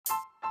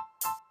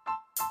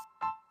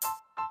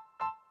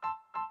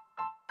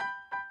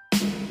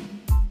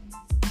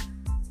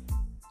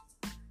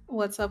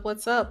What's up?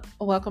 What's up?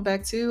 Welcome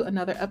back to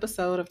another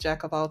episode of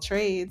Jack of All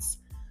Trades,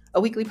 a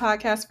weekly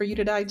podcast for you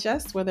to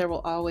digest where there will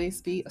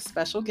always be a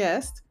special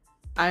guest.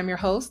 I am your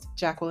host,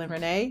 Jacqueline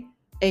Renee,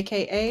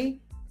 aka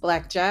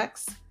Black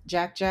Jax,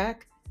 Jack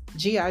Jack,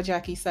 GI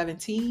Jackie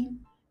 17,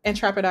 and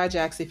Trapper Die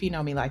Jax if you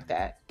know me like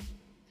that.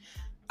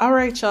 All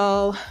right,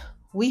 y'all.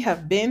 We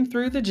have been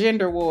through the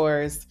gender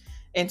wars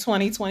in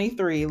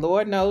 2023.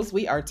 Lord knows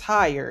we are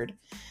tired.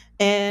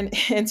 And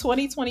in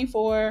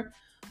 2024,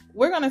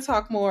 we're going to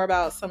talk more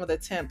about some of the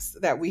attempts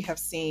that we have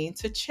seen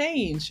to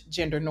change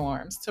gender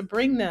norms, to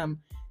bring them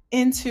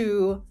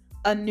into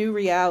a new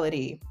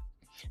reality.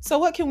 So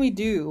what can we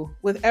do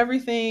with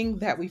everything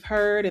that we've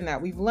heard and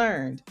that we've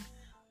learned?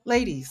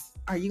 Ladies,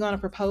 are you going to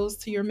propose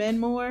to your men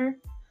more?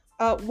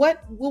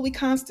 What will we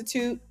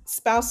constitute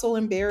spousal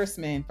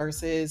embarrassment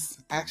versus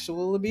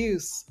actual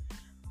abuse?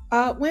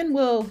 When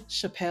will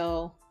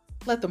Chappelle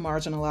let the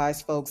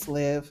marginalized folks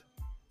live?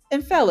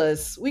 And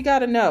fellas, we got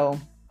to know,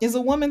 is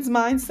a woman's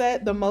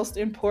mindset the most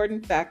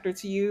important factor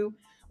to you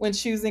when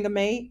choosing a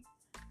mate?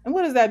 And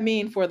what does that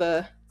mean for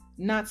the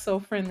not so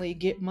friendly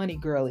get money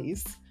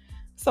girlies?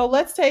 So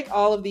let's take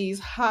all of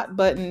these hot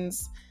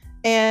buttons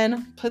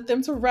and put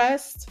them to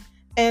rest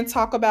and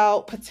talk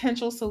about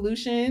potential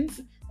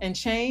solutions and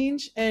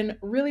change and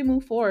really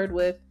move forward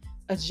with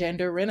a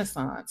gender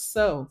renaissance.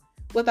 So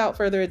without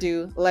further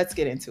ado, let's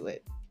get into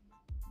it.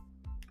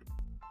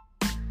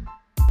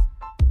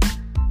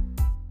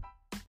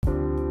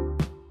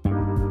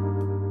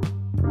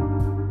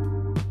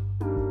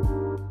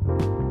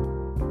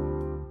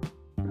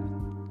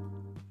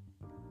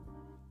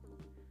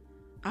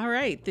 All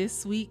right,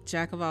 this week,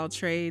 Jack of All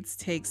Trades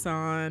takes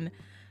on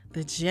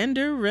the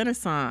gender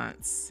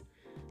renaissance.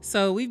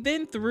 So we've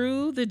been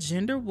through the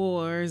gender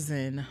wars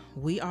and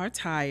we are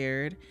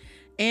tired.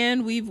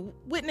 And we've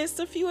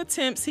witnessed a few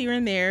attempts here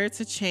and there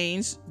to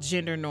change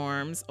gender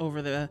norms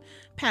over the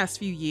past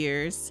few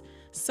years.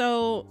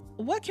 So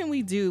what can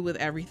we do with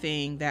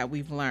everything that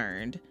we've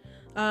learned?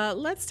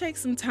 Let's take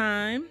some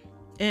time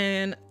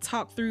and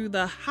talk through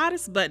the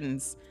hottest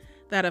buttons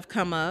that have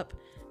come up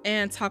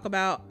and talk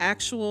about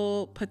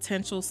actual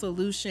potential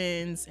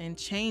solutions and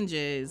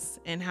changes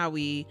and how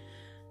we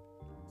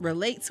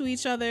relate to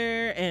each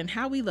other and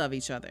how we love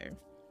each other.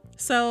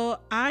 So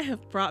I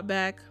have brought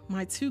back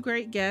my two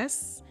great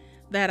guests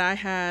that I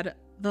had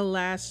the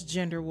last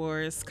gender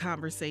wars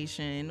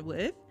conversation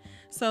with.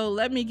 So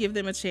let me give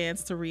them a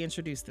chance to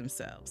reintroduce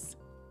themselves.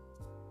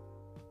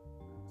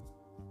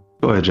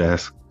 Go ahead,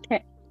 Jazz.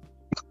 Okay.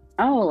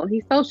 Oh,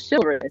 he's so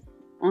chivalrous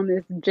on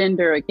this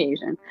gender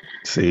occasion.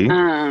 See?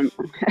 I'm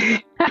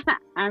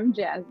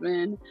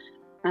Jasmine.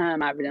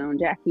 I've known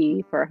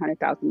Jackie for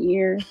 100,000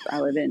 years.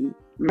 I live in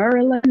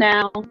Maryland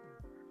now.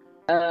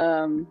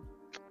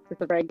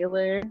 Just a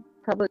regular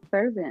public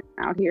servant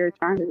out here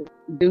trying to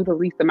do the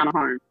least amount of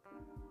harm.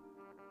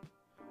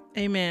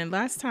 Amen.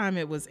 Last time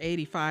it was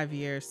 85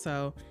 years,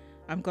 so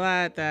I'm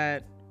glad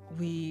that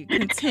we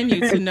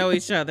continue to know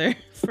each other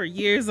for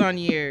years on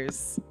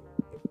years.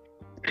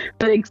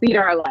 To exceed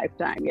our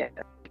lifetime, yes.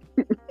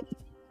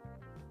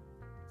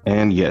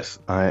 And yes,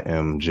 I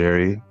am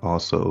Jerry,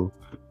 also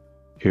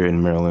here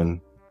in Maryland.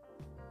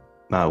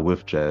 Not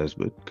with Jazz,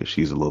 but because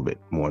she's a little bit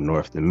more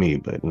north than me,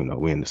 but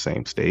we're in the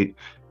same state.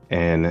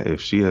 And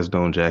if she has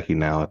known Jackie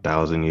now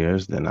 1,000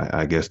 years, then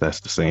I guess that's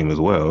the same as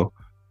well.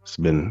 It's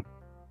been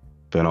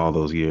all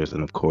those years.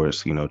 And of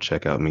course,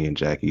 check out me and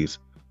Jackie's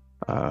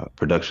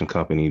production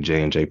company,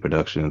 J&J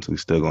Productions. We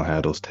still gonna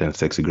have those 10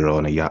 sexy girl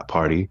in a yacht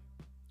party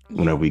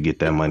whenever we get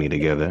that money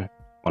together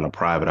on a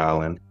private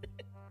island.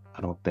 I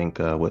don't think,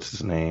 what's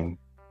his name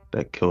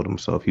that killed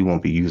himself, he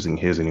won't be using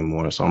his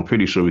anymore. So I'm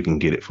pretty sure we can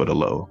get it for the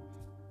low.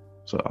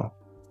 So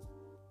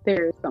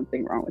there is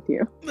something wrong with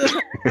you.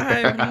 I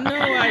have no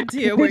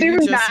idea what you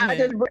just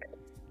meant.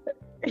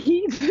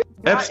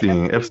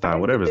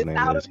 Epstein, whatever his name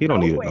is. He don't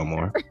need it no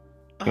more.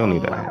 He don't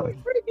need that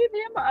island.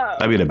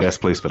 That'd be the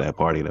best place for that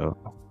party, though.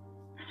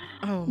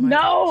 Oh my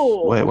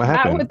no! Gosh. What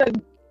happened?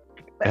 It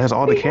has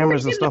all the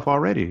cameras and stuff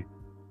already.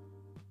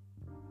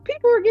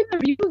 People are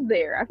getting views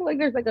there. I feel like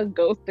there's like a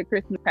Ghost of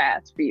Christmas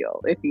Past feel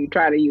if you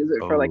try to use it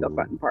for like a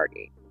fun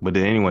party. But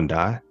did anyone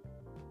die?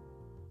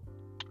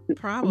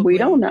 Probably. We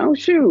don't know.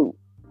 Shoot.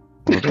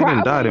 Well, if they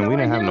didn't die, then we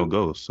didn't have no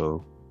ghosts,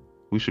 so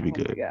we should be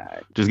good.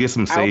 Just get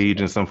some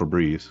sage and some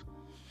Febreze.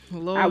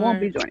 Lord. I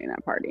won't be joining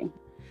that party.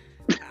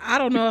 I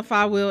don't know if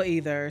I will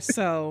either.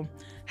 So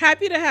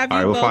happy to have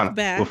you both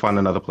back. We'll find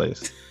another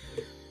place.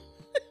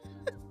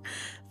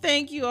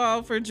 Thank you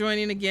all for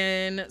joining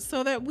again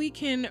so that we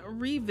can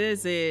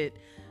revisit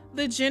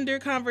the gender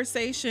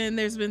conversation.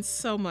 There's been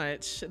so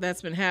much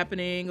that's been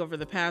happening over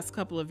the past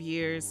couple of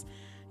years.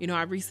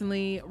 I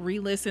recently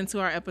re-listened to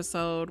our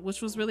episode,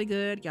 which was really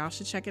good. Y'all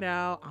should check it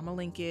out. I'm gonna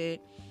link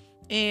it.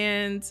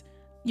 And,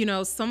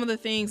 some of the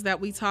things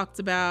that we talked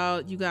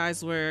about, you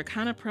guys were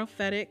kind of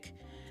prophetic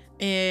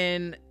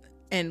and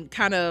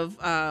kind of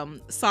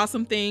saw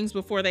some things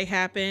before they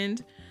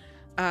happened.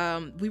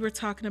 We were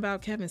talking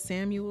about Kevin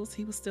Samuels.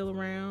 He was still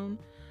around.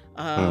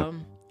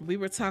 We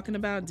were talking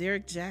about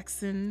Derek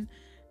Jackson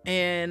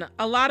and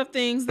a lot of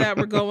things that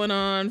were going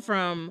on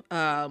from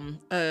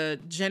a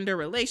gender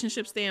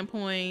relationship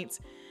standpoint,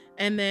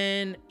 and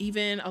then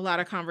even a lot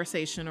of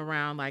conversation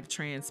around like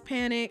trans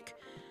panic,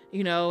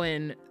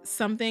 and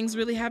some things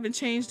really haven't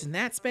changed in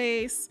that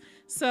space.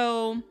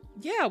 So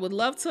yeah, would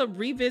love to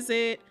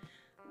revisit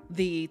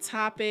the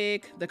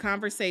topic, the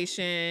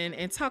conversation,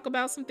 and talk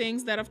about some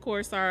things that of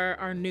course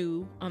are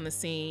new on the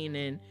scene,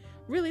 and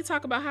really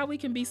talk about how we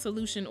can be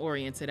solution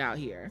oriented out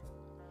here.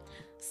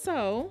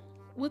 So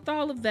with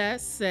all of that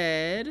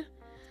said,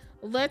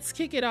 let's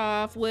kick it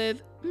off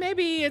with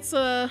maybe it's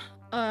a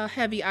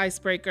heavy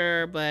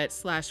icebreaker, but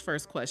 /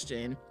 first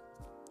question.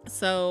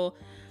 So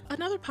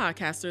another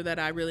podcaster that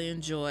I really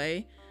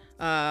enjoy,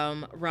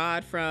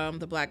 Rod from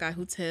The Black Guy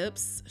Who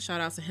Tips.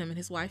 Shout out to him and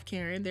his wife,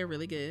 Karen. They're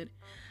really good.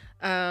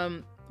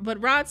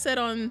 But Rod said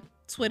on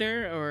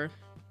Twitter, or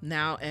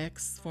now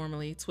X,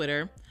 formerly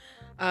Twitter,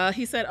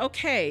 he said,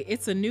 okay,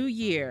 it's a new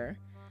year.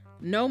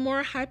 No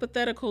more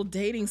hypothetical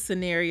dating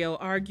scenario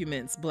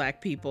arguments,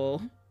 Black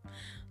people.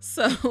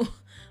 So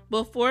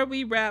before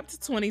we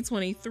wrapped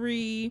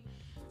 2023,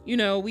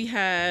 we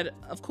had,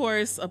 of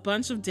course, a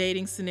bunch of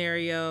dating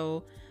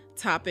scenario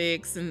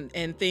topics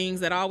and things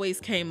that always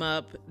came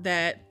up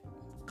that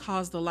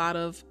caused a lot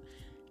of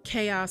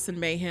chaos and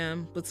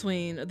mayhem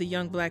between the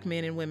young Black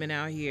men and women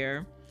out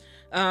here.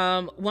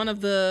 One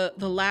of the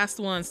last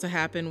ones to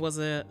happen was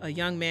a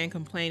young man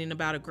complaining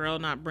about a girl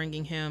not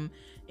bringing him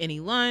any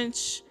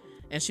lunch,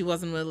 and she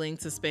wasn't willing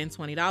to spend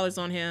 $20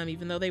 on him,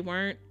 even though they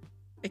weren't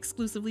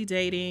exclusively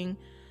dating.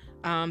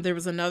 There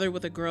was another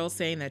with a girl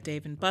saying that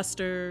Dave &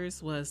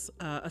 Buster's was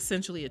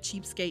essentially a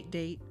cheapskate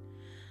date.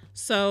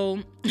 So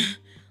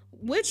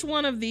which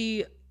one of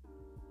the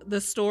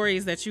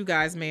stories that you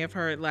guys may have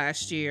heard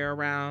last year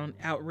around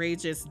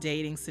outrageous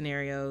dating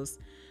scenarios,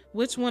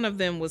 which one of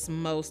them was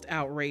most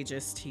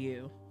outrageous to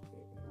you?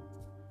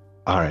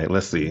 All right,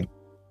 let's see.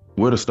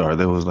 Where to start?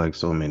 There was like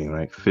so many,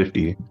 right?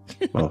 50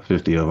 of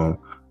them.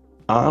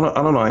 I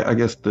don't know. I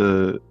guess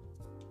the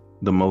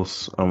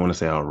most, I don't want to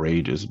say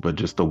outrageous, but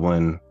just the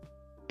one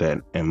that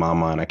in my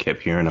mind I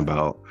kept hearing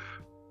about,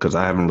 because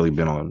I haven't really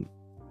been on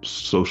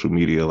social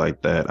media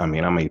like that. I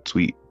mean, I may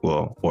tweet,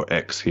 or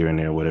X here and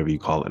there, whatever you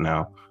call it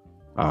now.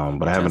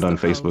 But I haven't done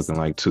Facebook in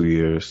like 2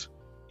 years.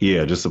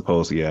 Yeah, just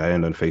supposed. Yeah, I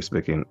haven't done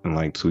Facebook in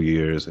like 2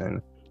 years,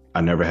 and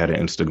I never had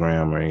an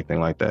Instagram or anything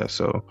like that.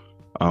 So,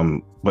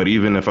 but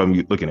even if I'm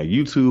looking at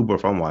YouTube, or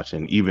if I'm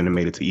watching, even it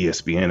made it to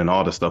ESPN and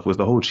all this stuff, was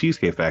the whole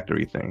Cheesecake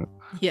Factory thing.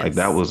 Yes. Like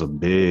that was a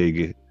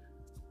big,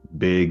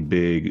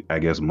 I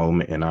guess,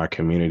 moment in our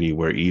community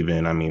where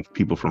even, I mean,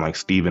 people from like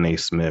Stephen A.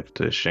 Smith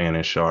to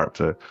Shannon Sharp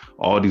to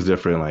all these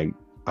different, like,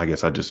 I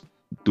guess I just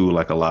do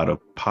like a lot of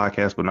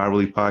podcasts, but not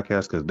really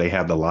podcasts because they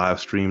have the live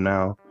stream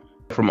now.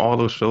 From all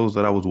those shows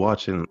that I was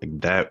watching,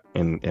 like that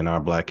in our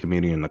Black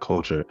community and the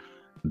culture,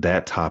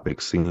 that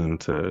topic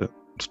seemed to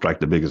strike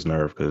the biggest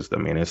nerve because, I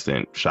mean, it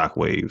sent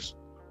shockwaves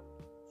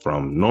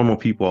from normal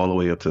people all the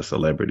way up to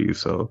celebrities.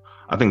 So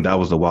I think that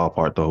was the wild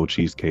part, the whole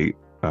cheesecake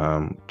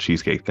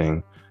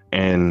thing.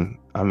 And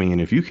I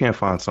mean, if you can't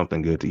find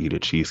something good to eat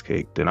at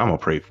cheesecake, then I'm gonna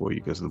pray for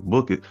you, because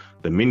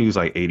the menu is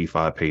like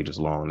 85 pages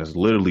long. There's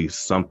literally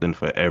something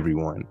for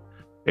everyone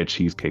at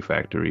Cheesecake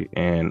Factory.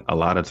 And a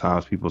lot of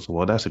times people say,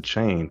 well, that's a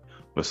chain,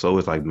 but so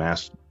is like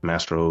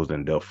Mastro's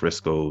and Del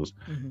Frisco's,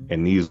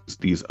 and these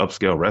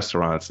upscale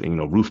restaurants,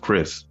 and Ruth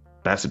Chris,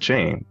 that's a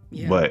chain.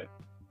 Yeah. But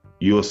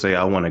you'll say,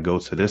 I want to go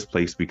to this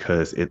place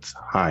because it's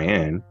high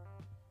end,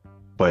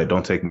 but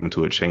don't take them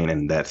to a chain,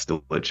 and that's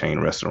still a chain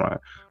restaurant.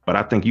 But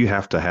I think you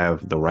have to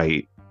have the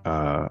right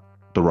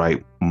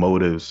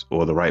motives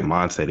or the right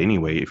mindset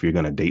anyway if you're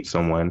going to date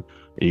someone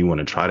and you want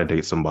to try to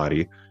date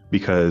somebody,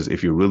 because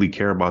if you really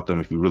care about them,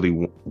 if you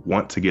really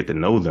want to get to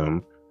know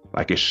them,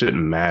 like, it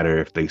shouldn't matter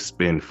if they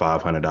spend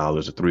 $500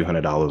 or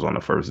 $300 on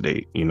the first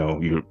date.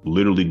 You're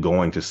literally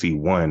going to see,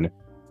 one,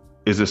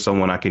 is this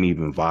someone I can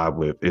even vibe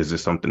with? Is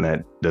this something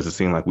that, does it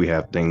seem like we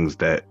have things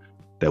that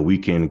we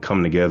can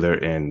come together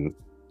and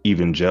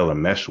even gel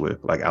and mesh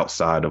with, like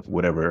outside of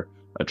whatever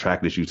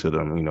attracted you to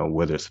them,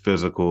 whether it's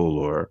physical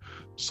or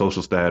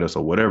social status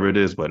or whatever it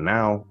is. But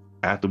now,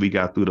 after we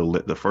got through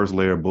the first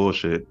layer of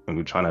bullshit and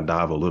we're trying to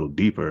dive a little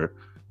deeper,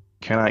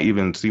 can I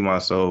even see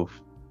myself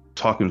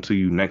talking to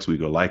you next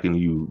week or liking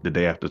you the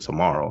day after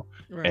tomorrow?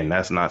 Right. And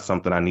that's not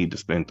something I need to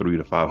spend $300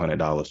 to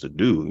 $500 to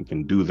do. You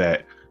can do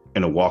that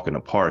in a walk in the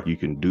park. You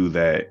can do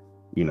that,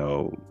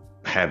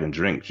 having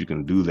drinks. You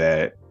can do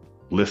that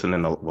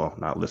listening to, well,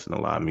 not listening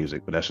to live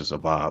music, but that's just a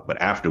vibe.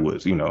 But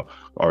afterwards,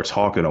 or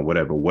talking or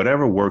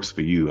whatever works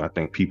for you. I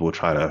think people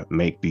try to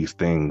make these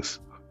things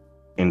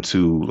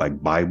into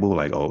like Bible,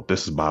 like, oh,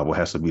 this is Bible,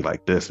 has to be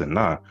like this, and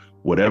not.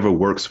 Whatever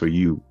works for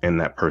you and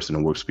that person,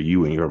 and works for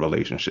you in your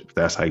relationship,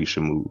 that's how you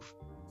should move.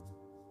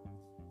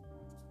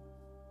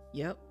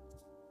 Yep.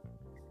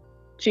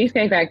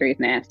 Cheesecake Factory is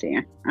nasty.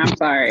 I'm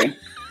sorry.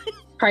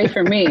 Price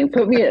for me.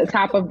 Put me at the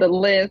top of the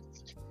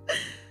list.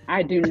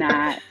 I do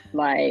not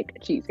like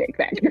Cheesecake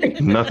Factory.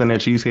 Nothing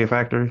at Cheesecake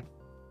Factory?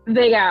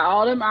 They got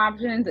all them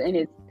options and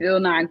it's still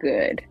not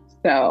good.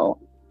 So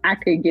I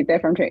could get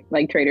that from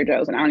like Trader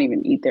Joe's, and I don't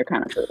even eat their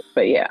kind of food.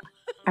 But yeah,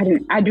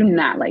 I do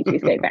not like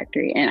Cheesecake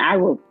Factory, and I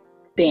will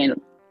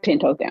stand 10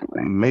 toes down on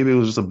that. Maybe it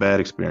was just a bad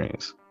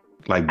experience,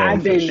 like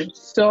I've Bonefish. been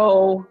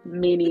so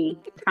many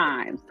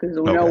times because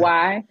you know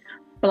why?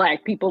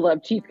 Black people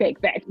love Cheesecake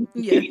Factory.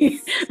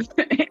 Yes.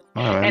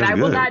 Right, and I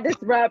will good. not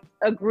disrupt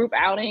a group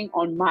outing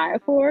on my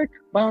accord,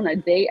 but on a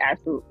date,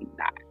 absolutely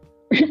not.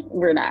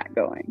 We're not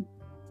going.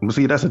 Well,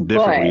 see, that's a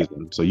different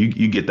reason. So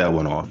you get that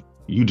one off.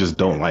 You just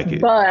don't like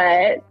it.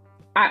 But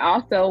I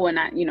also, when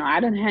I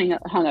done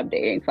hung up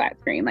dating flat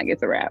screen like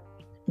it's a wrap.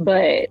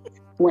 But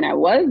when I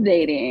was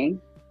dating,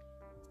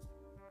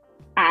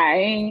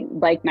 I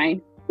like nice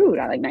food.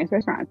 I like nice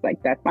restaurants.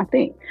 Like that's my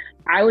thing.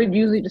 I would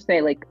usually just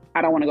say like,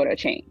 I don't want to go to a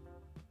chain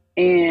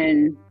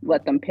and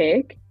let them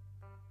pick.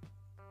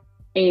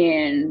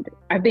 And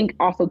I think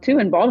also too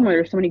in Baltimore,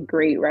 there's so many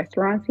great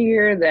restaurants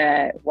here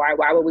that why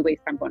would we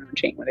waste time going to a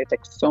chain when there's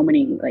like so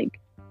many like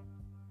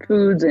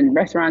foods and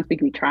restaurants we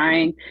can be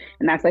trying.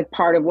 And that's like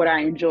part of what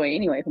I enjoy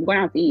anyway. If I'm going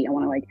out to eat, I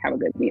want to like have a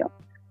good meal.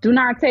 Do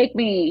not take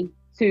me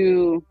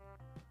to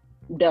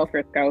Del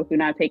Frisco. Do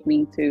not take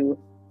me to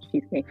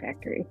Cheesecake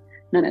Factory.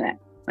 None of that.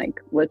 Like,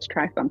 let's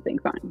try something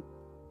fun.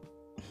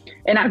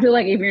 And I feel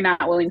like if you're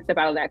not willing to step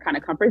out of that kind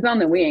of comfort zone,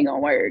 then we ain't gonna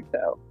work.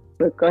 So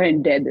let's go ahead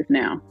and dead this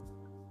now.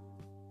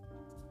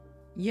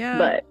 Yeah.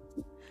 But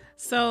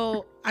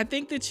so I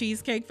think the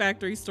Cheesecake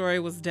Factory story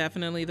was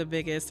definitely the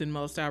biggest and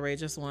most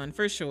outrageous one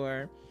for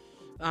sure.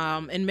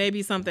 And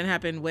maybe something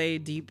happened way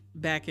deep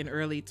back in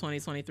early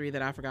 2023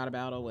 that I forgot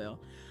about. Oh well.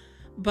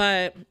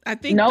 But I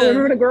think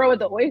remember the girl with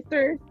the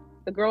oysters?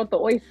 The girl with the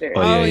oysters.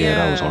 Oh yeah,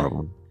 that was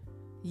horrible.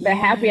 The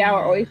happy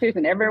hour oysters,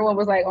 and everyone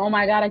was like, "Oh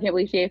my god, I can't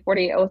believe she ate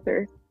 48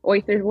 oysters."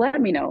 Oysters,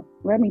 let me know.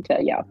 Let me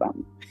tell y'all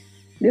something.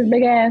 This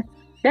big ass,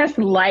 that's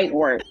light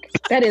work.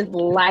 That is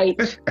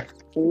light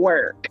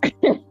work.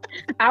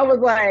 I was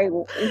like,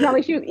 it's not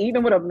like she was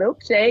eating with a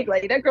milkshake.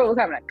 Like that girl was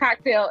having a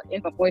cocktail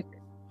and some oysters.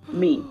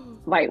 Me,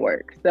 light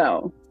work.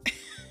 So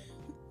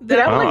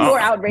that was like more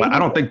outrageous. I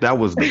don't think that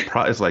was the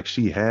it's like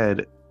she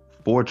had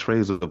 4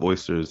 trays of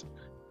oysters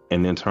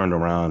and then turned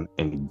around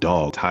and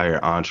dogged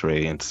entire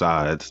entree and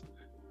sides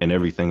and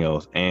everything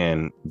else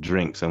and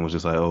drinks and was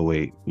just like, oh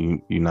wait, you're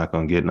not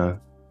gonna get none?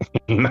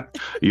 You're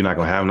not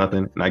gonna have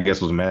nothing? And I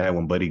guess was mad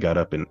when Buddy got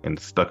up and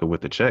stuck her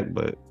with the check,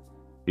 but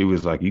it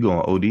was like, you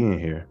going OD in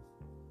here.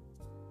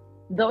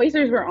 The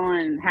oysters were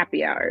on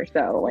happy hour,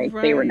 so like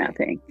they were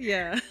nothing.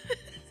 Yeah.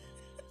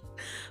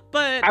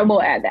 But I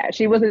will add that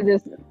she wasn't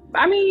just,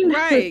 I mean,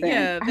 right, listen,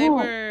 yeah, they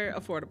were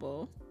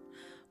affordable.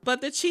 But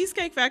the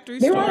Cheesecake Factory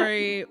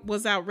story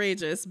was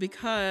outrageous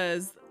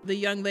because the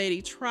young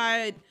lady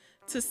tried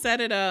to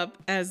set it up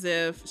as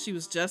if she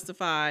was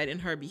justified in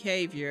her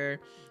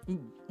behavior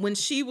when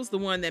she was the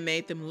one that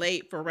made them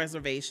late for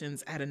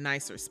reservations at a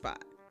nicer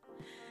spot.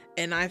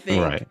 And I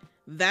think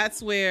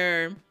that's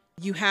where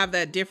you have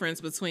that difference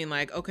between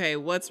like, okay,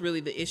 what's really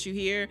the issue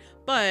here?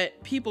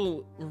 But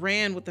people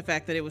ran with the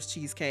fact that it was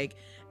cheesecake.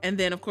 And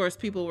then, of course,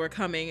 people were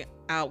coming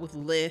out with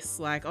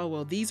lists like, oh,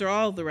 well, these are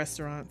all the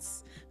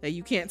restaurants that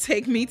you can't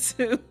take me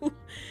to.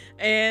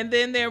 And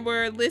then there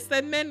were lists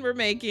that men were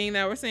making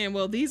that were saying,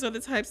 well, these are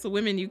the types of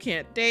women you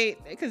can't date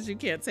because you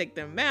can't take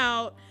them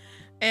out.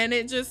 And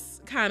it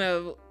just kind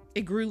of,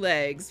 it grew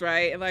legs,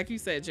 right? And like you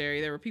said,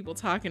 Jerry, there were people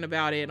talking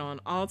about it on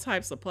all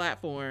types of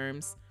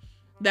platforms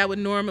that would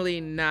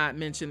normally not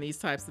mention these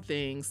types of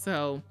things.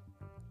 So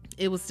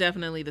it was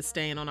definitely the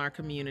stain on our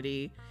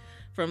community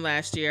from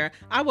last year.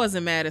 I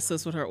wasn't mad at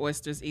Sis with her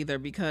oysters either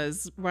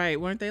because,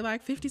 weren't they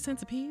like 50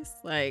 cents a piece?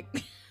 Like,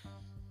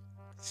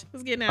 she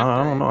was getting after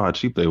I don't know how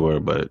cheap they were,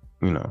 but,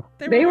 you know.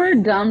 They were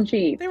dumb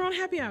cheap. They were on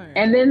happy hour.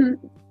 And then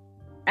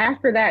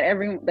after that,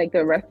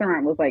 the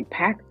restaurant was like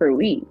packed for a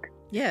week.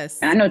 Yes.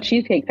 And I know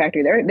Cheesecake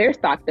Factory, their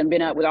stock's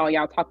been up with all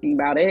y'all talking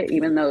about it,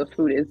 even though the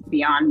food is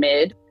beyond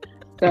mid.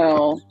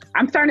 So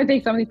I'm starting to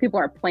think some of these people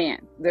are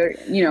plants. They're,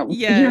 you know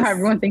how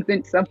everyone thinks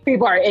that some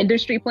people are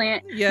industry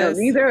plant. Yes. No,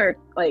 these are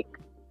like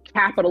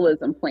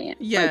capitalism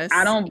plants. Yes. Like,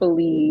 I don't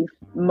believe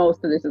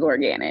most of this is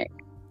organic.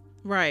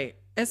 Right.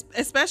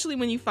 Especially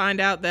when you find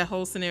out that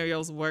whole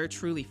scenarios were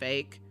truly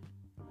fake.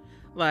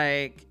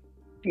 Like,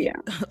 yeah.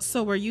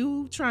 So were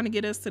you trying to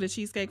get us to the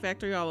Cheesecake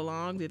Factory all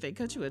along? Did they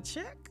cut you a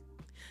check?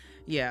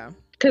 Yeah.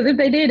 Because if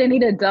they did, they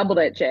need to double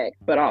that check.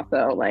 But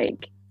also,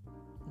 like,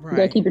 you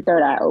gotta keep your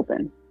third eye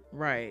open.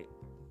 Right.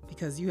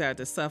 Because you had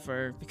to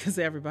suffer because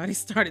everybody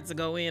started to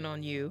go in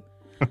on you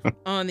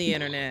on the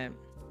internet.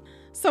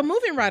 So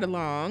moving right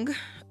along,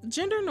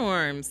 gender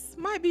norms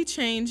might be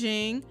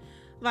changing,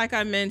 like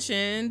I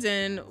mentioned,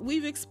 and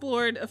we've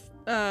explored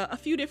a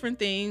few different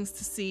things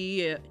to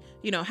see,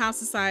 how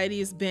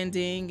society is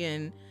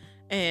bending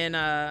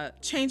and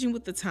changing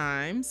with the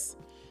times.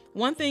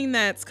 One thing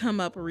that's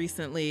come up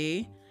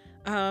recently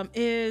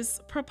is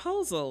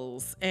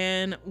proposals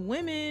and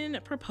women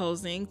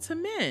proposing to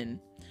men.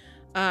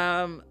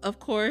 Of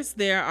course,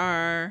 there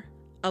are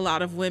a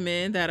lot of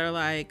women that are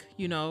like,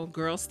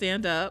 girls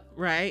stand up,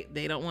 right?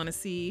 They don't want to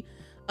see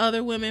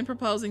other women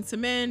proposing to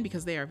men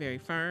because they are very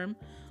firm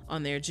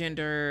on their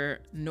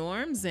gender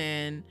norms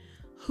and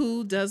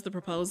who does the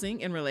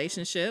proposing in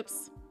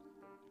relationships.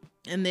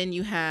 And then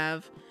you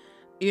have,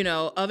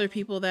 other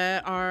people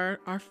that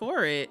are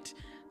for it.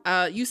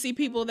 You see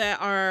people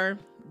that are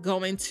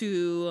going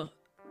to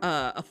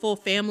a full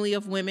family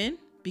of women,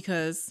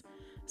 because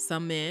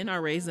some men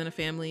are raised in a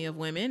family of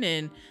women,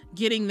 and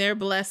getting their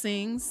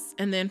blessings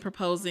and then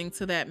proposing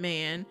to that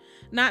man,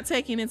 not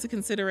taking into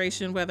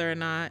consideration whether or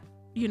not,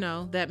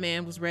 that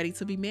man was ready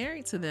to be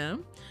married to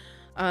them.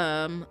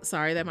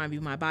 Sorry, that might be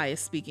my bias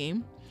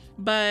speaking.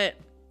 But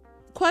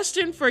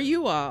question for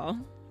you all,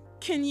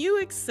 can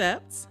you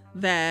accept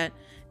that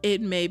it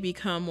may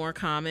become more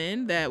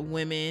common that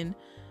women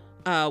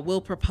will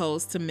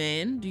propose to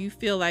men? Do you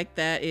feel like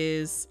that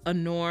is a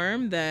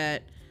norm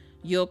that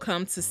you'll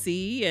come to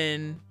see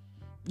and,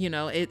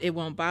 it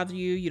won't bother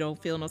you? You don't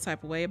feel no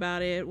type of way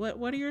about it?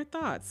 What are your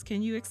thoughts?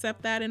 Can you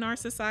accept that in our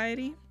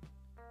society?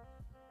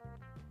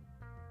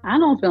 I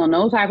don't feel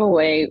no type of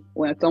way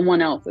when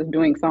someone else is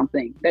doing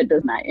something that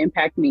does not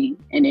impact me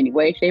in any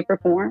way, shape, or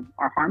form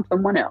or harm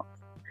someone else.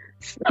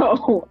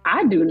 So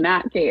I do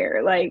not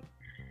care. Like,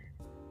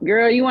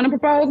 girl, you want to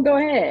propose? Go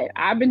ahead.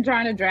 I've been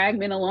trying to drag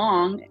men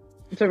along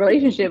to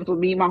relationships with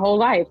me my whole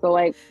life. So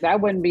like,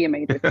 that wouldn't be a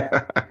major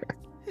step.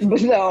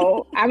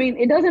 So, I mean,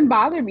 it doesn't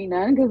bother me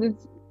none because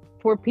it's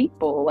for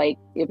people. Like,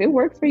 if it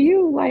works for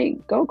you,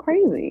 like, go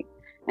crazy.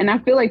 And I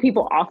feel like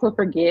people also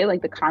forget,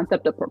 like, the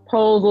concept of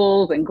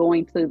proposals and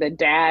going to the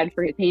dad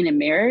for his hand in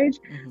marriage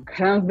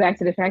comes back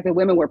to the fact that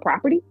women were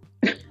property.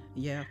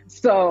 Yeah.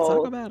 So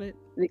talk about it.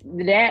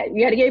 The dad,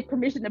 you had to get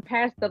permission to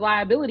pass the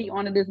liability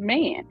onto this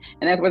man.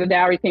 And that's where the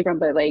dowry came from.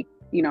 But like,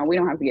 we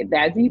don't have to get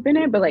that deep in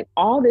it. But like,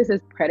 all this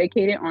is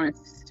predicated on a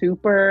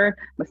super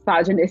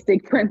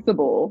misogynistic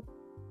principle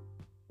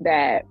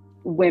that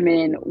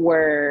women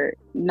were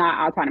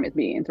not autonomous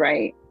beings,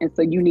 right? And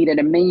so you needed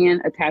a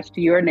man attached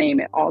to your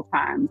name at all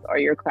times, or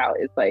your clout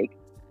is like,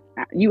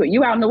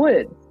 you out in the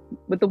woods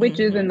with the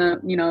witches and the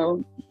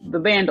the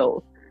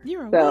vandals.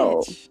 You're a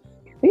witch.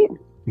 Yeah,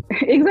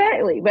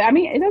 exactly. But I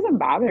mean, it doesn't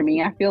bother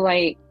me. I feel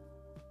like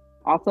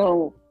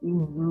also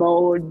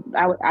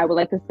I would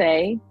like to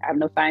say, I have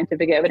no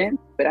scientific evidence,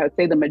 but I would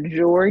say the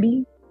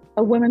majority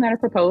of women that are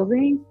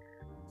proposing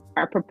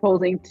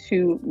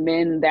to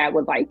men that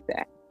would like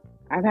that.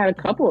 I've had a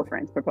couple of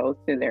friends propose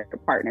to their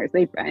partners.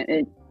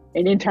 And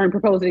in turn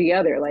propose to the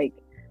other. Like,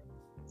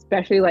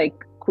 especially like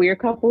queer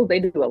couples, they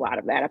do a lot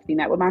of that. I've seen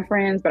that with my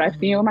friends, but I've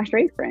seen it with my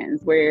straight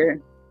friends where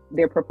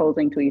they're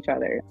proposing to each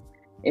other.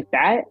 If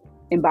that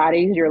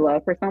embodies your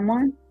love for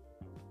someone,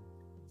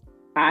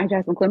 I,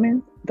 Jasmine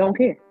Clemens, don't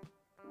care.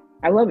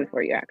 I love it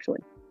for you, actually.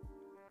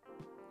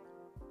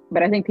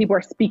 But I think people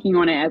are speaking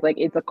on it as like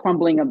it's a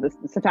crumbling of the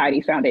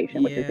society's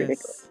foundation, which is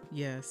ridiculous.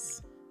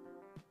 Yes.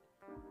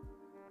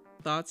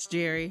 Thoughts,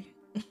 Jerry?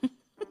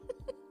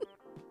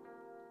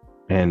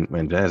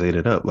 and Jazz ate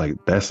it up. Like,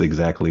 I share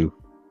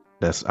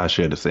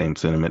the same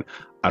sentiment.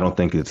 I don't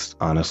think it's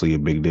honestly a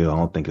big deal. I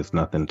don't think it's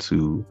nothing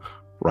to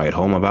write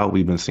home about.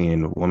 We've been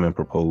seeing women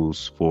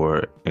propose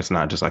for, it's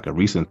not just like a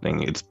recent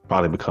thing. It's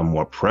probably become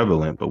more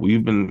prevalent, but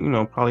we've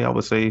been, probably I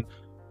would say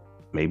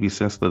maybe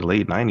since the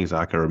late 90s.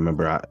 I can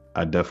remember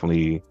I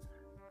definitely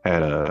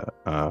had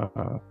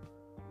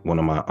one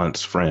of my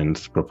aunt's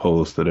friends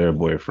propose to their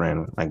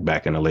boyfriend like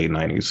back in the late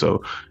 90s.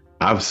 So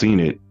I've seen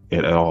it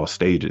at all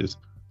stages.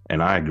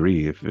 And I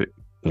agree.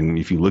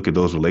 If you look at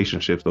those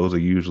relationships, those are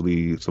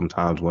usually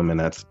sometimes women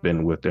that's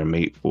been with their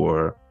mate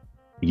for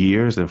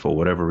years, and for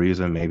whatever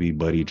reason, maybe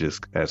buddy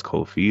just has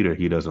cold feet or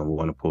he doesn't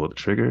want to pull the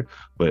trigger.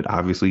 But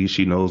obviously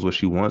she knows what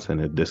she wants,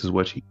 and if this is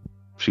what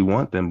she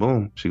wants, then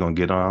boom, she's gonna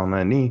get on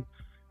that knee.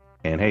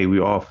 And hey, we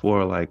all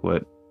for like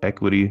what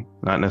equity,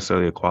 not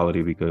necessarily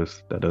equality,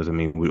 because that doesn't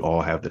mean we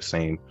all have the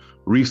same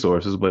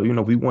resources, but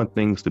we want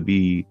things to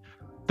be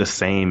the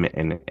same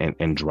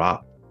and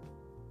drop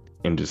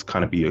and just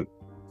kind of be a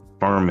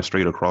firm and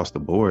straight across the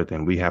board.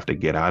 Then we have to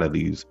get out of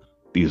these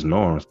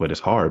norms. But it's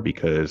hard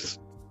because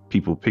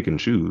people pick and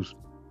choose.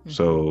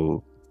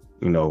 So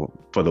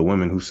for the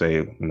women who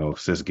say,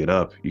 sis, get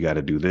up, you got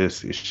to do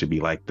this, it should be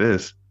like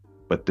this,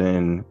 but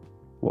then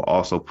we'll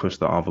also push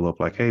the envelope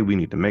like, hey, we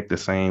need to make the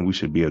same, we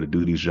should be able to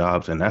do these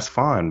jobs, and that's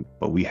fine,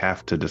 but we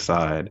have to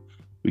decide.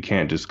 We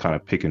can't just kind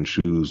of pick and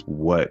choose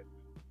what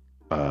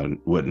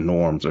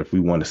norms, or if we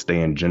want to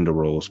stay in gender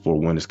roles for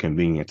when it's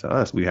convenient to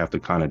us. We have to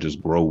kind of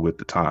just grow with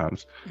the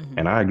times.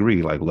 And I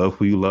agree, like, love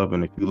who you love,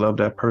 and if you love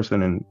that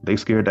person and they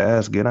scared to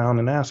ask, get down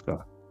and ask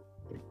her.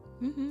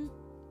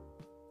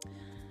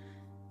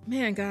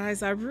 Man,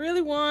 guys, I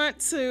really want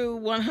to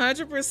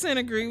 100%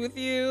 agree with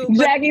you.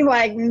 Jackie's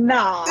like,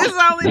 no.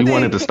 You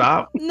wanted to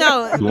stop?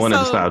 No. You wanted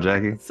to stop,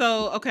 Jackie?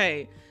 So,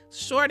 okay.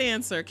 Short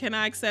answer. Can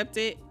I accept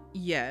it?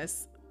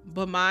 Yes.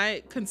 But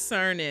my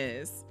concern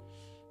is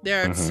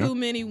there are too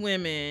many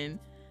women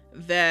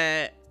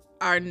that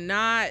are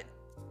not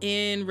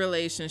in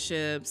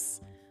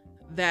relationships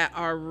that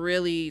are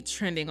really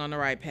trending on the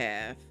right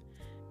path.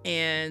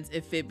 And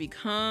if it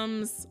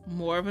becomes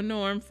more of a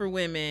norm for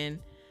women,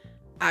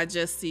 I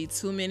just see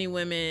too many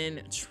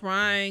women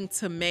trying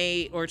to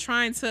mate or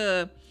trying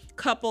to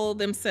couple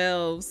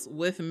themselves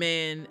with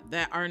men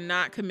that are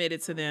not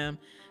committed to them.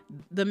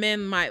 The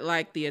men might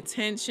like the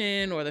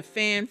attention or the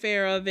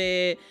fanfare of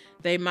it.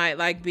 They might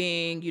like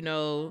being, you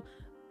know,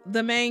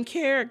 the main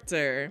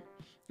character.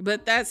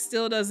 But that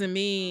still doesn't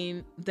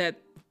mean that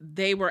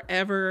they were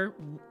ever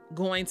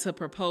going to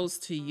propose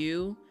to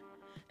you.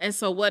 And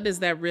so what does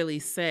that really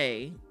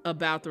say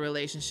about the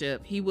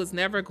relationship? He was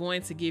never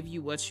going to give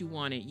you what you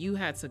wanted. You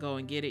had to go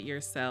and get it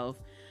yourself.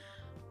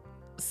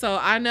 So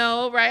I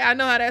know, right? I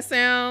know how that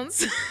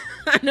sounds.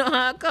 I know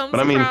how it comes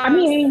But across. I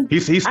mean, he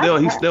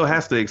still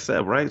has to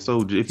accept, right?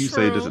 So if you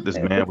say this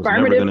man was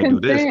never affirmative going to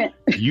do consent.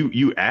 this,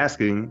 you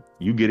asking,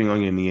 you getting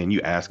on your knee and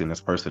you asking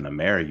this person to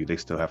marry you, they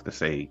still have to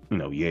say, you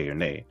know, yay or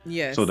nay.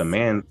 Yes. So the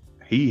man,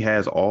 he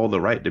has all the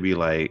right to be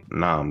like,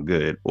 nah, I'm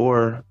good.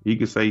 Or he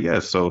could say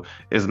yes. So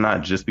it's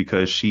not just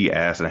because she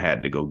asked and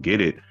had to go get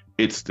it.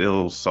 It's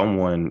still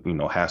someone, you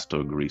know, has to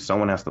agree.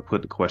 Someone has to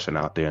put the question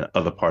out there and the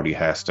other party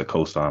has to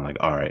co-sign like,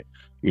 all right,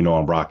 you know,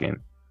 I'm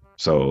rocking.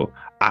 So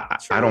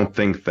I don't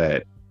think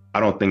that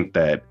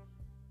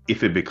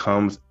if it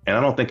becomes, and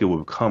I don't think it will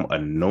become a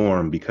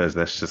norm, because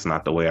that's just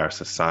not the way our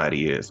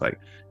society is. Like,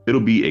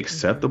 it'll be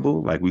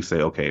acceptable. Like we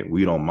say, okay,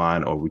 we don't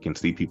mind, or we can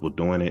see people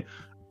doing it.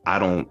 I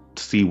don't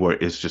see where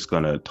it's just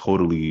going to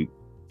totally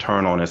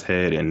turn on its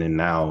head. And then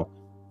now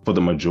for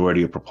the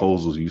majority of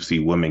proposals, you see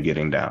women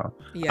getting down.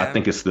 Yeah. I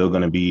think it's still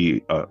going to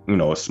be, a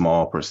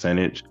small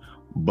percentage,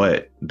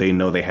 but they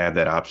know they have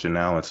that option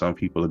now. And some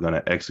people are going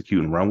to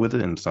execute and run with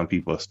it. And some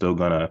people are still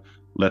going to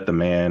let the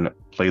man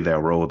play that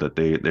role that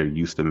they're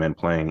used to men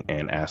playing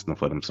and ask them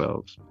for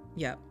themselves.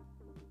 Yeah.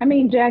 I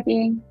mean,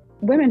 Jackie,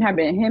 women have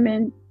been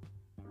hemming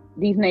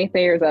these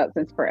naysayers up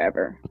since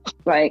forever.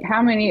 Like,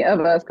 how many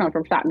of us come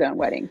from shotgun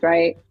weddings,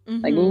 right?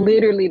 Mm-hmm. Like,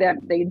 literally, that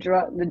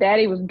the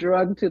daddy was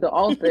drugged to the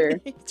altar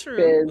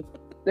because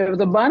there was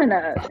a bun in the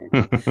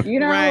oven. You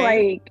know, right.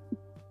 like,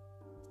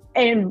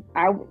 and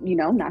I, you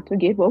know, not to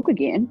get woke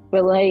again,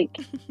 but like,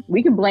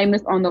 we can blame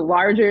this on the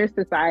larger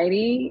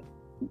society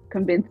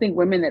convincing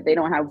women that they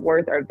don't have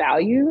worth or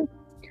value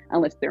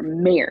unless they're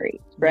married,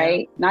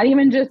 right? Yeah. Not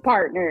even just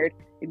partnered.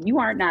 If you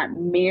are not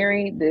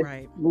married, this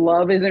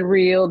love isn't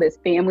real, this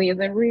family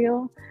isn't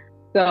real.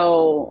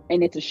 So,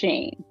 and it's a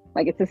shame.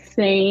 Like, it's the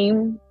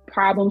same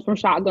problems from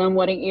shotgun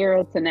wedding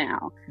era to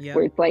now,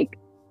 where it's like,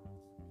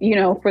 you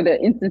know, for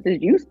the instances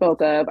you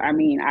spoke of, I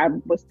mean, I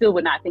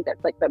would not think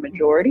that's like the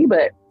majority,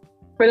 but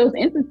for those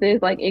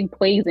instances, like, it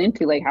plays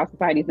into like how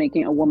society is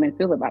making a woman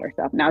feel about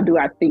herself. Now, do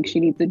I think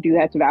she needs to do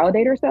that to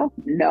validate herself?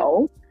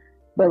 No,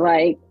 but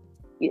like,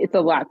 it's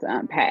a lot to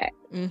unpack.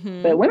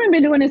 Mm-hmm. But women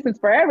been doing this since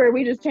forever.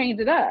 We just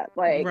changed it up.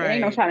 Like, it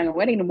ain't no shotgun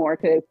wedding anymore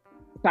because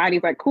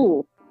society's like,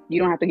 cool, you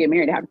don't have to get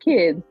married to have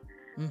kids.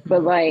 Mm-hmm.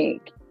 But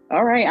like,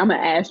 all right, I'm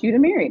gonna ask you to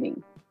marry me.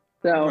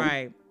 So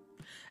right.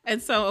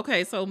 And so,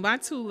 okay, so my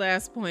two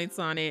last points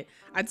on it,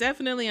 I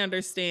definitely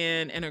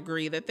understand and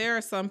agree that there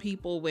are some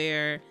people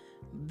where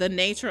the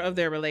nature of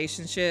their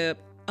relationship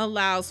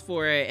allows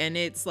for it, and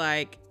it's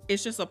like,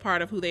 it's just a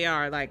part of who they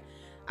are. Like,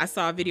 I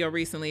saw a video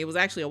recently, it was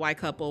actually a white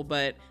couple,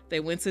 but they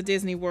went to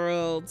Disney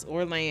World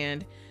or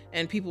Land,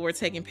 and people were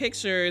taking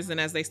pictures, and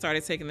as they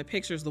started taking the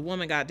pictures, the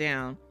woman got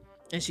down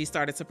and she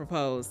started to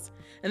propose.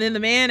 And then the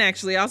man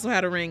actually also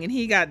had a ring and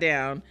he got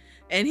down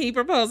and he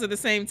proposed at the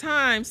same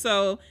time.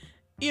 So,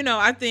 you know,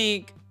 I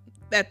think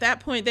at that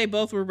point they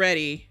both were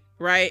ready,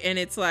 right? And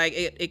it's like,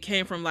 it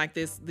came from like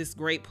this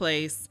great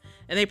place,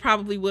 and they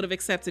probably would have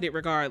accepted it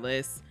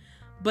regardless.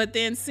 But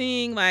then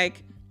seeing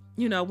like,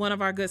 you know, one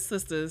of our good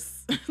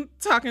sisters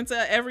talking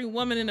to every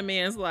woman in a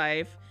man's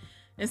life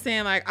and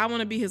saying like, I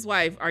want to be his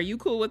wife. Are you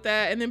cool with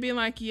that? And then being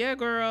like, yeah,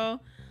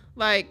 girl.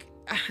 Like,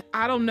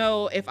 I don't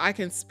know if I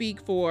can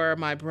speak for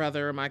my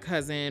brother or my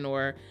cousin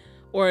or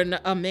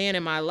a man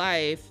in my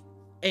life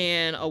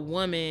and a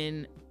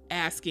woman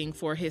asking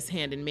for his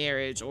hand in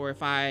marriage, or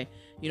if I,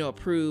 you know,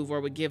 approve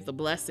or would give the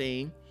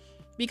blessing.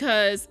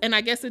 Because, and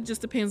I guess it just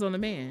depends on the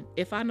man.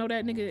 If I know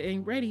that nigga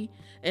ain't ready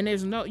and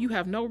you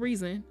have no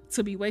reason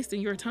to be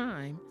wasting your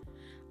time,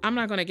 I'm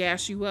not going to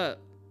gas you up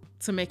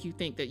to make you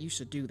think that you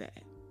should do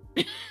that.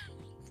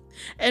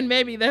 And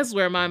maybe that's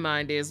where my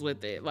mind is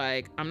with it.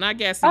 Like, I'm not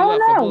gassing you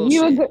up for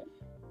bullshit.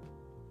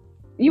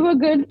 You're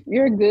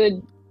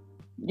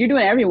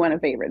doing everyone a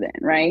favor then,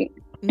 right?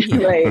 Yeah,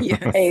 like,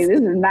 yes. Hey, this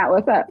is not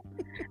what's up.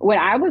 When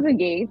I was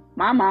engaged,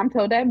 my mom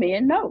told that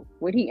man no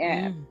when he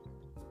asked.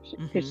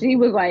 Because she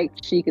was like,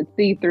 she could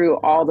see through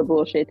all the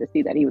bullshit to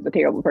see that he was a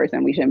terrible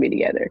person. We shouldn't be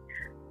together.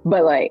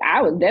 But like,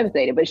 I was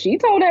devastated. But she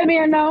told that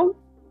man no.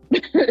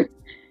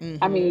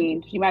 I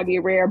mean, she might be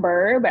a rare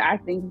bird, but I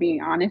think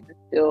being honest is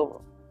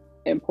still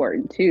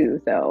important too.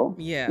 So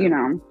yeah, you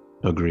know,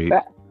 agreed.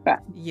 But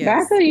yes.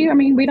 Back to you. I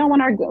mean, we don't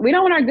want our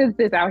good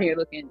sis out here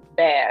looking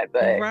bad,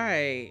 but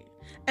right.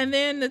 And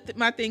then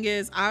my thing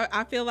is,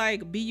 I feel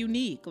like be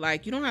unique.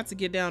 Like, you don't have to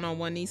get down on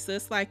one knee,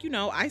 sis. Like, you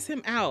know, ice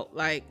him out.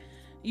 Like,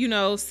 you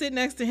know, sit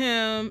next to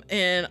him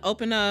and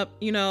open up,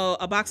 you know,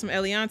 a box from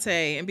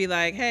Eliante and be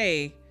like,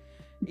 hey,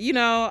 you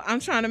know, I'm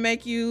trying to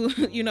make you,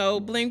 you know,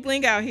 bling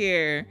bling out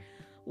here.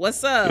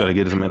 What's You up? gotta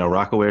get this man a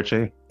Rocawear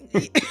chain.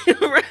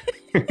 Right.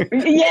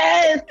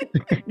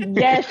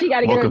 Yes, she got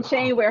to get her a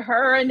chain with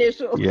her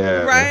initials.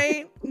 Yeah.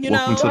 Right? You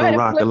Welcome know? to the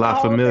Rock, a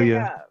La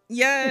Familia.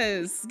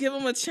 Yes. Give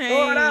him a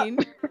Throw it up. chain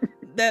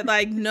that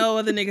like no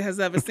other nigga has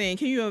ever seen.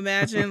 Can you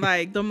imagine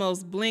like the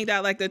most blinged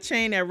out, like the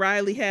chain that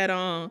Riley had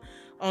on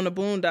the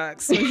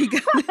Boondocks when he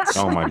got the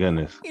Oh my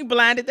goodness. He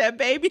blinded that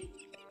baby.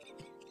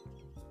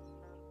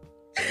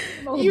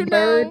 Most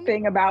bird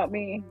thing about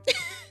me.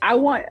 I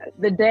want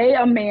the day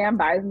a man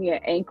buys me an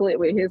anklet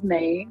with his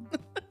name.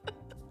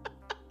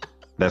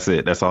 That's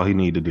it. That's all he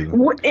need to do.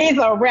 It's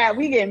a wrap.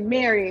 We get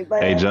married.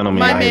 But Hey, gentlemen,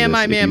 My man.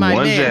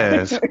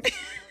 Jazz,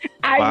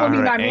 I buy will be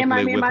her my an man,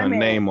 anklet with her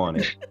name on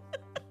it.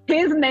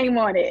 His name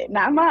on it,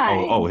 not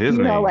mine. Oh, his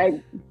you name.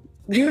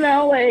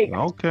 Know, like,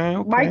 Okay.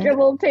 mark your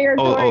little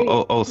territory.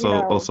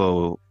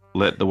 So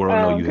let the world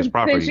know you his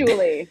property.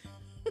 Consensually.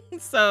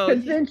 So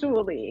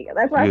Consensually.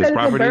 That's why I said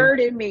it's the bird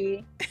in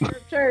me.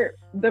 Sure,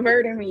 the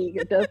bird in me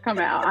does come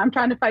out. I'm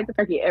trying to fight the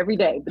turkey every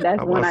day, but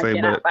that's one I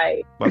cannot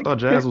fight. But I thought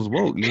Jazz was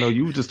woke. You know,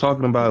 you were just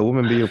talking about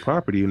women being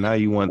property, and now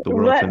you want the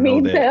world to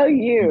know that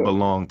you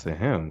belong to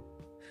him.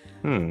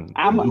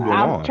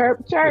 I'm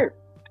chirp.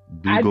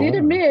 I did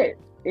admit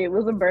it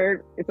was a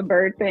bird. It's a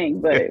bird thing,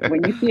 but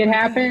when you see it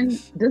happen,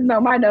 just know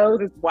my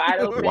nose is wide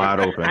open. Wide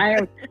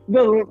open.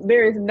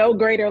 There is no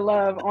greater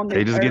love on this.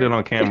 Hey, just get it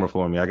on camera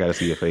for me. I got to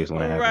see your face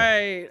when it happens.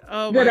 Right.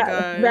 Oh my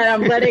God. That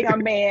I'm letting a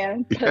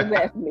man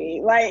possess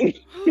me. Like,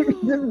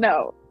 just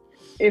know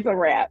it's a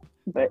wrap.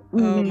 But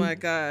oh my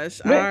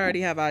gosh, I already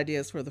have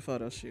ideas for the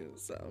photo shoot,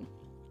 so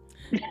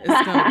it's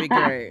gonna be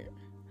great.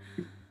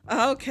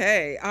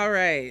 Okay. All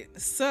right.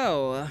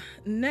 So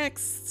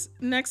next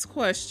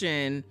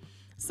question.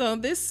 So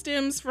this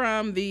stems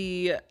from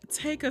the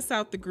take us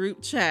out the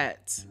group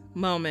chat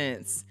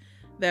moments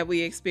that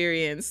we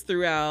experienced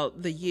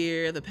throughout the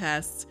year, the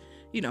past,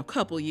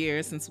 couple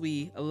years since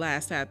we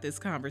last had this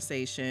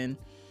conversation.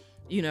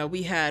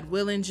 We had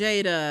Will and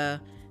Jada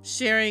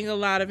sharing a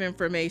lot of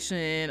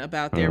information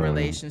about their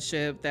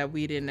relationship that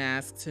we didn't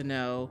ask to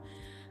know.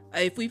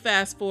 If we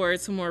fast forward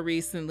to more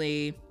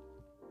recently,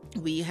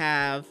 we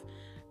have,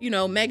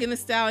 Megan Thee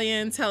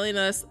Stallion telling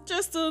us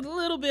just a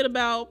little bit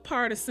about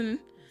Partisan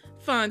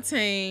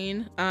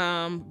Fontaine,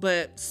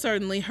 but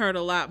certainly heard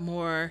a lot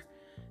more,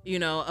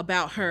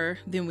 about her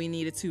than we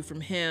needed to from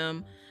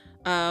him.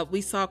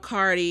 We saw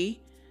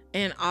Cardi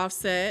and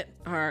Offset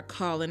are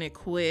calling it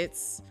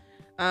quits.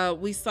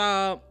 We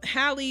saw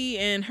Halle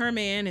and her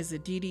man is a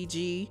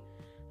DDG,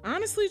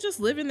 honestly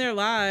just living their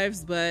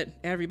lives, but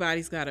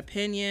everybody's got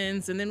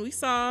opinions. And then we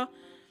saw,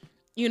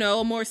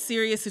 a more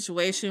serious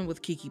situation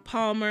with Keke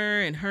Palmer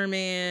and her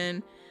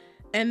man.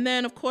 And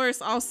then, of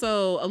course,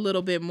 also a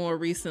little bit more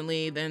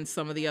recently than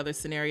some of the other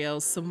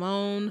scenarios,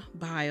 Simone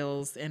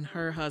Biles and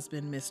her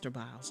husband, Mr.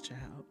 Biles,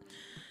 child.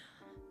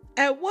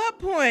 At what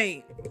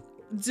point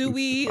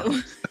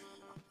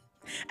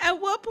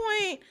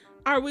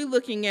are we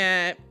looking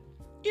at,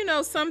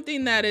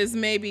 something that is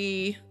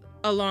maybe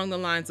along the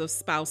lines of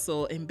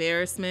spousal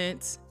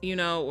embarrassment,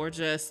 or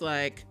just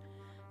like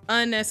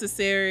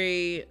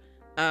unnecessary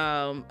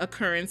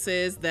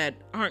occurrences that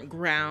aren't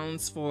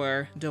grounds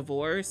for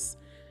divorce?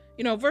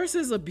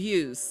 Versus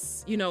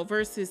abuse,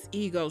 versus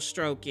ego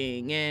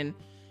stroking. And,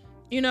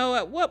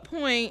 at what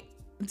point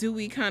do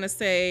we kind of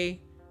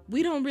say,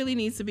 we don't really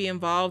need to be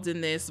involved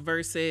in this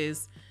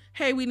versus,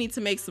 hey, we need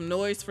to make some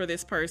noise for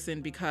this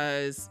person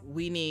because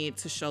we need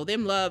to show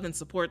them love and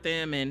support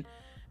them and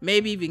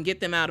maybe even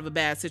get them out of a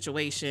bad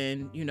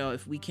situation,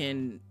 if we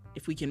can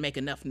make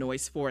enough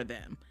noise for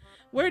them.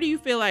 Where do you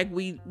feel like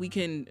we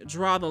can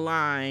draw the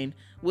line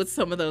with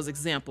some of those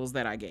examples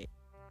that I gave?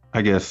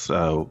 I guess,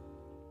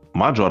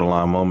 my draw the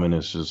line moment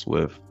is just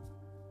with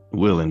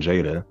Will and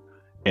Jada.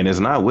 And it's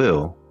not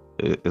Will.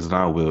 It's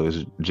not Will.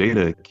 It's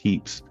Jada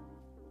keeps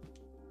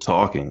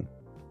talking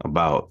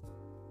about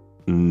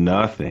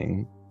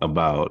nothing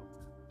about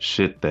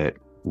shit that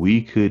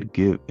we could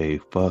give a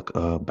fuck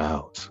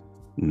about.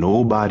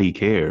 Nobody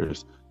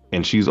cares.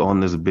 And she's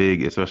on this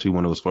big, especially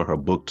when it was for her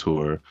book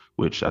tour,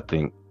 which I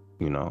think,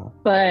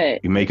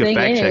 but you make a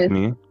fact check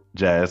me,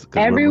 Jazz.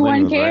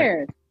 Everyone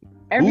cares. Right?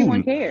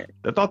 Everyone cares.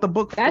 I thought the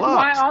book That's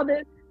flopped. why all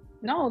this.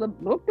 No, the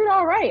book did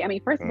all right. I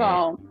mean, first of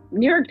all,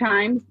 New York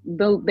Times,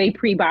 they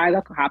pre-buy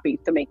the copies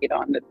to make it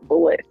on the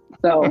list.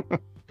 So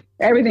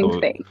everything's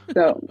fake.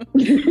 So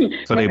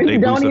they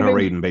boosted her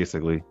rating,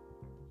 basically.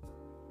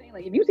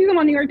 Like, if you see them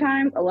on New York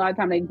Times, a lot of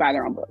time they buy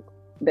their own book,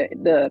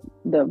 the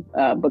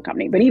book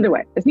company. But either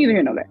way, it's neither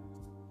here nor there.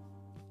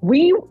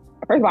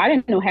 First of all, I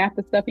didn't know half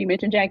the stuff you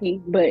mentioned,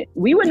 Jackie, but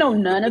we would know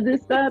none of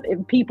this stuff if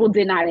people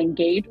did not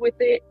engage with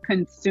it,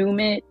 consume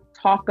it,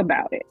 talk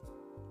about it.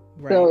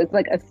 Right. So it's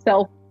like a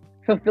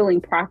self-fulfilling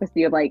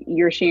prophecy of like,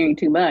 you're sharing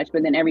too much,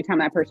 but then every time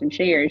that person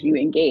shares, you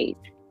engage.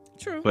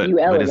 True. But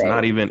it's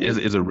not even, is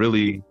it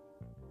really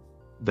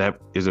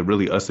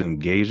us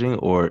engaging,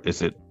 or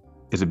is it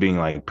being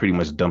like pretty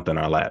much dumped in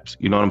our laps?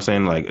 You know what I'm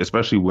saying? Like,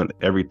 especially when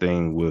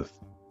everything with,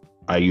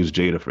 I use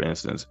Jada for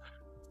instance,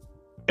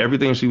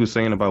 everything she was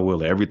saying about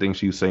Willa, everything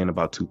she was saying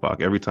about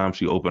Tupac, every time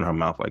she opened her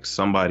mouth, like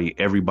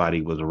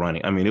everybody was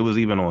running. I mean, it was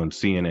even on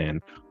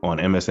CNN, on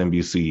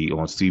MSNBC,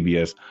 on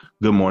CBS,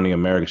 Good Morning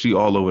America. She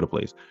all over the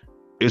place.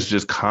 It's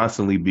just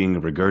constantly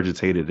being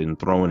regurgitated and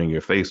thrown in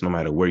your face, no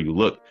matter where you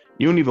look.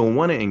 You don't even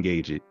want to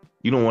engage it.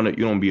 You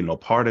don't be no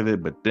part of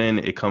it. But then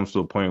it comes to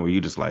a point where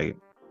you just like,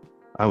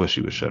 I wish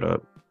she would shut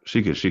up.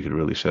 She could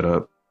really shut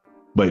up.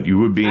 But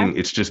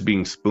it's just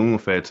being spoon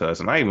fed to us,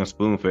 and not even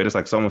spoon fed. It's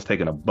like someone's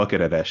taking a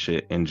bucket of that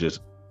shit and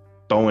just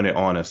throwing it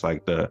on us,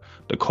 like the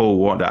cold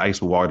water, the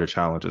ice water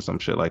challenge or some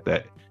shit like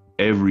that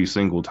every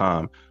single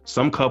time.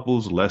 Some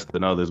couples less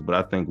than others, but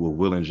I think with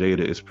Will and Jada,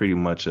 it's pretty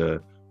much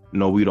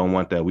no, we don't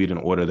want that. We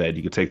didn't order that.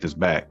 You can take this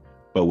back.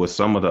 But with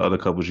some of the other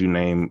couples you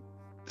name,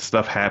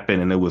 stuff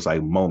happened and it was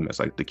like moments,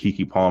 like the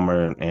Keke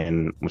Palmer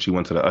and when she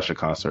went to the Usher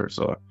concert.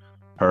 So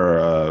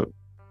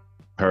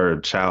her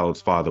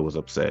child's father was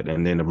upset,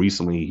 and then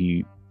recently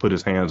he put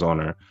his hands on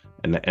her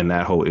and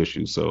that whole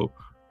issue. So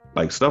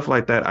like stuff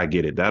like that, I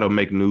get it. That'll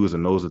make news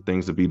and those are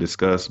things to be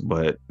discussed.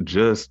 But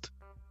just,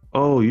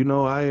 oh,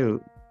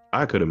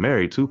 I could have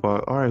married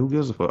Tupac. All right, who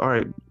gives a fuck? All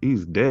right,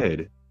 he's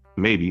dead.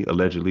 Maybe,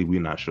 allegedly,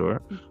 we're not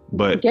sure.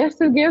 But guess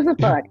who gives a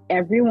fuck?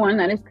 Everyone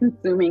that is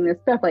consuming this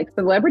stuff. Like,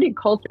 celebrity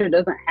culture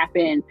doesn't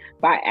happen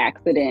by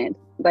accident.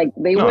 Like,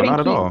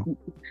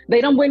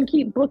 wouldn't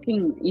keep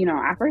booking,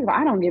 first of all,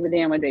 I don't give a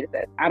damn what Jada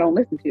says. I don't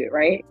listen to it,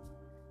 right?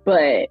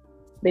 But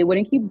they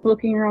wouldn't keep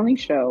booking her on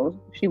these shows.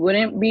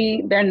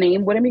 Their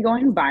name wouldn't be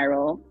going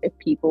viral if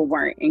people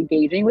weren't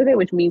engaging with it,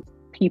 which means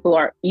people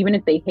are, even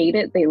if they hate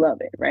it, they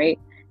love it, right?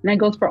 And that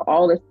goes for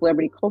all this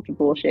celebrity culture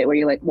bullshit where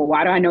you're like, well,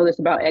 why do I know this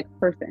about X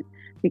person?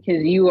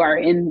 Because you are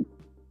in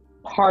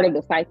part of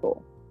the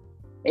cycle.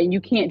 And you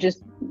can't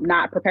just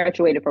not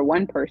perpetuate it for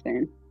one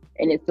person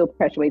and it still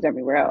perpetuates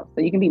everywhere else.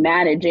 So you can be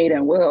mad at Jada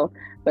and Will,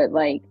 but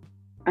like,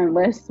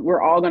 unless we're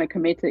all going to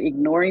commit to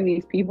ignoring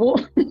these people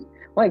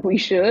like we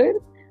should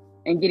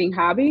and getting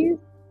hobbies,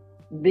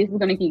 this is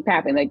going to keep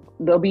happening. Like,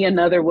 there'll be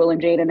another Will and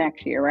Jada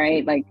next year,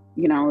 right? Like,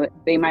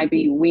 they might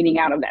be weaning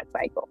out of that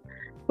cycle.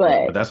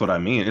 But that's what I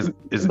mean. Is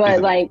it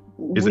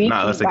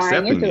not us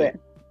accepting it?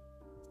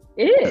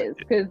 It is,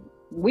 because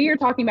we are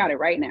talking about it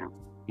right now.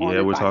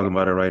 Yeah, we're talking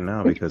about it right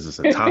now because it's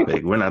a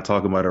topic. We're not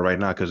talking about it right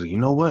now because, you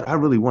know what? I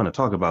really want to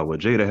talk about what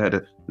Jada had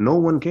to. No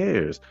one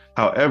cares.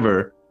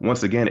 However,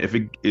 once again, if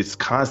it's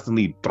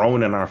constantly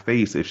thrown in our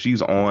face, if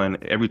she's on,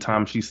 every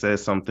time she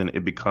says something,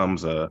 it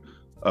becomes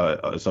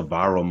it's a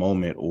viral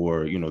moment,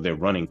 or, they're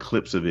running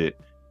clips of it.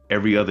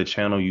 Every other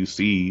channel you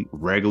see,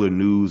 regular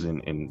news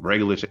and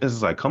regular,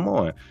 it's like, come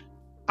on.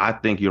 I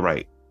think you're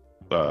right.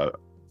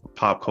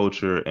 Pop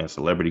culture and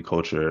celebrity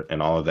culture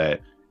and all of that,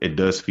 it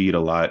does feed a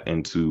lot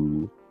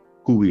into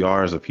who we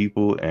are as a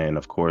people. And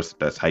of course,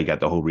 that's how you got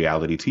the whole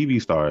reality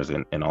TV stars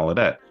and all of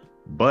that.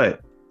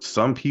 But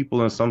some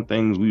people and some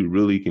things we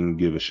really can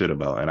give a shit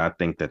about. And I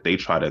think that they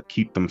try to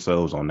keep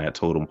themselves on that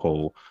totem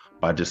pole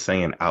by just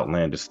saying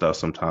outlandish stuff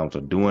sometimes,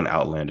 or doing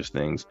outlandish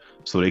things,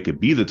 so they could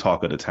be the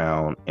talk of the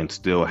town and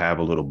still have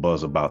a little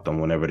buzz about them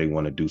whenever they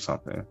want to do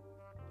something.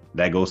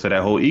 That goes to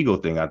that whole ego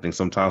thing. I think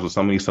sometimes with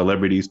some of these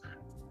celebrities,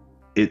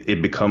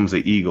 it becomes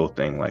an ego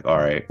thing. Like, all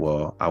right,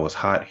 well, I was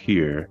hot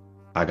here.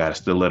 I got to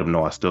still let them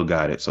know I still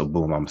got it. So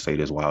boom, I'm going to say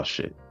this wild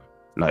shit.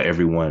 Now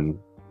everyone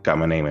got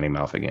my name in their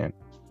mouth again.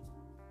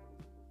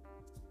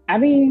 I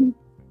mean,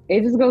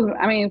 it just goes,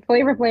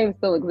 Flavor Flav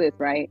still exists,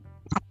 right?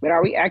 But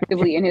are we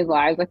actively in his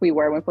lives like we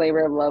were when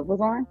Flavor of Love was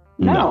on?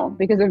 No,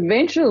 because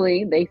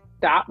eventually they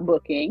stopped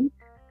booking,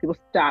 people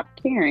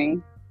stopped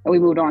caring, and we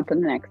moved on to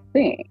the next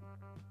thing.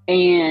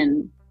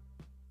 And,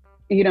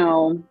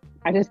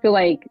 I just feel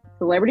like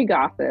celebrity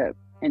gossip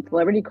and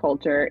celebrity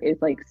culture is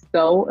like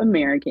so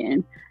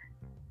American.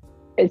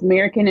 As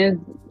American as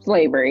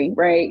slavery,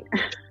 right?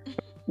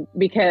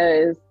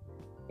 Because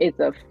it's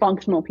a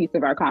functional piece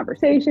of our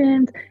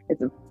conversations.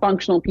 It's a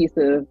functional piece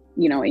of,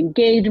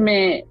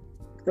 engagement,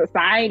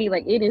 society.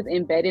 Like, it is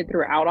embedded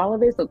throughout all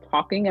of this. So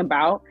talking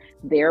about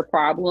their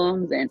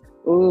problems and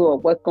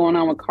what's going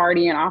on with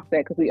Cardi and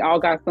Offset, because we all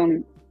got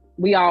some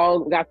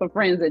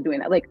friends that are doing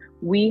that. Like,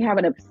 we have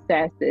an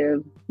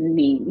obsessive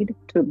need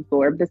to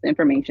absorb this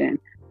information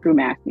through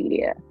mass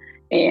media,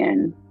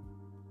 and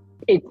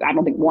I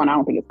don't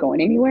think it's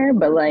going anywhere.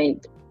 But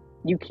like,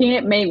 you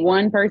can't make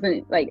one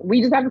person, like,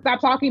 we just have to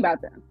stop talking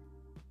about them.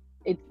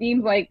 It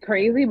seems like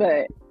crazy,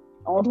 but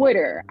on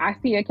Twitter, I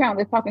see an account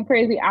that's talking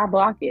crazy, I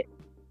block it.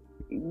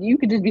 You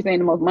could just be saying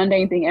the most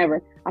mundane thing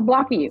ever. I'm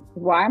blocking you.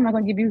 Why? I'm not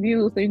going to give you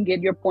views so you can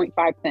get your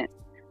 0.5 cents.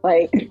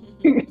 Like,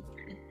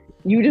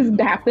 you just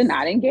have to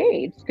not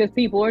engage, because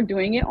people are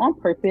doing it on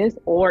purpose,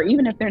 or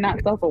even if they're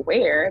not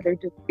self-aware, they're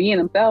just being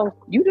themselves.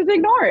 You just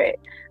ignore it.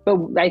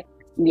 But like,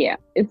 yeah,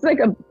 it's like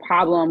a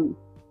problem.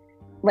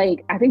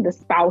 Like, I think the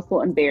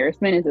spousal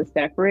embarrassment is a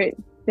separate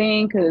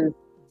thing, because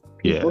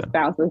people's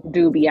spouses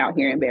do be out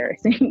here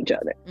embarrassing each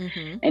other.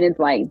 Mm-hmm. And it's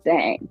like,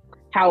 dang.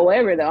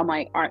 However, though, I'm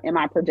like, am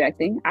I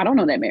projecting? I don't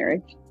know that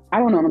marriage. I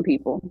don't know them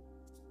people.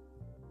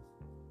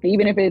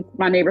 Even if it's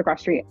my neighbor across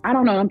the street, I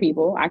don't know them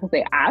people. I can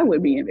say I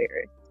would be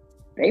embarrassed.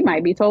 They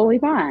might be totally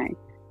fine.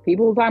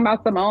 People were talking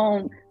about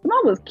Simone.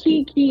 Simone was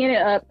keying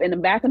it up in the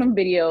back of them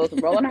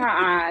videos, rolling her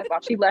eyes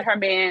while she let her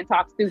man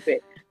talk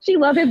stupid. She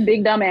loves his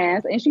big dumb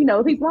ass, and she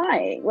knows he's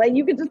lying. Like,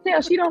 you can just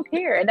tell she don't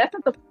care. And that's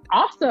not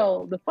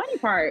also the funny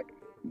part.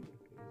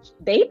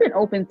 They've been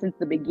open since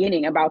the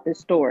beginning about this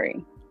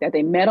story, that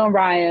they met on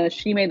Raya.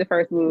 She made the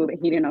first move, and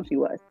he didn't know she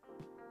was.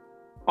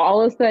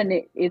 All of a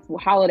sudden, it's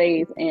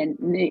holidays and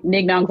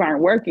nig-nongs aren't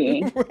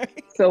working.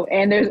 Right. So,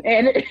 and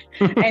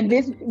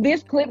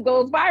this clip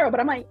goes viral. But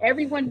I'm like,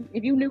 everyone,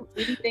 if you knew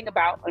anything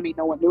about,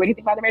 no one knew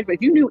anything about their marriage, but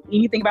if you knew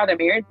anything about their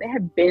marriage, they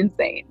have been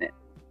saying this.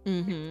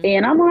 Mm-hmm.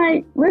 And I'm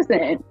like,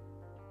 listen,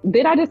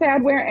 did I just say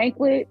I'd wear an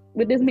anklet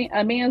with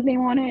a man's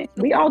name on it?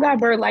 We all got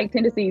bird-like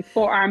tendencies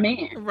for our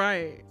man.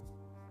 Right.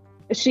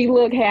 She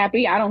looked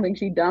happy. I don't think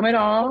she's dumb at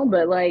all,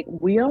 but like,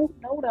 we don't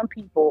know them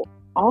people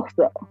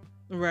also.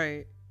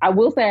 Right. I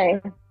will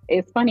say,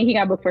 it's funny he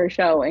got booked for a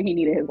show and he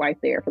needed his wife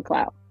there for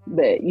clout.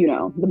 But,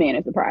 the man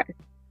is surprised.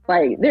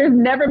 Like, there's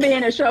never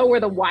been a show where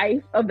the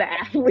wife of the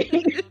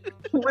athlete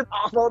was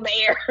also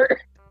there.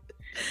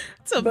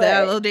 To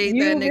validate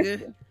that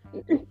nigga.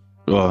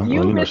 Well,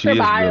 she is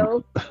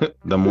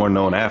the more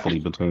known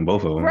athlete between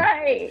both of them.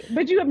 Right.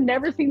 But you have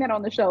never seen that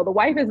on the show. The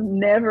wife is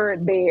never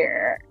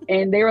there.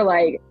 And they were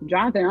like,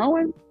 Jonathan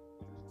Owens?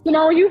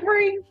 You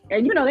free?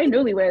 And they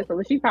newlyweds, so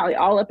she's probably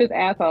all up his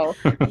asshole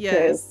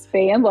to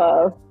stay in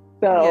love.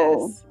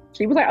 So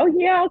she was like, oh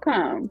yeah, I'll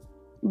come.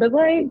 But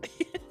like,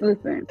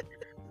 listen,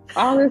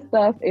 all this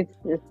stuff, it's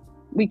just,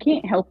 we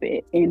can't help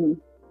it. And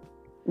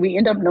we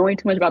end up knowing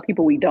too much about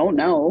people we don't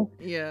know.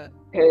 Yeah.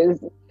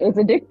 Because it's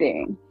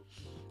addicting.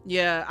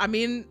 Yeah.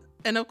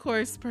 And of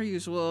course, per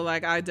usual,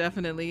 like, I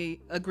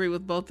definitely agree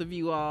with both of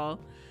you all.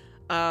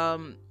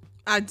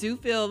 I do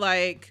feel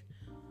like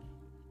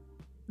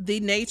the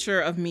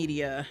nature of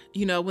media,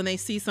 when they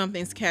see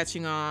something's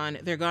catching on,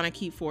 they're going to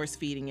keep force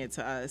feeding it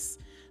to us.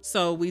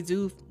 So we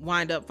do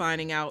wind up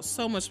finding out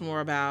so much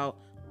more about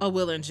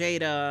Will and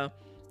Jada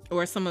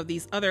or some of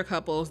these other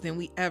couples than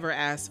we ever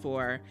asked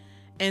for.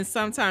 And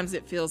sometimes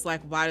it feels like,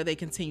 why do they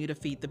continue to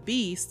feed the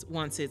beast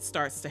once it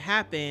starts to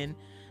happen?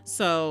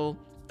 So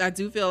I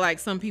do feel like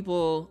some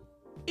people,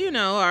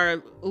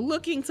 are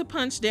looking to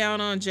punch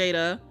down on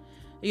Jada.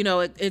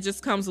 It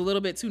just comes a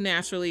little bit too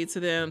naturally to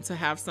them to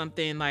have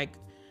something like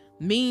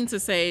mean to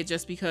say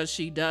just because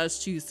she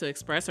does choose to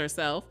express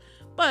herself.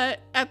 But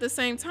at the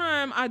same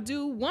time, I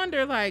do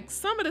wonder, like,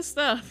 some of the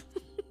stuff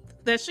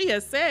that she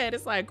has said,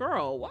 it's like,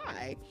 girl,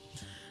 why?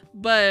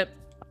 But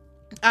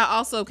I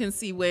also can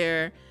see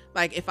where,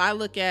 like, if I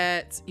look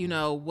at,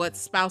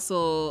 what's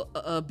spousal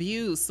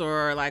abuse,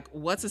 or like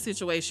what's a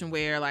situation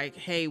where, like,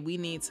 hey, we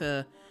need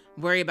to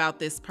worry about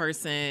this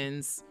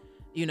person's,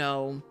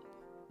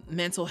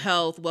 mental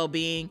health,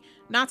 well-being.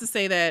 Not to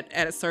say that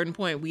at a certain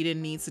point we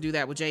didn't need to do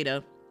that with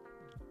Jada.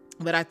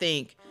 But I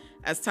think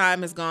as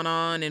time has gone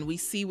on and we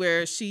see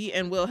where she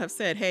and Will have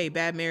said, hey,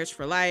 bad marriage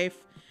for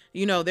life,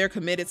 they're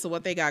committed to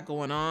what they got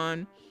going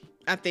on.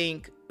 I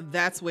think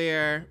that's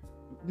where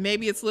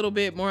maybe it's a little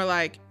bit more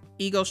like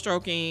ego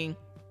stroking,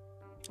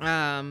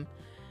 and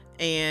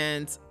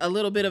a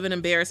little bit of an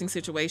embarrassing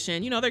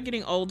situation. They're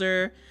getting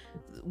older.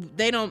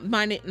 They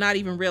might not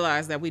even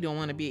realize that we don't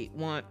want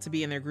to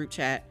be in their group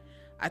chat.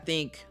 I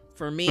think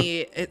for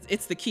me,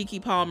 it's the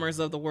Keke Palmers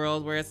of the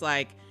world, where it's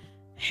like,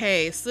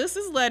 hey, sis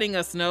is letting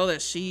us know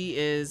that she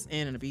is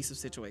in an abusive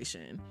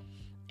situation,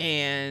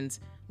 and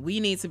we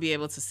need to be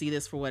able to see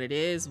this for what it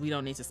is. We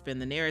don't need to spin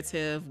the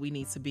narrative. We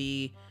need to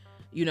be,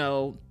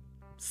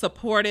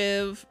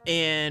 supportive,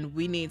 and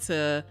we need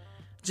to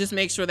just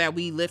make sure that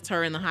we lift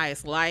her in the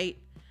highest light.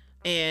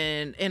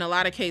 And in a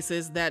lot of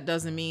cases, that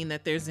doesn't mean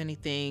that there's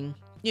anything,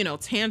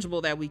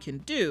 tangible that we can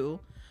do,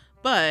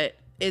 but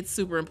it's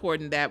super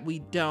important that we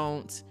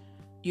don't,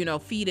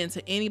 feed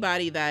into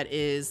anybody that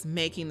is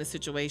making the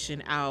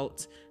situation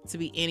out to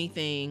be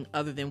anything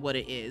other than what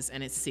it is,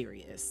 and it's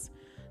serious.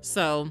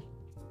 So,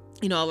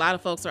 a lot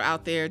of folks are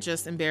out there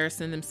just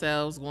embarrassing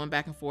themselves, going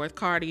back and forth.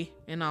 Cardi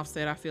and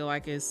Offset, I feel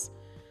like, is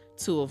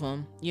two of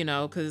them,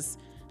 because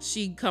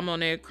she come on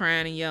there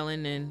crying and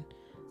yelling and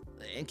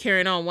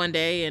carrying on one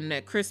day, and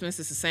at Christmas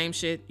it's the same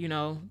shit,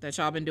 that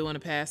y'all been doing the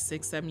past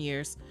 6-7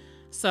 years.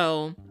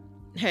 So,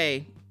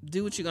 hey,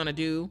 do what you're gonna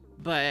do.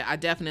 But I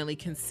definitely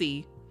can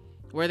see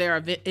where there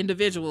are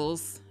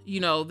individuals,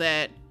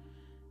 that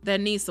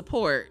need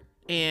support,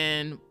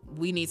 and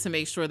we need to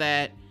make sure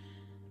that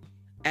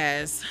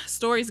as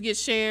stories get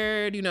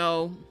shared,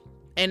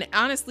 and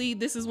honestly,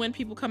 this is when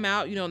people come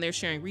out, and they're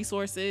sharing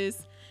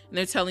resources, and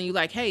they're telling you,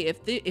 like, hey,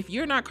 if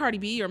you're not Cardi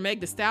B or Meg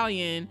Thee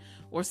Stallion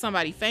or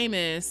somebody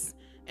famous,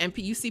 and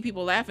you see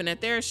people laughing at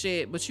their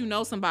shit, but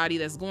somebody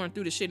that's going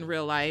through the shit in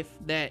real life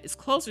that is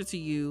closer to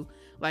you,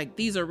 like,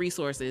 these are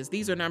resources,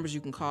 these are numbers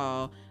you can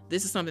call,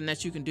 this is something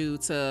that you can do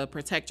to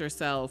protect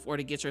yourself or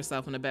to get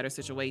yourself in a better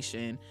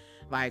situation.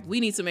 Like,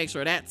 we need to make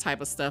sure that type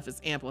of stuff is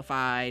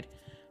amplified,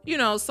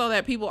 so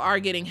that people are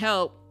getting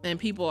help and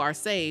people are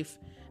safe,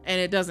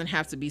 and it doesn't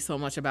have to be so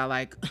much about,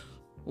 like,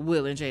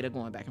 Will and Jada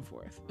going back and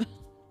forth.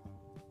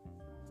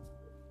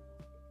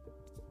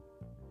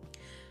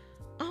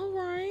 All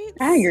right.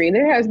 I agree.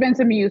 There has been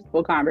some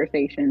useful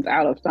conversations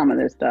out of some of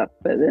this stuff,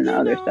 but then the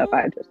other stuff,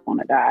 I just want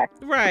to die.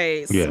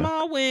 Right. Yeah.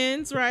 Small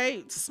wins,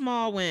 right?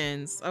 Small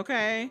wins.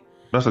 Okay.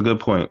 That's a good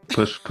point.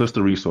 Push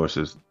the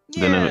resources.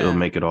 Yeah. Then it'll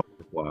make it all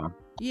worthwhile.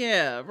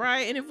 Yeah,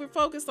 right. And if we're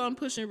focused on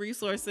pushing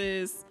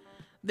resources,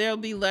 there'll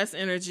be less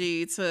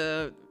energy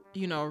to,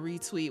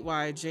 retweet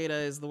why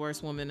Jada is the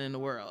worst woman in the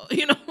world,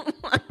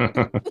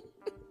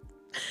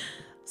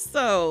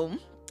 So,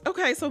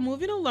 okay, so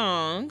moving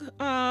along.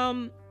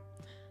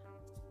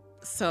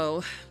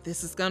 So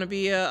this is gonna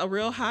be a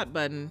real hot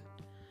button.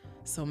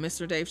 So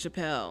Mr. Dave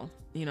Chappelle,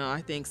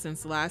 I think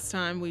since the last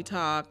time we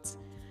talked,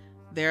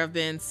 there have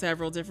been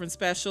several different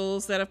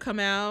specials that have come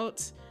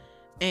out,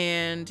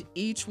 and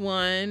each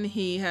one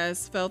he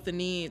has felt the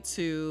need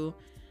to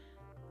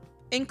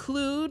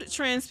include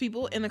trans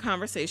people in the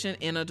conversation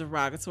in a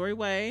derogatory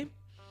way.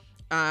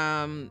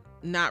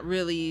 Not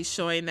really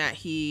showing that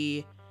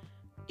he,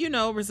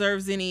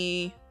 reserves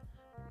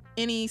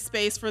any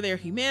space for their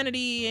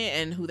humanity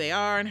and who they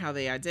are and how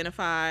they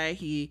identify.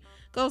 He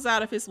goes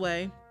out of his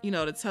way,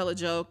 to tell a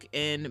joke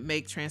and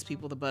make trans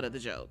people the butt of the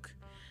joke.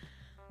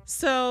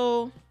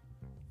 So,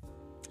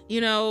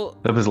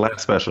 of his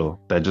last special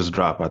that just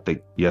dropped, I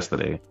think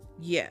yesterday.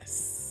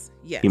 Yes.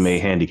 He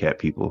made handicapped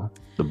people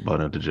the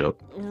butt of the joke.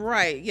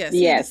 Right. Yes.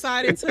 Yes. He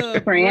decided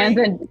to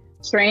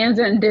trans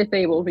and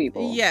disabled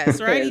people. Yes.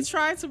 Right. He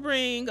tried to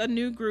bring a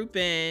new group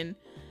in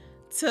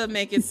to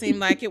make it seem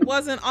like it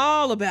wasn't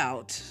all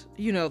about,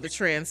 the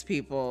trans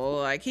people.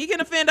 Like, he can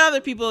offend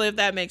other people if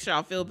that makes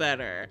y'all feel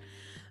better.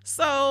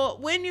 So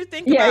when you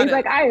think about he's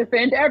like, I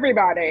offend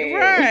everybody.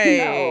 Right.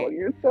 No,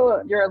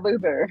 you're a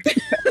loser.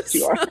 Yes,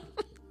 you are.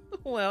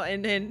 Well,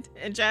 and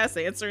Jazz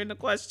answering the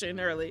question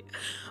early.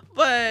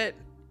 But,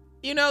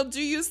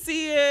 do you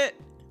see it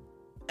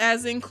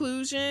as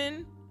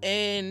inclusion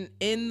and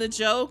in the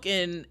joke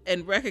and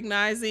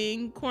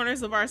recognizing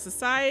corners of our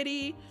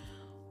society?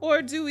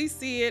 Or do we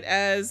see it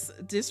as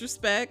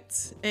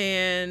disrespect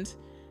and,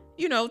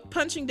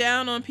 punching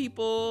down on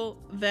people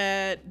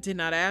that did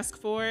not ask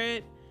for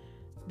it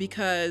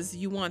because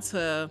you want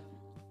to,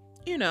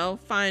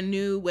 find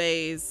new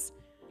ways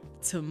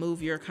to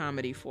move your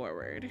comedy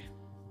forward?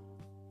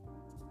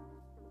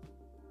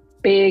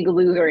 Big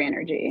loser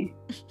energy.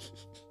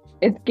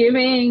 It's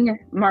giving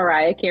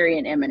Mariah Carey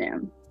and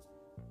Eminem.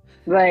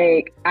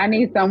 Like, I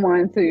need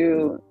someone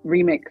to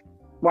remix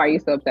Why You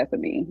So Obsessed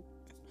With Me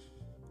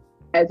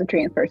as a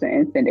trans person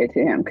and send it to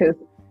him, because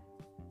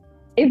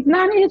his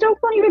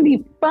jokes don't even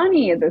be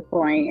funny at this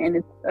point, and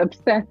it's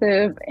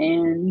obsessive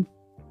and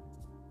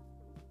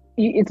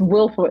it's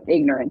willful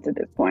ignorance at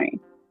this point.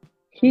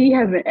 He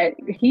has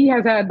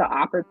had the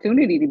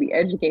opportunity to be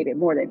educated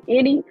more than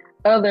any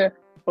other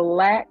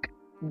Black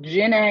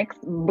Gen X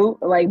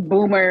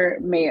boomer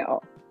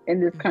male in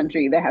this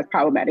country that has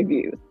problematic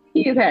views.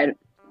 He has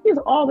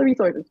all the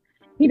resources.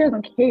 He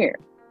doesn't care.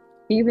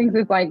 He thinks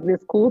it's like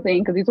this cool thing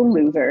because he's a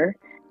loser.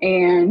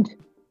 And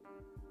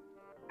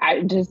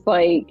I just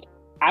I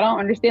don't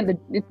understand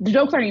the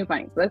jokes aren't even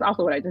funny. So that's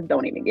also what I just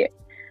don't even get.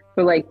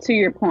 So to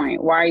your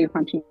point, why are you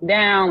punching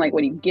down? What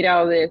do you get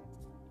out of this?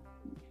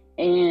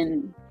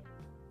 And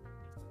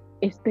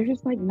they're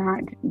just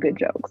not good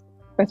jokes.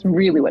 That's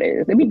really what it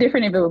is. It'd be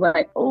different if it was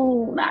I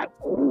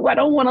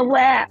don't want to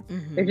laugh.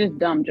 Mm-hmm. They're just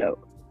dumb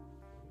jokes.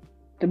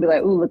 To be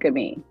like, ooh, look at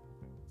me.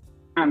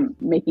 I'm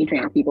making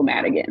trans people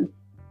mad again.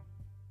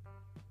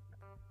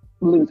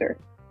 Loser.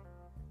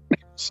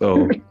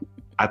 So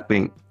I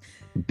think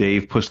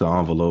Dave pushed the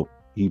envelope.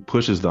 He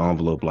pushes the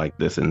envelope like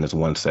this in this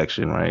one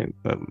section, right?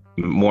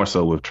 More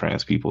so with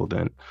trans people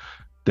than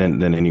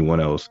anyone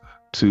else,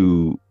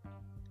 to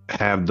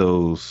have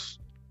those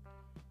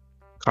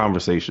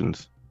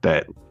conversations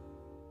that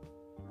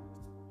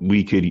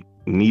we could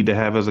need to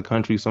have as a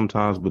country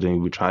sometimes, but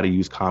then we try to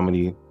use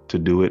comedy to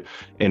do it.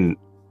 And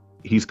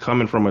he's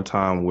coming from a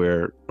time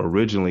where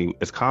originally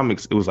as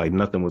comics, it was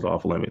nothing was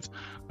off limits.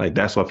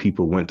 That's why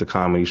people went to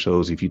comedy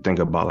shows. If you think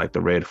about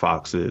the Red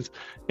Foxes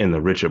and the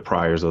Richard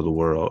Pryors of the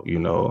world,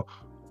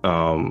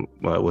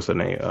 what's her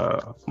name?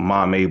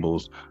 Ma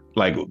Mabel's.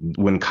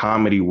 When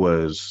comedy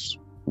was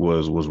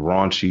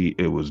raunchy,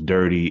 it was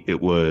dirty,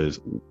 it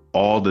was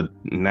all the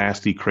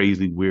nasty,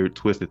 crazy, weird,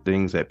 twisted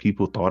things that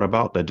people thought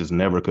about that just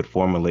never could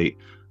formulate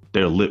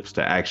their lips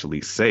to actually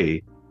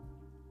say.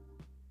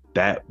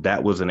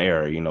 That was an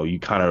era, you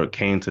kind of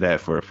came to that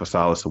for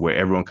solace, where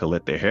everyone could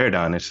let their hair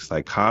down. It's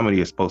just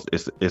comedy is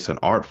it's an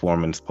art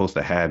form, and it's supposed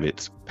to have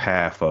its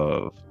path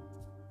of,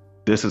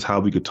 this is how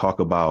we could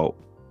talk about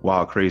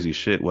wild, crazy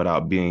shit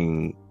without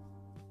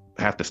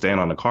have to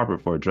stand on the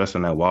carpet for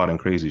addressing that wild and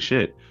crazy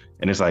shit.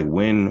 And it's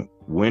when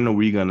are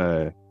we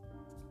gonna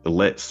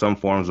let some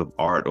forms of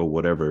art or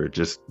whatever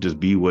just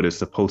be what it's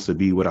supposed to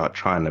be without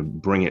trying to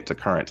bring it to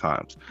current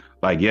times?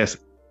 Yes,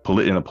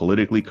 in a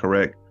politically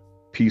correct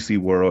PC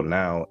world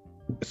now,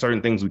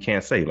 certain things we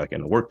can't say, in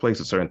the workplace,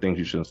 or certain things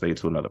you shouldn't say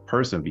to another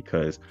person,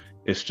 because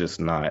it's just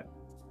not,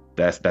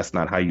 that's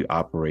not how you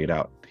operate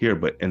out here.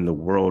 But in the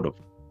world of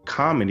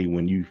comedy,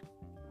 when you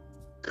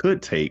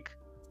could take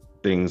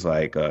things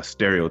like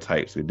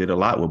stereotypes, we did a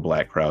lot with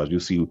Black crowds. You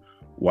see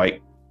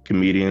white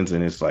comedians,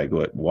 and it's like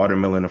what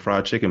watermelon and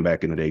fried chicken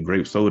back in the day,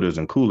 grape sodas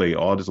and Kool-Aid,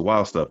 all this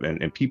wild stuff,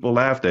 and people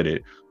laughed at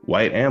it,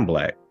 white and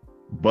black,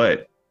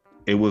 but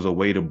it was a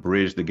way to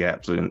bridge the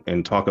gaps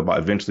and talk about,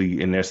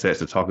 eventually in their sets,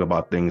 to talk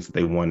about things that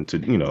they wanted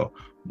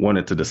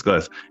to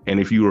discuss. And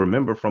if you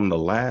remember from the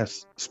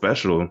last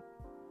special,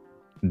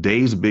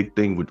 Dave's big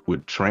thing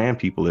with trans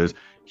people is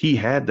he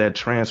had that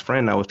trans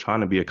friend that was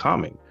trying to be a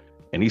comic,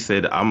 and he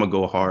said, I'm gonna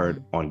go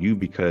hard on you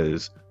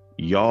because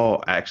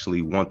y'all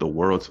actually want the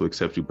world to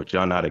accept you, but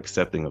y'all not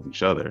accepting of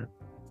each other.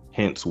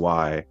 Hence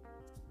why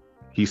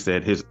he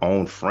said his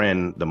own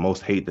friend, the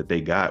most hate that they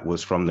got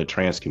was from the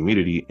trans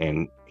community,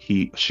 and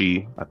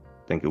she, I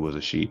think it was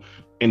a she,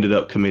 ended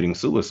up committing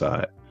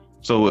suicide.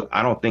 So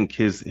I don't think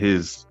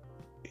his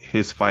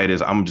fight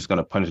is, I'm just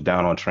gonna punch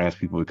down on trans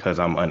people because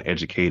I'm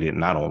uneducated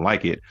and I don't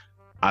like it.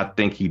 I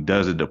think he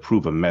does it to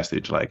prove a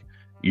message, like,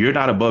 you're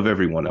not above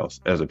everyone else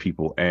as a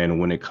people, and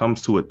when it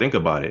comes to it, think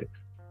about it,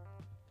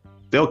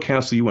 they'll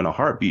cancel you in a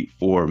heartbeat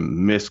for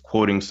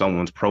misquoting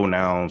someone's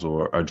pronouns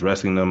or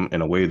addressing them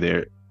in a way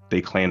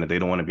they claim that they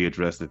don't want to be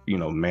addressed, if,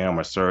 ma'am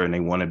or sir, and they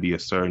want to be a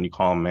sir and you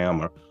call them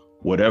ma'am or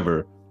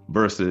whatever,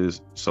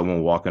 versus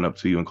someone walking up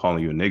to you and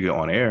calling you a nigga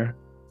on air.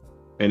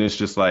 And it's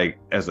just like,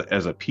 as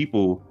a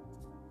people,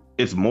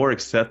 it's more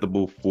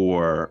acceptable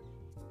for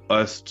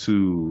us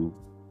to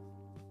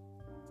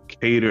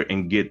cater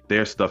and get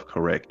their stuff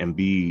correct and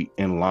be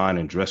in line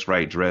and dress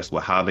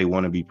with how they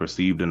want to be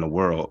perceived in the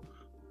world.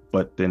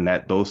 But then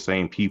those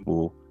same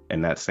people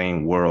in that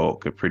same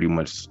world could pretty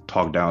much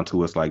talk down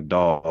to us like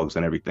dogs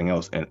and everything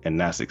else, and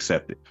that's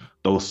accepted.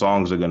 Those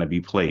songs are going to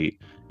be played.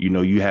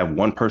 You have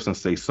one person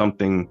say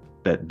something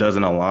that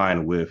doesn't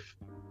align with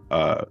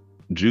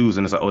Jews,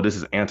 and it's like, oh, this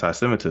is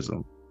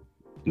anti-Semitism.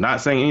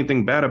 Not saying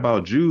anything bad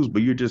about Jews,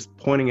 but you're just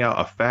pointing out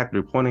a fact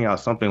or pointing out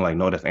something like,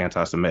 no, that's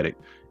anti-Semitic,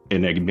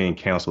 and they're being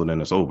canceled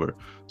and it's over.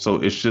 So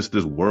it's just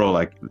this world,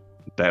 like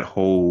that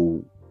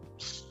whole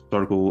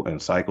circle and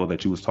cycle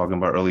that you was talking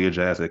about earlier,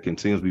 Jazz, that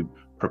continues to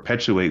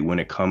perpetuate when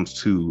it comes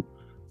to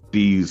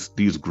these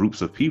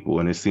groups of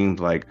people. And it seems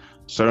like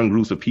certain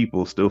groups of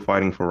people still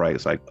fighting for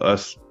rights, like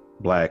us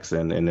blacks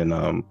and then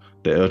the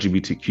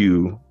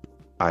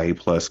LGBTQIA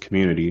plus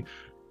community.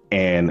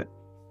 And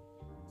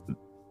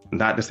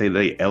not to say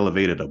they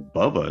elevated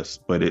above us,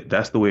 but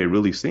that's the way it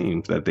really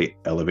seems, that they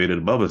elevated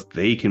above us.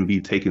 They can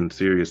be taken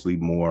seriously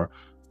more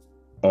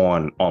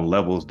on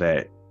levels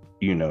that,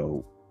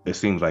 it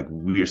seems like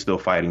we are still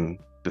fighting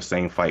the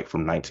same fight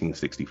from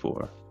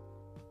 1964.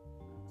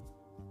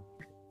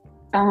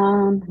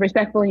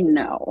 Respectfully,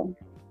 no.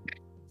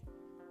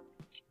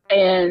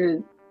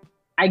 And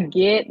I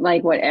get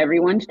like what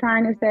everyone's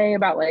trying to say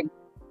about like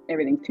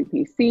everything's too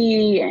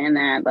PC and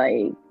that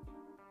like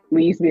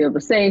we used to be able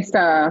to say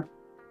stuff.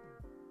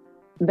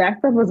 That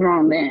stuff was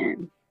wrong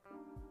then.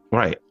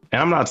 Right.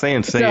 And I'm not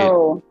saying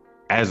it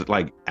as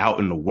like out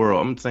in the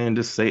world. I'm saying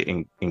just say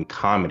it in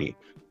comedy.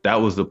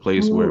 That was the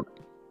place where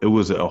it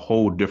was a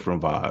whole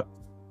different vibe.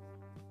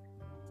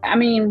 I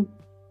mean,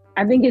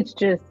 I think it's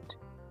just,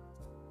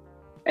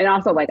 and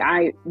also like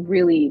I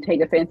really take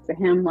offense to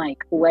him like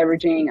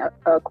leveraging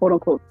a quote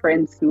unquote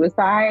friend's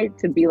suicide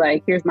to be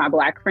like, here's my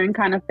black friend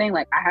kind of thing.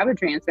 Like, I have a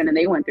trans friend and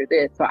they went through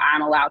this, so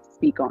I'm allowed to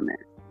speak on this.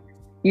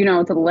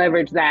 To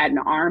leverage that and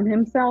arm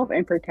himself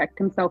and protect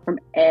himself from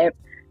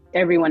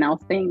everyone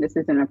else saying this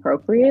isn't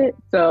appropriate.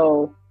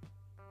 So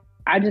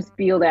I just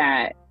feel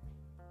that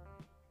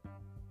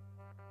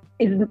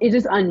it's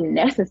just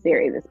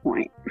unnecessary at this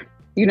point.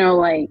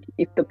 Like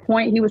if the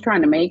point he was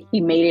trying to make,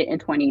 he made it in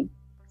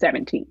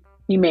 2017.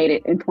 He made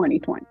it in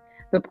 2020.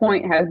 The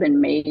point has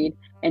been made.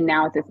 And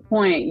now at this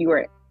point, you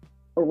are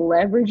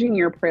leveraging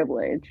your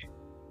privilege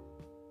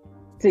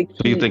to keep.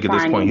 So you think at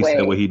this point he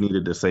said what he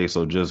needed to say,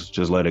 so just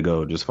let it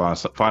go. Just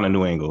find a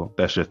new angle.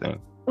 That's your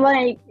thing.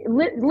 Like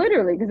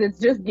literally, because it's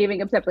just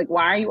giving up steps. Like,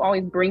 why are you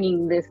always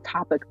bringing this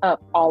topic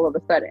up all of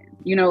a sudden?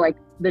 Like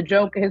the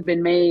joke has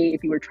been made.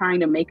 If you were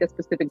trying to make a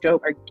specific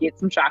joke or get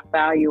some shock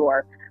value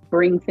or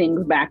bring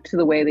things back to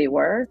the way they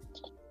were,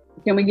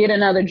 can we get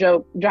another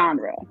joke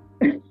genre?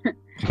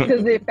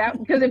 Because if that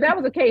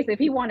was the case, if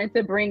he wanted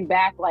to bring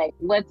back like,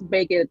 let's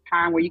make it a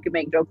time where you can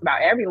make jokes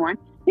about everyone,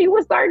 he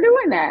would start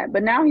doing that.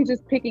 But now he's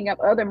just picking up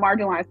other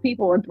marginalized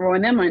people and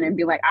throwing them in and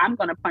be like, I'm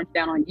going to punch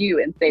down on you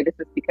and say this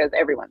is because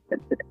everyone's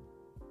sensitive.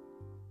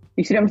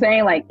 You see what I'm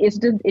saying? Like,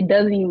 it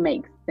doesn't even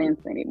make sense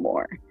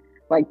anymore.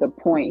 Like the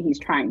point he's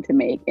trying to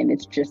make. And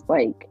it's just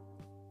like,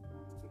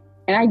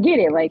 and I get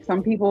it. Like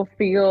some people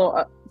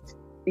feel,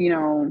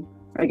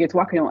 like it's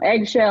walking on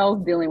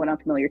eggshells, dealing with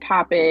unfamiliar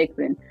topics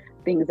and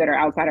things that are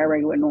outside our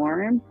regular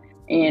norm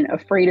and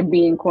afraid of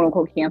being quote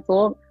unquote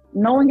canceled.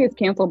 No one gets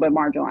canceled but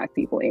marginalized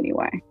people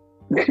anyway.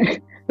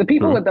 The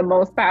people with the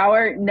most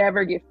power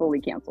never get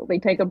fully canceled. They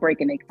take a break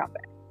and they come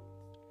back.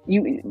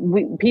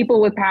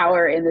 People with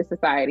power in this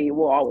society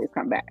will always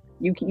come back.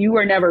 You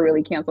were never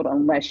really canceled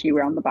unless you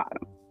were on the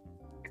bottom.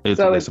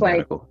 It's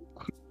like,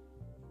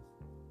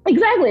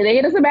 exactly, they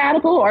get a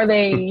sabbatical or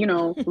they,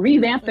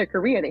 revamp their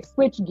career. They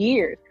switch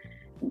gears.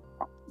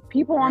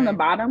 People on the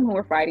bottom who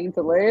are fighting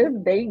to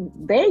live, they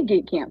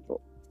get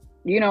canceled.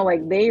 You know,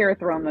 like they are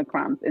throwing the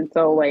crumbs. And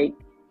so like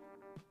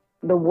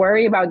the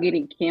worry about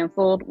getting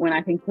canceled, when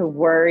I think the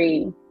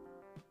worry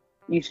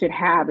you should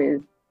have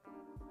is,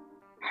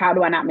 how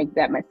do I not make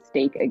that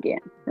mistake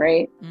again?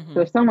 Right. Mm-hmm.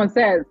 So if someone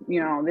says, you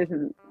know, this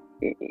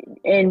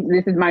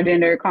is my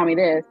gender, call me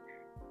this,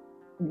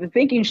 the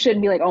thinking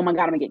shouldn't be like, oh my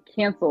God, I'm gonna get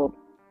canceled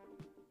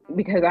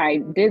because I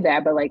did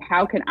that. But like,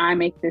 how can I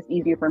make this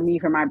easier for me,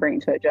 for my brain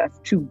to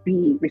adjust to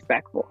be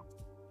respectful?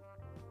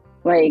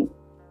 Like,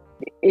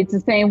 it's the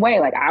same way.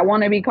 Like, I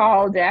want to be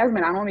called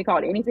Jasmine. I don't want to be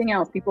called anything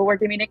else. People work,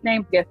 give me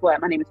nicknames. Guess what?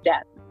 My name is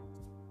Jasmine.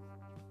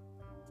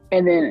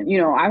 And then, you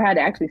know, I've had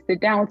to actually sit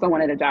down with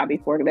someone at a job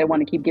before because they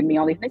want to keep giving me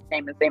all these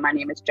nicknames and say, my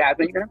name is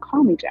Jasmine. You're going to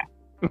call me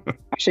Jasmine.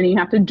 I shouldn't even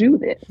have to do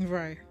this.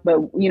 Right.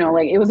 But, you know,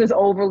 like, it was just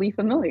overly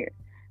familiar.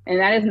 And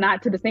that is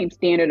not to the same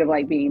standard of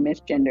like being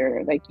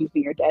misgender, like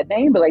using your dead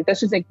name. But like, that's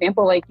just an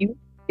example. Like,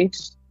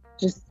 it's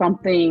just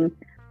something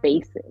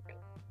basic.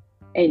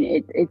 And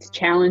it's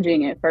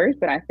challenging at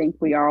first, but I think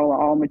we are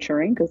all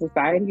maturing because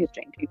society is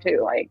changing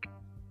too. Like,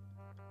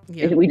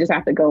 we just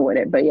have to go with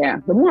it. But yeah,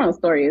 the moral of the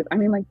story is, I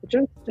mean, like,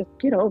 just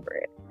get over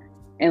it.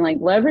 And like,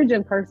 leverage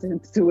a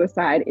person's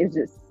suicide is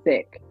just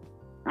sick,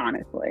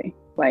 honestly.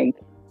 Like,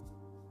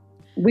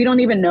 we don't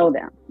even know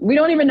them. We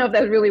don't even know if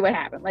that's really what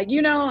happened. Like,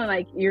 you know, and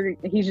like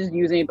he's just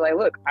using it to be like,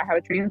 look, I have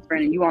a trans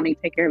friend and you all need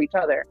to take care of each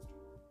other.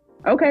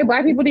 Okay,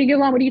 black people need to get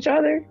along with each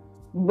other,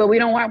 but we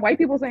don't want white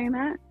people saying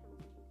that.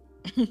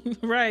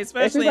 Right,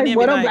 especially like,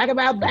 what I'm black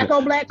about black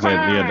on black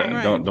crime.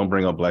 Yeah, don't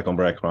bring up black on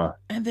black crime.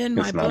 And then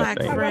my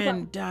black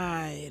friend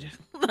died.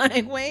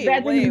 Like, wait,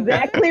 that's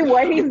exactly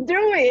what he's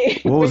doing.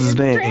 What was his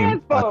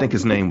name? I think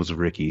his name was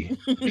Ricky.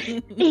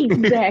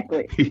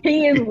 Exactly.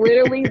 He is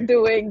literally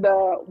doing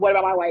the what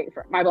about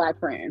my black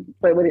friend,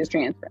 but with his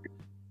trans friend,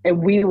 and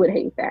we would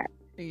hate that.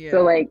 Yeah.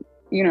 So like,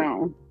 you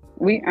know,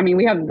 we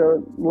have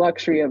the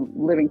luxury of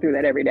living through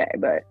that every day,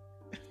 but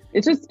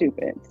it's just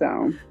stupid.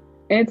 So.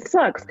 And it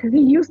sucks because he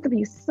used to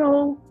be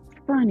so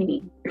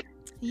funny.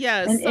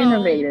 Yes. And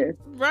innovative.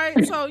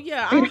 Right. So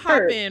yeah, I'll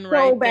hop in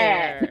right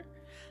there.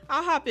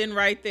 I'll hop in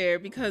right there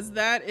because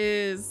that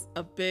is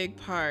a big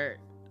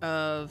part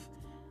of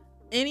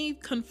any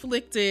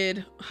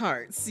conflicted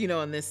hearts, you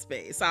know, in this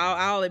space.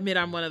 I'll admit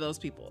I'm one of those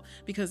people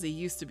because it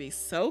used to be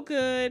so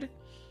good.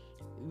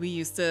 We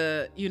used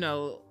to, you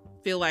know,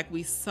 feel like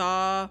we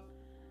saw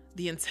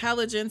the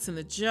intelligence in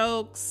the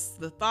jokes,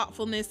 the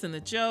thoughtfulness in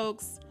the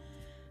jokes.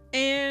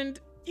 And,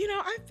 you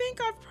know, I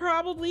think I've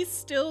probably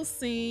still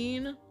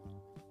seen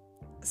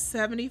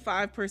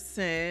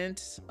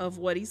 75% of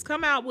what he's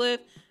come out with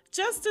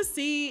just to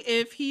see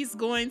if he's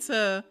going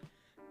to,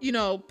 you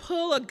know,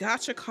 pull a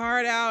gotcha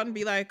card out and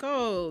be like,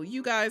 oh,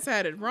 you guys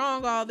had it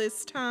wrong all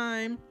this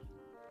time.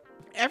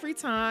 Every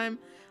time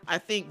I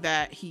think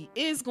that he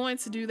is going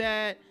to do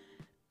that,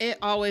 it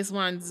always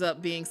winds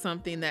up being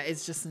something that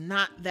is just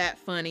not that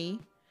funny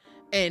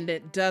and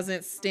it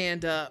doesn't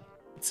stand up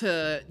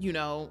to, you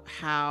know,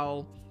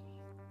 how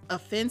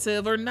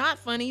offensive or not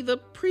funny the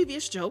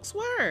previous jokes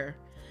were.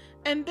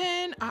 And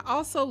then I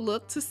also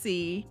look to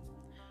see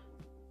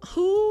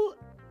who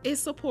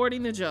is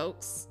supporting the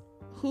jokes,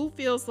 who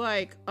feels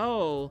like,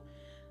 oh,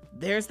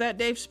 there's that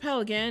Dave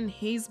Chappelle again.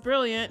 He's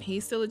brilliant.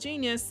 He's still a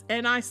genius.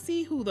 And I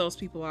see who those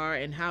people are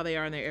and how they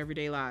are in their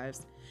everyday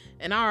lives.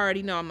 And I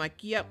already know, I'm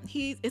like, yep,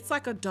 it's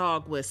like a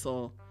dog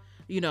whistle,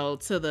 you know,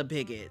 to the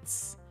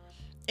bigots.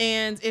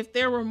 And if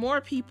there were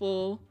more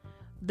people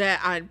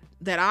that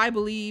I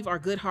believe are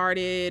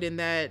good-hearted and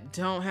that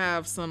don't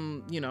have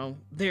some, you know,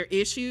 their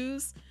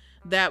issues,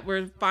 that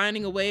we're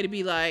finding a way to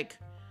be like,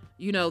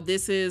 you know,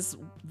 this is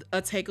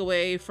a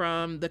takeaway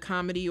from the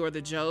comedy or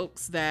the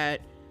jokes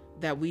that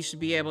we should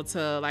be able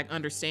to like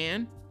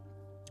understand.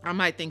 I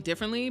might think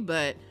differently,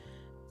 but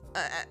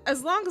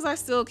as long as I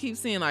still keep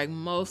seeing like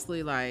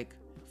mostly like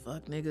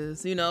fuck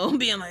niggas, you know,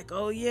 being like,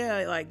 oh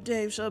yeah, like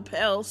Dave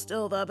Chappelle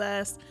still the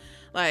best.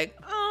 Like,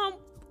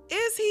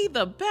 is he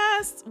the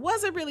best?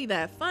 Was it really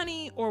that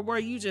funny? Or were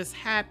you just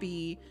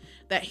happy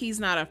that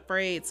he's not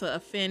afraid to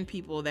offend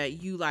people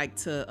that you like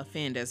to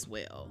offend as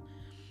well?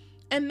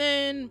 And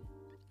then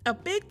a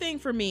big thing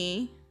for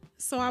me,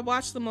 so I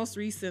watched the most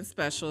recent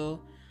special.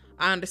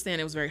 I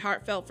understand it was very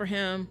heartfelt for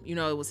him. You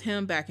know, it was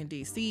him back in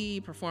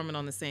DC performing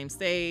on the same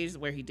stage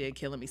where he did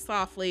Killing Me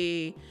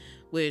Softly,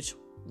 which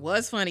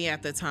was funny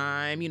at the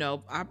time. You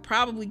know, I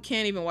probably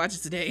can't even watch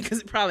it today because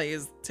it probably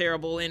is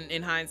terrible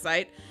in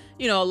hindsight.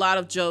 You know, a lot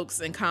of jokes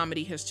and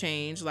comedy has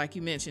changed, like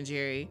you mentioned,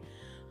 Jerry.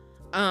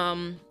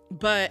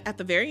 But at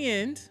the very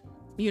end,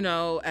 you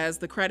know, as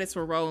the credits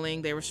were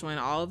rolling, they were showing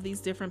all of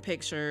these different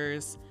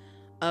pictures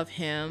of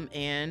him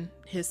and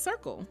his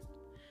circle.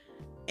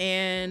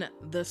 And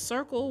the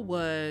circle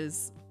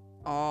was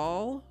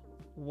all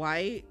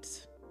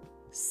white,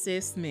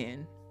 cis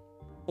men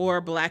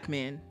or black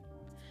men.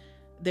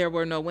 There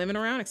were no women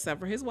around except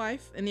for his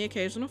wife in the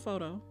occasional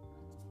photo.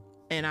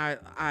 And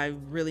I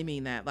really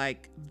mean that.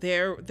 Like,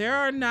 there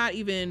are not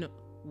even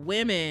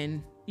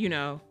women, you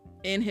know,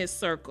 in his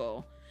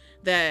circle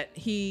that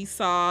he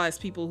saw as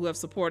people who have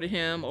supported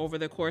him over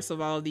the course of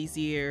all of these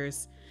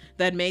years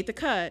that made the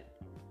cut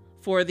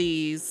for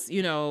these,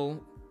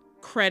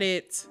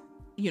 credit,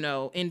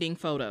 ending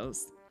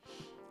photos.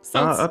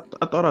 So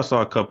I thought I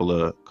saw a couple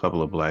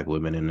of black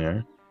women in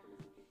there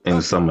in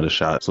okay. some of the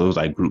shots. So it was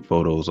like group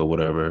photos or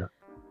whatever.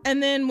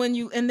 And then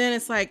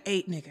it's like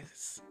 8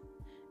 niggas.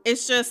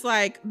 It's just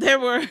like they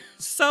were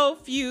so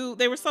few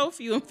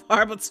and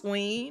far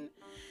between.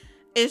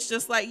 It's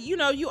just like,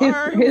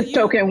 his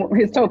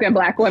token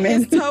black women.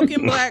 His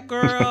token black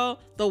girl,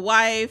 the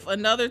wife,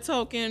 another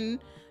token,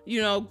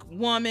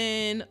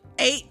 woman,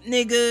 8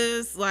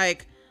 niggas,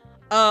 like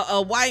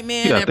a white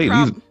man. Yeah, I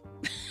think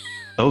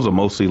those are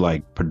mostly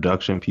like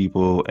production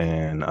people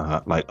and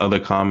like other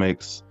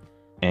comics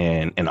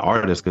and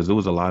artists, because it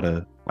was a lot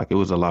of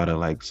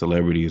like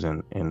celebrities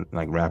and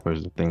like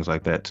rappers and things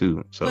like that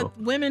too. So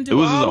but women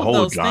do all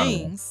of those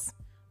things.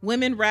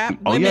 Women rap,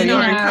 women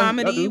are in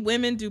comedy,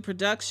 women do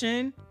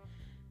production.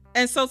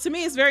 And so to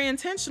me, it's very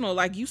intentional.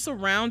 Like, you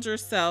surround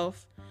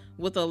yourself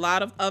with a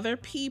lot of other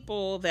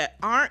people that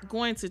aren't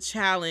going to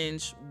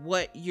challenge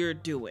what you're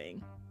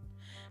doing.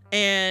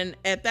 And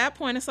at that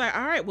point, it's like,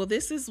 all right, well,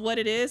 this is what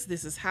it is.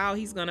 This is how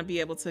he's going to be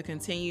able to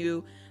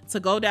continue to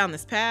go down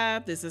this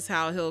path. This is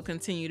how he'll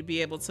continue to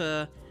be able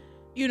to,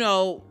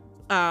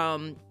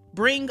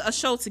 bring a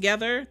show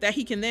together that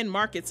he can then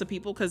market to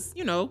people. Because,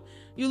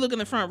 you look in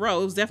the front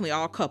row, it was definitely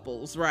all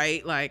couples,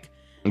 right? Like,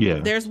 yeah,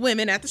 there's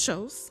women at the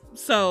shows.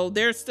 So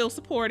they're still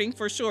supporting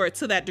for sure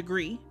to that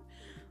degree.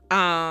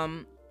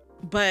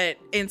 But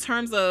in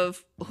terms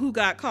of who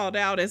got called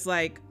out as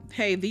like,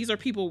 hey, these are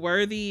people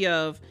worthy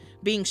of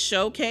being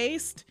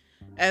showcased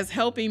as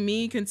helping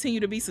me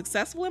continue to be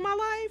successful in my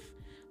life,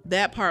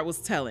 that part was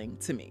telling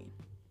to me.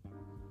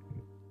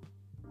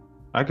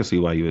 I could see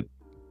why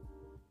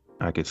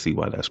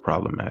that's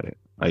problematic.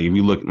 Like, if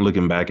you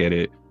looking back at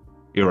it,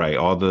 you're right.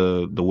 All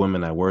the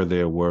women that were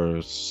there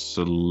were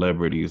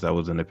celebrities that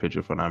was in the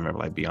picture from, I remember,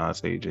 like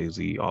Beyonce,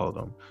 Jay-Z, all of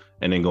them.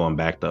 And then going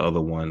back to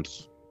other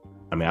ones,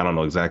 I mean, I don't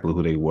know exactly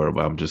who they were,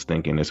 but I'm just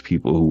thinking it's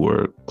people who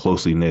were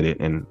closely knitted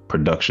in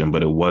production,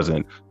 but it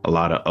wasn't a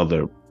lot of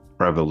other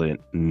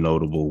prevalent,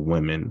 notable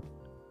women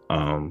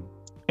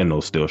in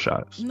those still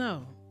shots.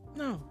 No.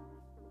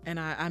 And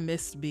I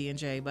missed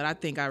B&J, but I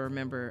think I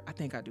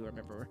do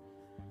remember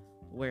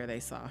where they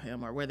saw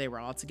him or where they were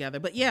all together.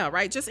 But yeah,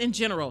 right, just in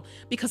general,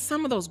 because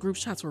some of those group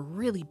shots were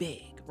really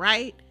big,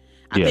 right?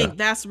 I think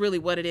that's really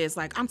what it is.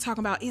 Like, I'm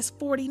talking about, it's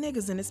 40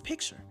 niggas in this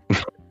picture.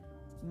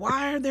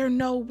 Why are there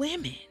no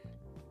women?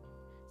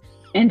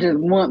 And just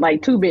want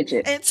like 2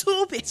 bitches. And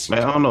 2 bitches.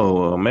 Man, I don't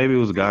know. Maybe it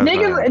was guys.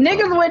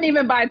 Niggas wouldn't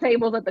even buy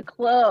tables at the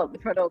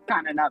club for those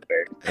kind of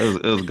numbers.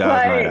 It was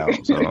guys' night out.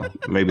 So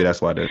maybe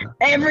that's why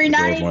every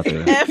night.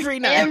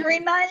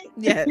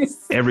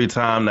 Yes. Every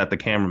time that the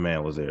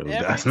cameraman was there, it was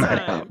guys' night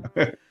out.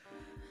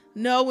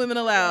 No women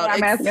allowed.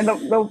 I'm asking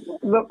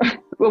the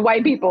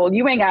white people,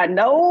 you ain't got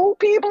no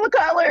people of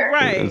color.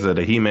 Right. Is it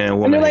a He-Man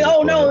woman? And they're like,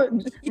 oh no,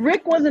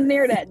 Rick wasn't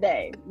there that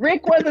day.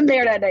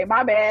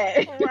 My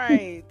bad.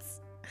 Right.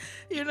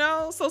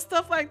 So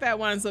stuff like that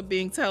winds up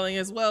being telling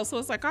as well. So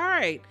it's like, all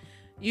right,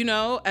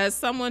 as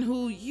someone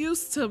who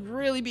used to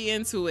really be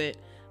into it,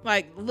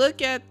 like,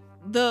 look at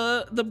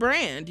the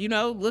brand,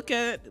 look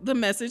at the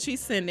message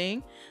he's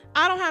sending.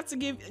 I don't have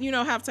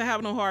to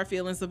have no hard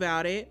feelings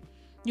about it.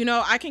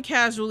 I can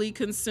casually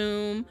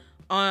consume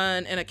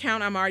on an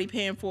account I'm already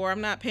paying for.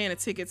 I'm not paying a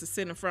ticket to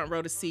sit in the front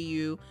row to see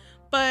you.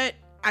 But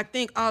I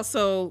think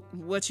also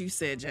what you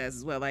said, Jazz,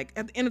 as well, like,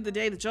 at the end of the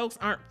day, the jokes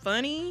aren't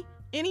funny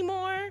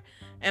anymore.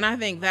 And I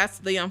think that's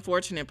the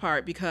unfortunate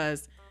part,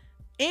 because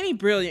any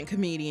brilliant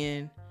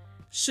comedian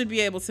should be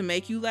able to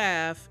make you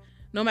laugh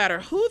no matter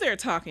who they're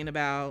talking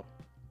about.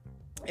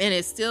 And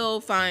it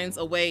still finds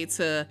a way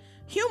to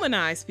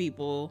humanize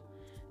people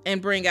and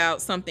bring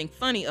out something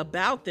funny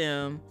about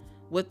them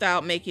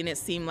without making it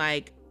seem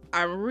like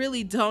I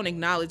really don't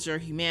acknowledge your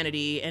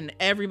humanity and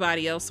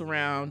everybody else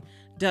around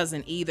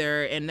doesn't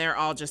either. And they're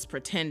all just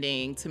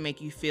pretending to make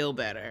you feel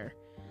better.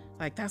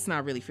 Like, that's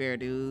not really fair,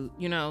 dude.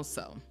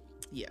 So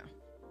yeah.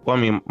 Well, I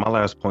mean, my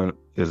last point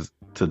is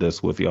to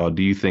this with y'all.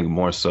 Do you think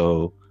more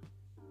so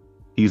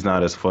he's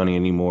not as funny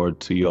anymore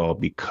to y'all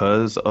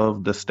because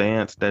of the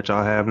stance that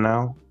y'all have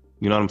now?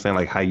 You know what I'm saying?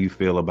 Like, how you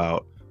feel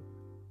about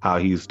how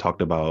he's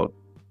talked about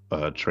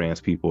trans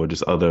people or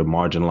just other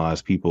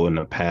marginalized people in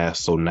the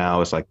past. So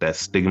now it's like that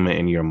stigma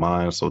in your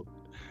mind. So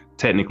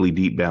technically,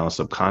 deep down,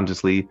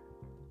 subconsciously,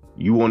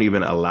 you won't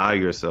even allow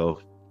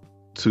yourself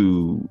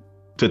to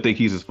think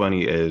he's as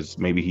funny as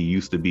maybe he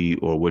used to be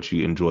or what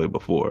you enjoyed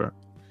before.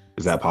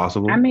 Is that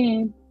possible? I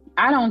mean,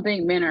 I don't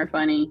think men are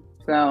funny,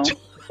 so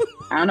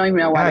I don't even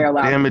know why they're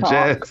allowed to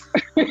talk.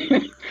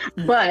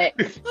 But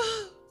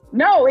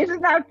no, it's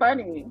just not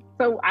funny.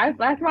 So last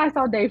time I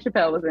saw Dave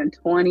Chappelle was in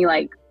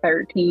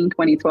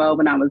 2012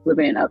 when I was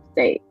living in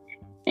upstate.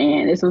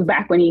 And this was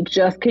back when he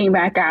just came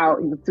back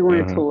out. He was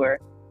doing a tour.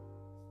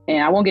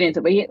 And I won't get into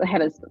it, but he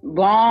had a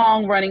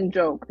long running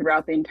joke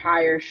throughout the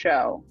entire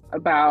show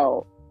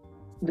about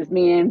this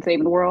man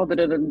saving the world,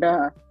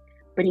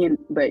 but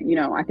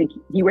I think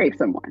he raped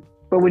someone.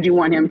 But would you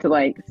want him to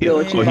like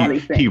still achieve all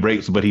these things? He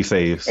rapes, but he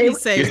saves. He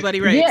saves, but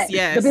he rapes.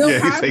 Yes. The Bill he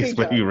Cosby saves,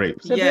 but he joke.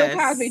 rapes. The Bill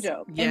Cosby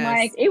joke. Yes. And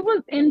like, it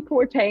was in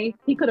poor taste.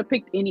 He could have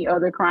picked any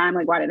other crime.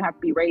 Like, why did it have to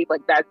be rape?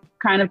 Like, that's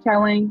kind of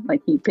telling. Like,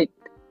 he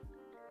picked.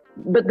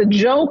 But the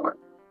joke,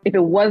 if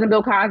it wasn't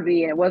Bill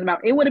Cosby and it wasn't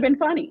about, it would have been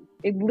funny.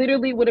 It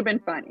literally would have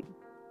been funny.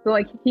 So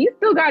like, he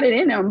still got it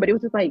in him, but it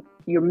was just like,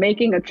 you're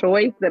making a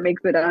choice that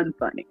makes it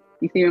unfunny.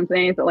 You see what I'm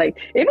saying? So like,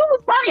 if it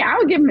was funny, I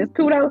would give him his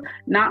kudos,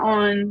 not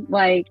on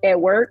like at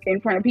work in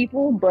front of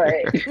people, but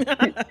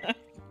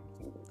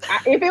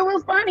if it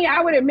was funny, I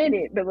would admit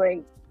it. But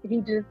like, he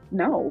just,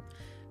 no.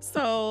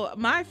 So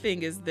my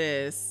thing is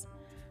this,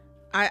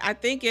 I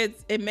think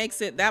it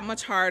makes it that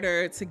much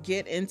harder to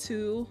get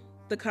into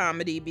the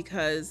comedy,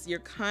 because you're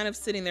kind of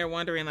sitting there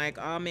wondering like,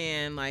 oh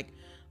man, like,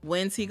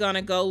 when's he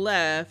gonna go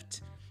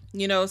left?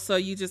 So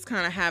you just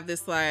kind of have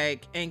this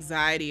like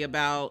anxiety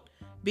about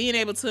being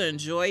able to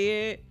enjoy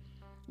it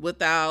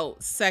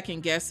without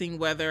second guessing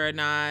whether or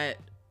not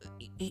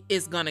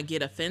it's going to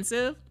get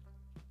offensive.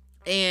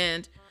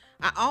 And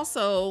I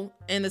also,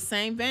 in the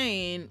same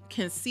vein,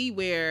 can see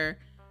where,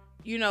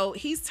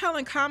 he's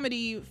telling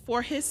comedy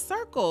for his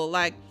circle.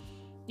 Like,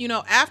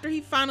 after he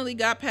finally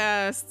got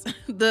past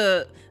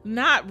the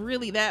not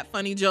really that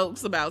funny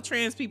jokes about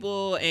trans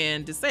people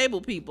and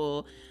disabled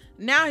people,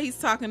 now he's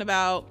talking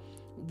about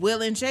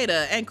Will and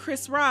Jada and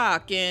Chris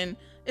Rock, and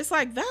it's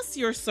like, that's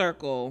your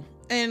circle.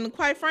 And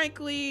quite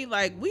frankly,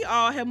 like, we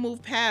all have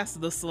moved past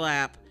the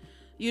slap,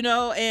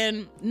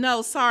 and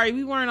no, sorry,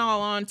 we weren't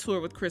all on tour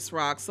with Chris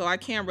Rock, so I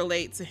can't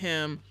relate to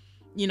him,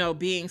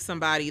 being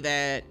somebody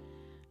that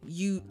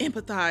you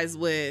empathize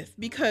with,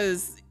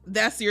 because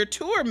that's your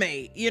tour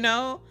mate,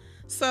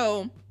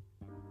 So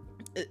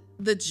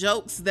the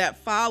jokes that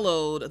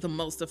followed, the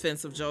most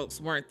offensive jokes,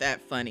 weren't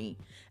that funny.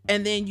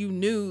 And then you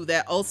knew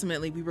that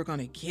ultimately we were going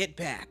to get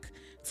back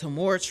to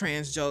more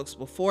trans jokes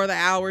before the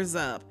hour's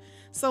up.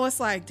 So it's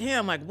like,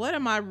 damn, like, what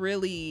am I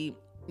really,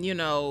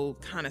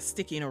 kind of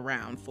sticking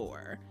around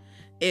for?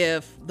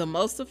 If the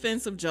most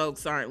offensive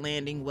jokes aren't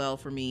landing well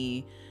for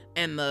me,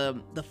 and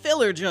the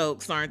filler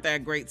jokes aren't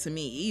that great to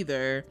me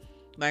either,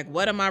 like,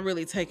 what am I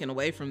really taking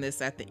away from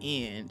this at the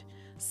end?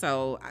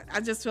 So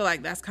I just feel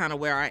like that's kind of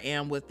where I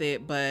am with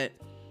it. But,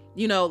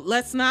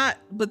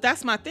 but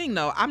that's my thing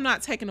though. I'm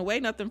not taking away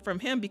nothing from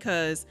him,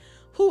 because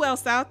who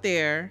else out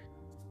there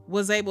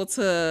was able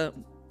to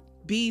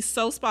be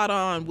so spot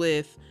on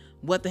with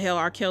what the hell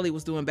R. Kelly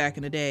was doing back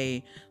in the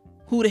day,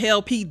 who the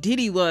hell P.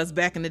 Diddy was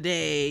back in the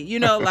day,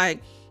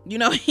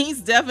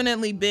 he's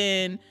definitely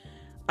been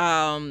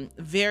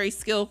very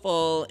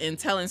skillful in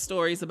telling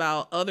stories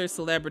about other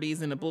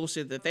celebrities and the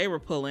bullshit that they were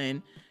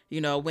pulling,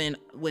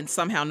 when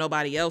somehow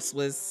nobody else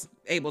was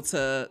able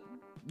to,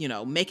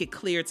 make it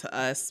clear to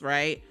us,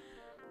 right?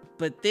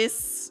 But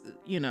this,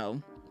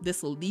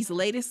 these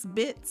latest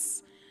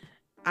bits,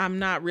 I'm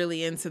not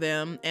really into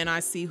them, and I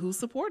see who's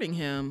supporting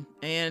him.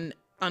 And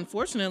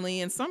unfortunately,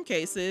 in some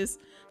cases,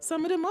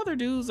 some of them other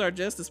dudes are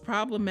just as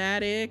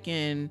problematic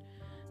and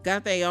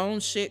got their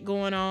own shit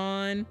going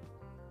on.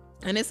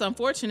 And it's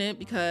unfortunate,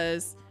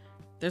 because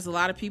there's a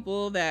lot of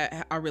people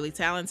that are really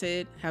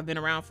talented, have been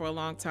around for a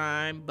long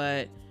time,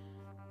 but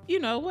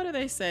what do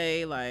they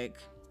say? Like,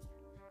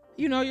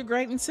 you're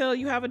great until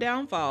you have a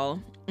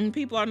downfall and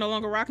people are no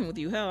longer rocking with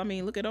you. Hell, I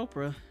mean, look at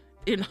Oprah,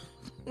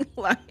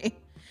 like,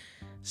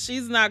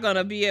 she's not going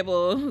to be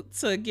able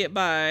to get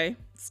by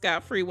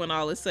scot-free when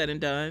all is said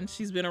and done.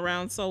 She's been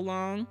around so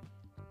long.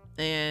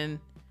 And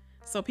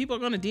so people are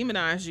going to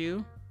demonize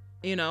you,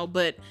 and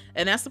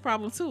that's the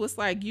problem too. It's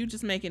like, you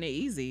just making it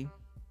easy.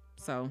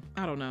 So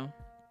I don't know.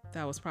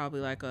 That was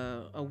probably like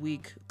a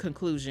weak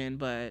conclusion,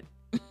 but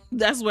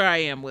that's where I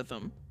am with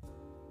them.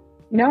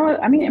 No,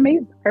 I mean, it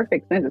makes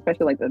perfect sense,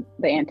 especially like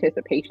the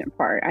anticipation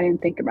part. I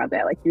didn't think about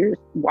that. Like, you're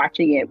just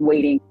watching it,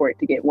 waiting for it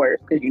to get worse,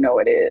 because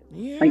it is.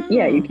 Yeah. Like,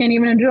 yeah, you can't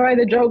even enjoy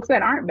the jokes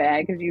that aren't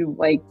bad, because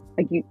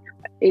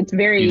it's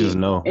very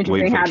interesting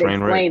how they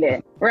explain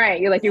it. Right.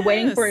 You're like, you're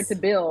waiting for it to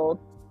build,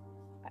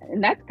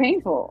 and that's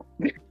painful.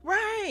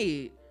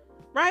 Right.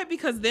 Right.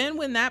 Because then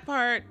when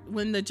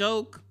the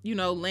joke,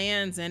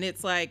 lands and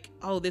it's like,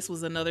 oh, this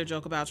was another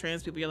joke about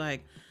trans people, you're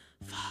like,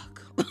 fuck.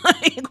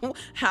 Like,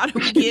 how do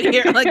we get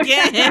here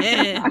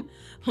again?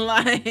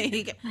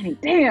 like,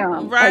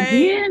 damn,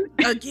 right?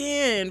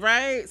 Again,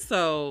 right?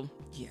 So,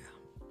 yeah.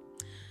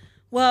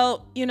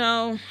 Well,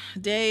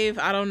 Dave,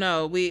 I don't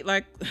know.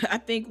 I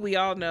think we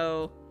all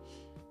know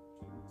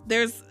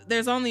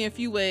there's only a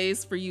few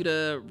ways for you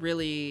to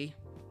really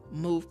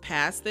move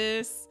past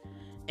this.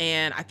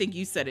 And I think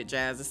you said it,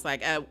 Jazz. It's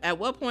like, at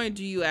what point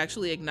do you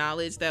actually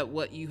acknowledge that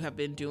what you have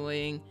been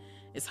doing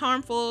is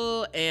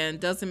harmful and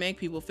doesn't make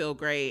people feel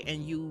great,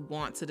 and you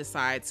want to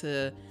decide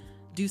to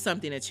do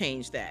something to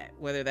change that?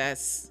 Whether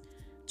that's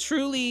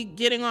truly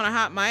getting on a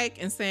hot mic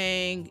and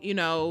saying,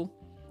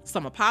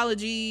 some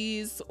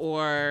apologies,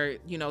 or,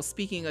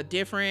 speaking a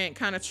different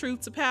kind of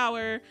truth to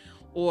power,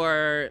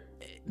 or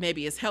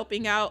maybe it's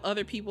helping out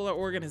other people or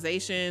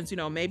organizations,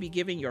 maybe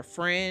giving your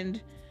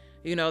friend,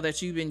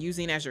 that you've been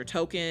using as your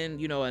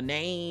token, a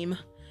name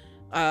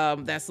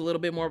that's a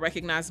little bit more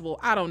recognizable.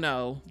 I don't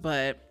know,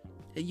 but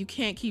you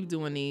can't keep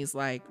doing these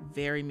like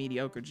very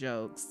mediocre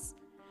jokes.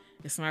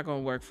 It's not going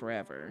to work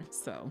forever.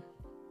 So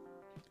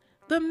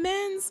the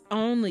men's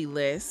only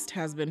list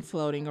has been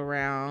floating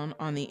around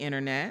on the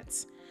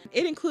internet.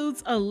 It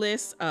includes a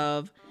list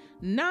of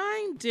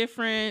 9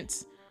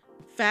 different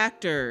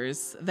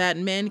factors that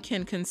men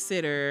can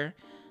consider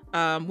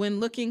when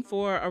looking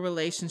for a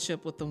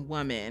relationship with a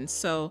woman.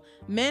 So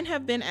men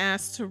have been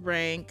asked to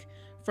rank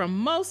from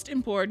most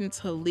important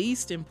to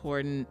least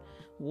important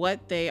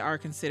what they are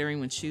considering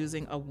when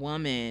choosing a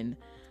woman.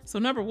 So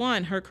number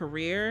 1, her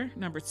career.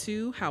 Number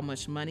 2, how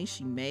much money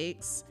she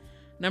makes.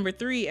 Number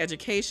 3,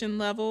 education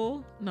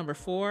level. Number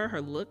 4,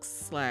 her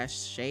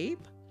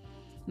looks/shape.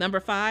 Number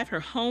 5, her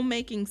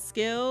homemaking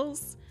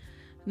skills.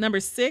 Number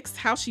 6,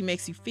 how she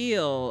makes you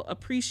feel,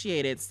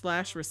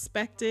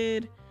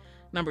 appreciated/respected.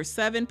 Number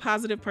 7,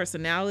 positive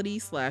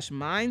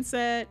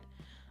personality/mindset.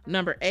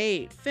 Number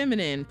 8,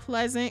 feminine,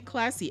 pleasant,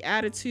 classy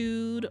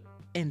attitude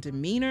and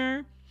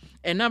demeanor.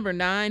 And number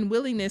 9,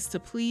 willingness to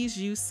please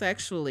you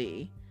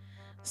sexually.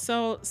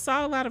 So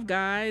saw a lot of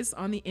guys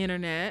on the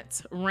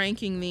internet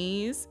ranking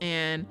these,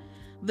 and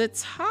the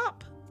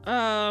top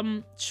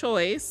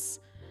choice,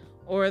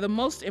 or the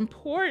most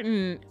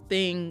important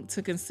thing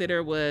to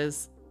consider,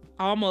 was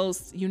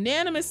almost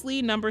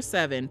unanimously number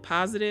 7,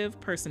 positive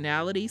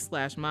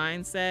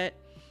personality/mindset.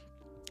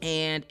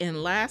 And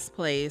in last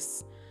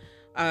place,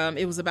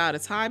 it was about a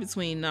tie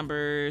between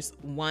numbers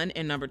 1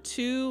 and number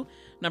 2.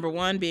 Number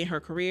 1 being her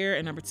career,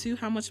 and number 2,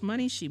 how much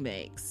money she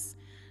makes.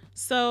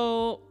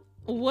 So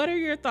what are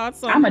your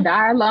thoughts on... I'm going to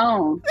die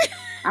alone.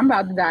 I'm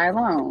about to die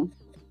alone.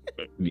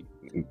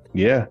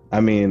 Yeah,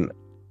 I mean,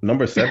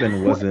 number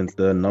 7 wasn't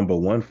the number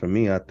 1 for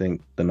me. I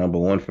think the number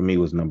 1 for me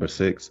was number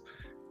 6,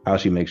 how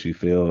she makes you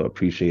feel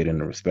appreciated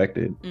and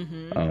respected.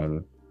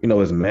 Mm-hmm.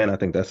 As men, I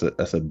think that's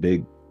a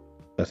big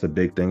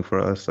thing for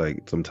us.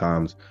 Like,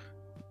 sometimes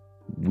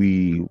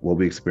what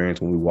we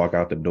experience when we walk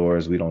out the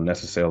doors, we don't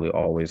necessarily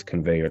always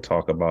convey or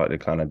talk about. It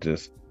kind of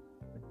just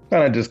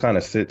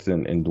sits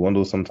and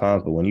dwindles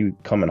sometimes. But when you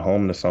coming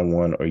home to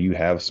someone, or you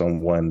have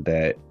someone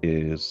that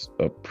is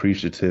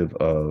appreciative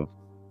of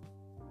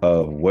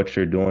what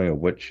you're doing, or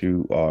what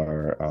you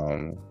are,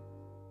 I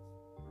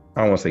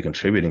don't want to say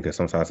contributing, because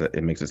sometimes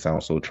it makes it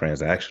sound so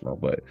transactional,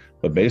 but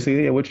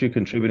basically, yeah, what you're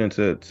contributing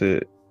to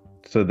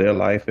their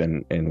life,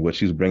 and what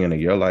she's bringing to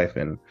your life,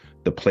 and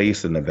the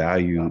place and the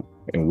value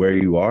and where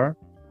you are,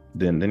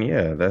 then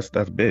yeah, that's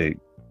big.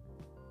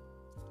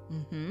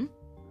 Mm-hmm.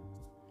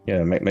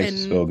 Yeah, makes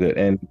us feel good.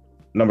 And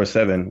number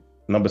seven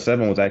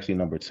was actually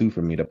number 2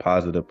 for me, the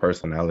positive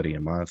personality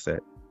and mindset.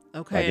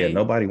 Okay. Like, yeah,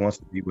 nobody wants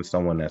to be with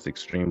someone that's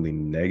extremely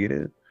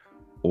negative,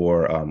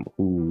 or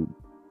who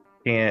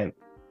can't,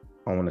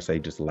 I want to say,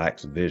 just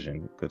lacks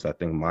vision, because I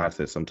think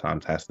mindset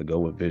sometimes has to go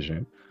with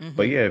vision. Mm-hmm.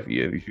 But yeah,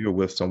 if you're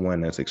with someone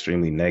that's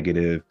extremely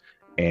negative,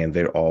 and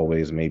they're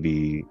always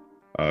maybe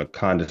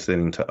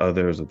condescending to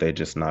others, or they're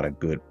just not a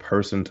good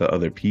person to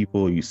other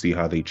people, you see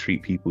how they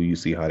treat people, you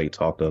see how they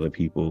talk to other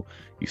people,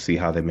 you see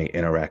how they may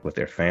interact with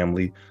their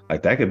family,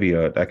 like that could be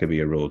a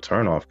real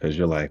turnoff, because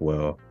you're like,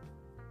 well,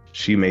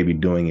 she may be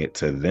doing it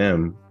to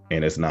them,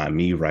 and it's not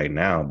me right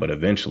now, but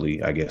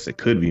eventually I guess it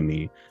could be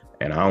me,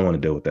 and I don't want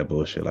to deal with that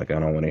bullshit. Like, I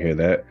don't want to hear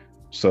that.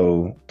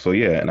 So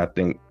yeah, and I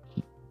think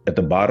at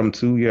the bottom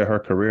 2, yeah, her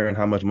career and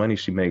how much money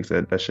she makes,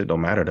 that shit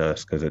don't matter to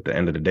us, because at the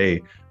end of the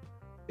day,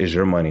 it's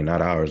your money,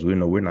 not ours. We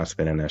know we're not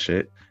spending that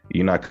shit.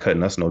 You're not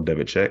cutting us no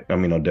debit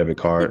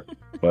card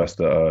for us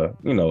to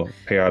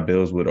pay our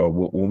bills with. Or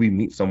when we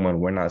meet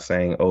someone, we're not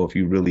saying, oh, if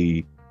you're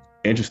really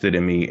interested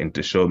in me and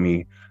to show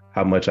me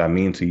how much I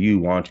mean to you,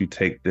 why don't you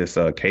take this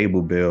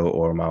cable bill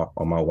or my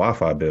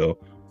Wi-Fi bill?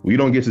 We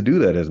don't get to do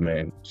that as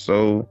men.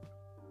 So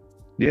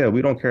yeah,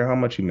 we don't care how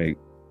much you make.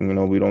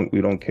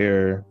 We don't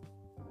care.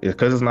 It's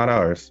because it's not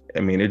ours. I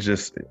mean,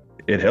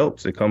 it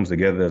helps. It comes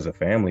together as a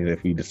family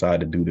if we decide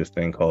to do this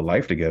thing called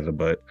life together,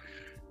 but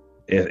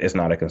it's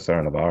not a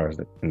concern of ours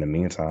in the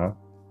meantime.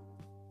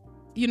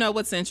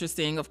 What's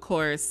interesting, of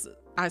course,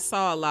 I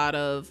saw a lot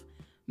of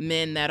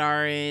men that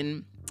are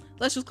in,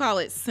 let's just call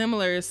it,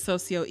 similar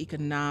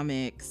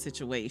socioeconomic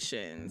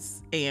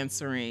situations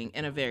answering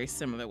in a very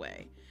similar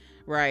way,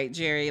 right?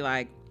 Jerry,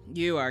 like,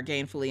 you are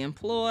gainfully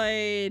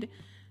employed,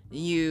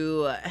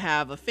 you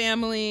have a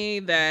family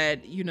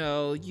that,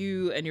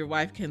 you and your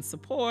wife can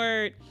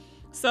support.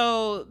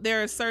 So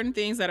there are certain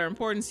things that are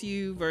important to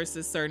you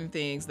versus certain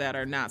things that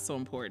are not so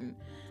important,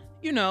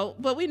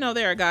 but we know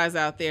there are guys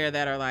out there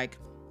that are like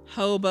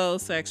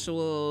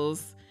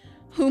hobosexuals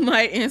who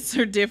might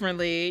answer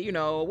differently.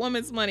 A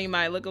woman's money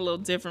might look a little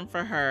different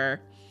for her,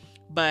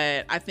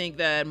 but I think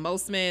that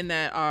most men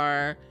that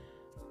are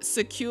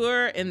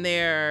secure in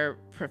their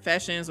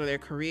professions or their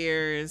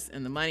careers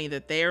and the money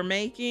that they're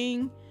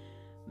making,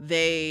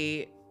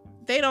 they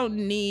don't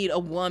need a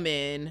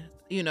woman,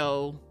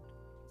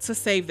 to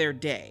save their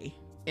day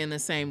in the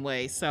same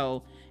way.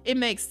 So it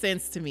makes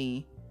sense to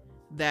me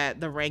that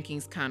the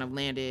rankings kind of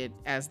landed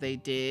as they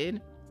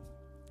did.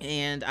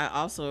 And I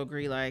also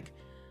agree, like,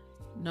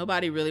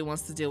 nobody really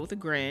wants to deal with a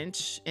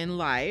Grinch in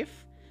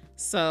life.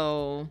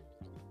 So,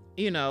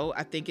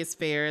 I think it's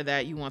fair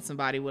that you want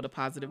somebody with a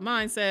positive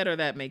mindset or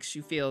that makes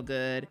you feel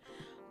good.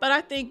 But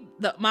I think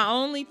my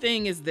only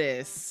thing is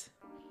this.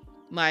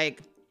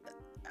 Like,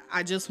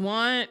 I just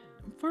want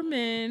for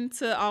men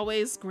to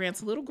always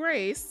grant a little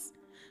grace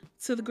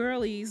to the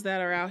girlies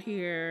that are out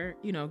here,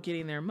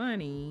 getting their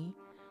money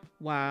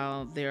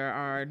while there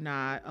are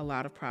not a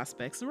lot of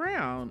prospects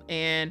around.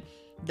 And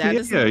that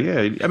is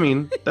yeah. I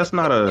mean, that's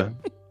not a.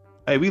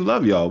 Hey, we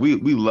love y'all. We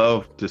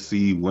love to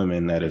see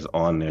women that is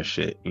on their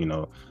shit.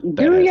 Do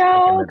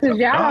y'all? Because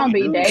y'all don't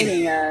be do.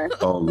 dating us.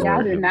 Oh, Lord,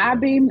 y'all do not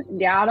be.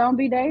 Y'all don't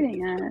be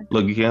dating us.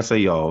 Look, you can't say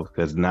y'all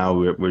because now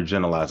we're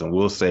generalizing.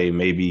 We'll say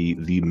maybe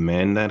the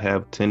men that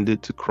have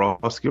tended to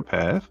cross your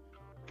path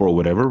for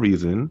whatever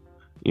reason.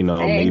 Hey,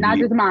 maybe not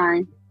just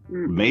mine.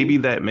 maybe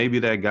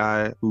that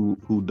guy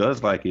who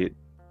does like it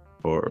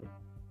for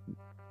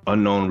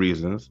unknown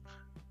reasons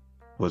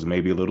was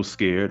maybe a little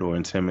scared or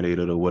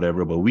intimidated or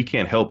whatever, but we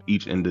can't help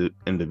each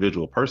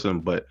individual person.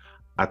 But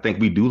I think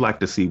we do like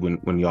to see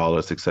when y'all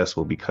are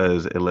successful,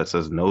 because it lets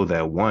us know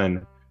that,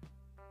 one,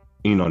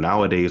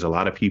 nowadays a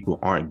lot of people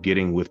aren't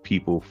getting with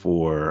people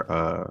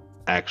for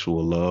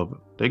actual love.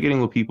 They're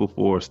getting with people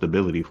for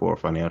stability, for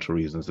financial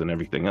reasons and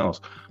everything else.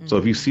 Mm-hmm. So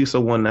if you see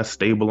someone that's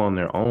stable on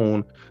their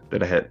own,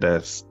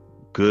 that's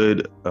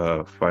good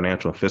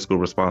financial and fiscal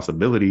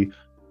responsibility,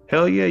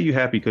 hell yeah, you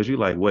happy because you're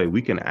like, wait,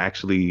 we can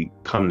actually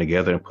come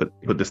together and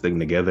put this thing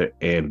together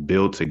and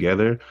build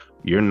together.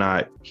 You're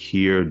not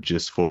here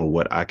just for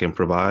what I can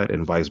provide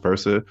and vice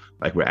versa.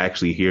 Like, we're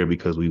actually here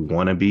because we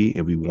want to be,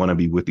 and we want to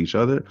be with each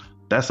other.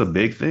 That's a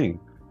big thing.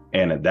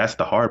 And that's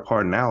the hard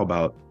part now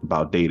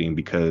about dating,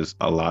 because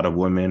a lot of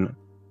women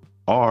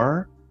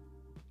are,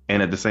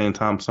 and at the same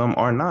time, some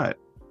are not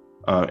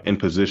in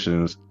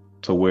positions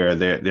to where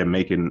they're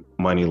making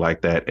money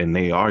like that, and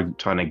they are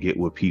trying to get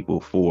with people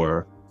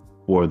for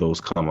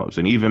those come ups.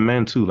 And even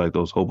men too, like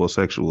those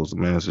homosexuals,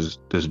 man, it's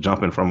just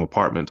jumping from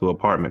apartment to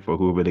apartment for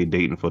whoever they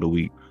dating for the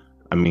week.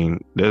 I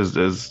mean,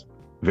 there's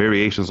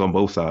variations on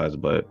both sides,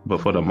 but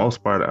for the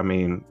most part, I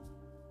mean,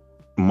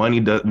 money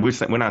does.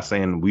 We're not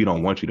saying we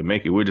don't want you to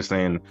make it. We're just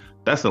saying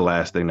that's the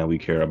last thing that we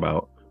care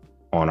about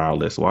on our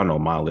list. Well, I know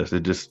my list.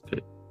 It just,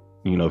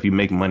 if you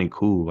make money,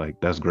 cool,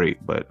 like that's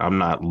great. But I'm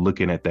not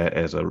looking at that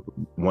as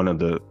one of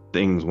the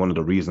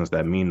reasons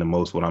that mean the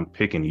most when I'm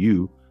picking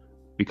you,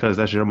 because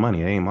that's your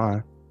money, it ain't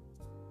mine.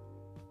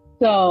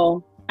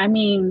 So, I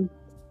mean,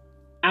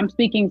 I'm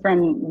speaking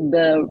from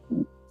the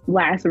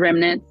last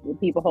remnants, the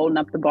people holding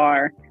up the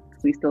bar.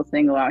 We still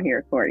single out here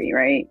at 40,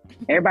 right?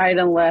 Everybody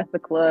done left the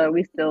club.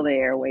 We still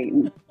there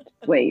waiting.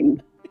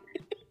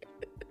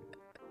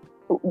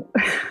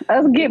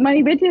 Us get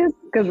money, bitches,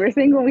 because we're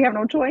single. We have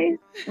no choice.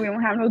 We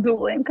don't have no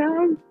dual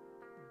income.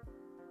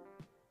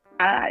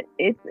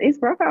 It's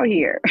rough out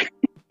here.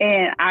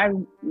 And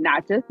I'm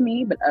not just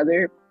me, but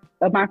other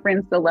of my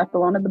friends still left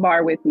alone at the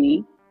bar with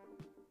me,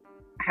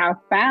 have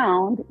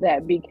found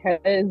that because,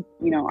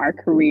 our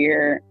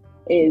career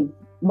is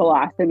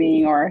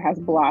blossoming or has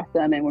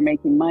blossomed and we're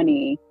making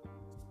money,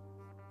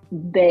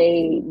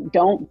 they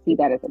don't see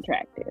that as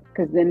attractive,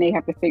 because then they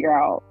have to figure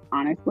out,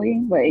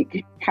 honestly,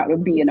 like, how to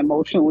be an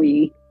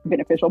emotionally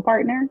beneficial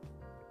partner,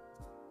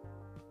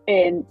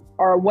 and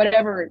or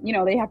whatever,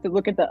 they have to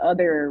look at the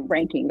other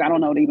rankings. I don't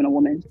know what even a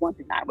woman's one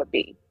thing that would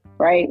be,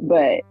 right?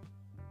 But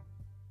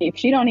if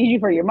she don't need you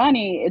for your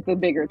money, it's a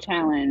bigger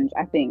challenge,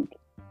 I think,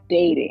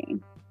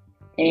 dating.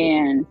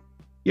 And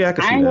yeah,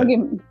 I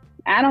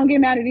don't get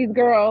mad at these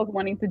girls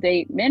wanting to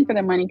date men for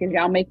their money, because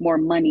y'all make more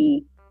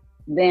money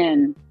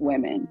than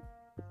women.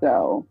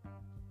 So,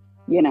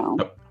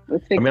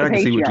 let's fix the patriarchy. I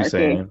can see what you're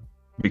saying,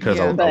 because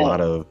a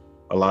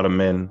lot of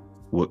men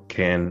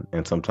can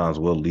and sometimes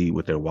will lead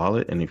with their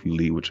wallet. And if you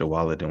lead with your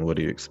wallet, then what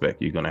do you expect?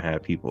 You're going to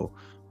have people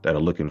that are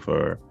looking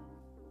for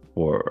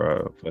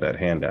that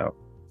handout.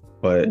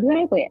 But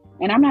exactly.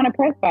 And I'm not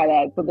impressed by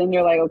that. So then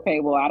you're like,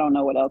 okay, well, I don't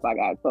know what else I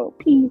got. So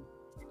peace.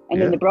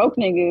 And then the broke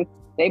niggas,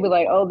 they be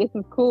like, oh, this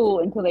is cool,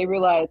 until they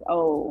realize,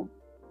 oh,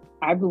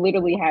 I've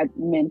literally had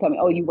men tell me,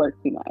 oh, you work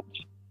too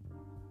much.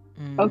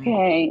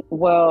 Okay,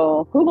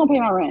 well, who's gonna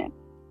pay my rent?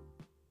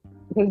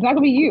 Because it's not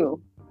gonna be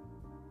you.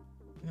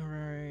 All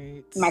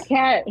right. My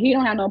cat, he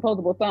don't have no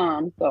opposable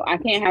thumb, so I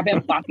can't have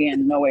him clock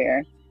in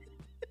nowhere.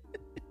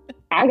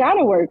 I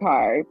gotta work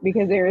hard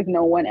because there is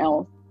no one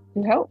else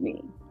to help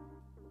me.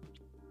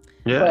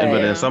 Yeah,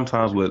 but then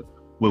sometimes with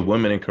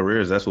women in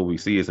careers, that's what we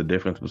see is the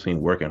difference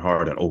between working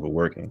hard and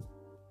overworking,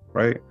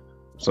 right?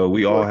 So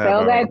we all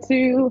have that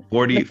too.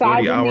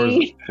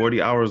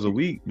 40 hours a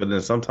week, but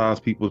then sometimes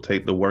people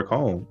take the work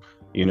home,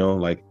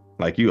 like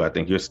you. I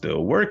think you're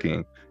still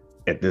working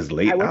at this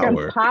late hour. I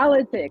work in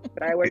politics,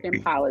 but I work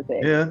in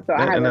politics. Yeah, so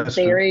I have a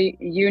very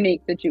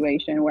unique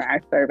situation where I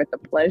serve at the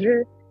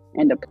pleasure,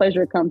 and the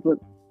pleasure comes with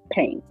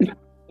pain.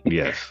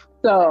 Yes.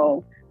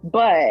 So,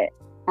 but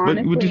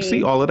honestly, but would you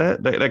see all of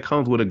that? That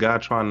comes with a guy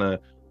trying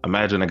to.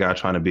 Imagine a guy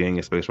trying to be in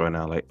your space right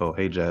now, like, oh,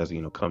 hey, Jazz,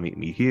 come meet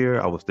me here.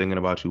 I was thinking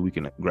about you. We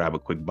can grab a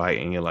quick bite.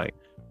 And you're like,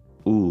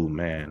 Ooh,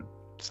 man.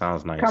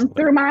 Sounds nice. Come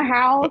through my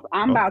house.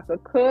 I'm Oh, about to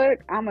cook.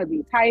 I'm gonna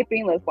be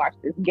typing. Let's watch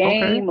this okay.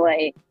 game.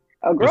 Like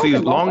a But girl see, can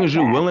as long as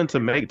you're multitask. willing to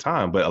make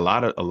time, but a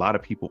lot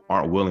of people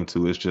aren't willing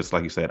to. It's just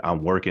like you said,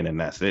 I'm working and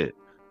that's it.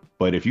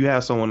 But if you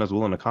have someone that's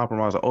willing to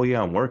compromise, like, oh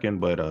yeah, I'm working,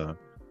 but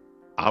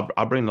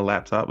I'll bring the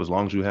laptop as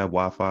long as you have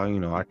Wi-Fi,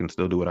 I can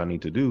still do what I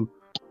need to do,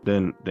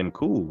 then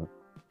cool.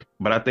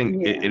 But I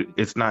think Yeah.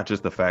 it's not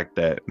just the fact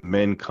that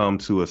men come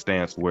to a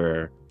stance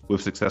where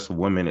with successful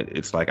women,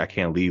 it's like I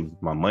can't leave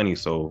my money,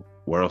 so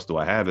where else do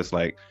I have? It's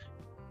like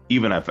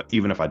even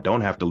if I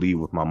don't have to leave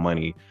with my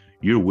money,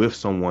 you're with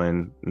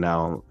someone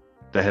now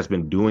that has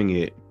been doing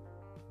it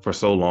for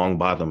so long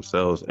by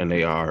themselves and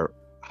they are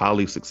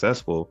highly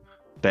successful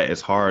that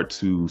it's hard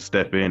to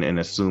step in and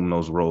assume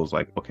those roles.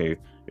 Like, okay,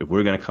 if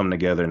we're going to come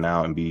together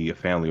now and be a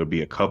family or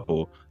be a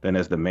couple, then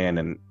as the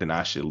man, then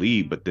I should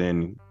lead. But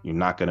then you're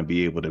not going to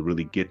be able to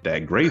really get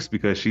that grace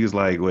because she's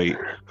like, wait,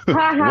 Ha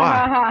ha ha why?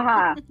 ha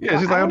ha. Yeah,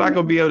 Well, she's like, I'm not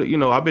going to be able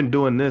to, I've been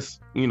doing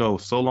this,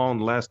 so long,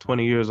 the last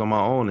 20 years on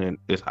my own, and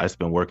it's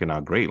been working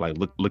out great. Like,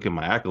 look at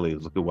my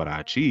accolades, look at what I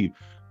achieved.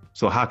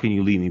 So how can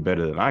you lead me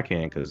better than I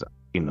can? Because,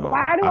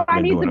 why do I've I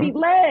been need doing to be it.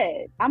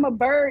 led? I'm a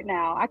bird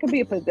now. I could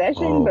be a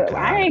possession, Oh, but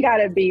I God. ain't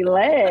gotta be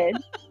led.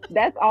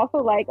 That's also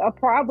like a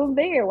problem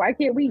there. Why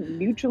can't we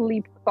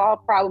mutually solve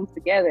problems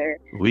together?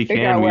 We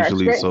Figure can out where our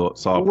mutually strength,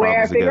 solve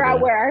problems figure out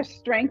together. where our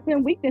strengths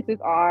and weaknesses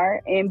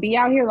are, and be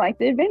out here like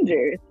the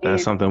Avengers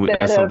That's something instead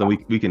that's of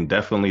something we can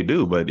definitely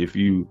do. But if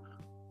you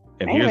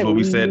and man. here's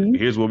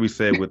what we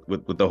said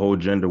with the whole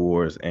gender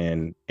wars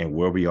and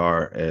where we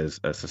are as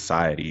a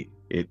society,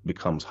 it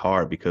becomes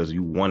hard because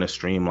you want to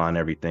streamline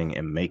everything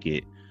and make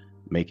it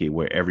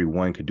where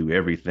everyone could do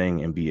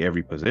everything and be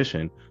every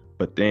position.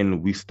 But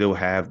then we still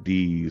have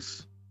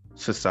these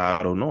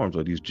societal norms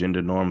or these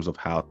gender norms of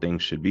how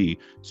things should be,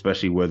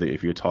 especially whether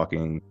if you're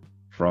talking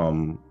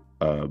from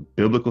a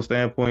biblical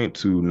standpoint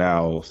to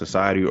now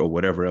society or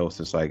whatever else.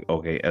 It's like,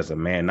 okay, as a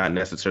man, not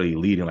necessarily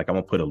leading, like I'm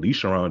gonna put a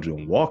leash around you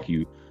and walk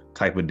you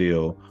type of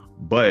deal,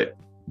 but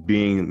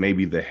being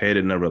maybe the head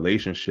in a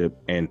relationship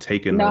and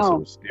taking us or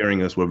No,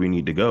 steering us where we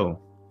need to go.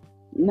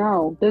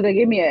 no. Does it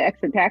give me an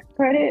extra tax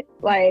credit?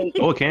 Like,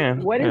 Oh, it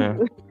can. what is? Yeah. I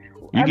mean,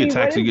 what You is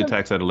get the?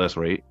 taxed at a less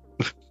rate.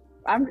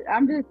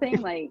 I'm just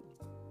saying, like,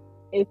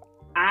 if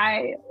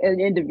I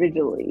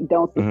individually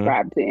don't Hmm.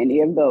 subscribe to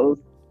any of those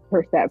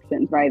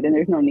perceptions, right, then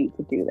there's no need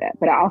to do that.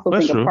 But I also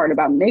That's think a true. part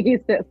about making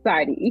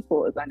society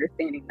equal is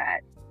understanding that.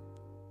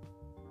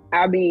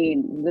 I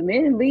mean, the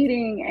men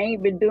leading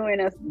ain't been doing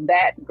us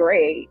that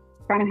great.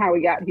 Kind of how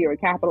we got here with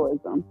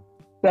capitalism.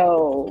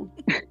 So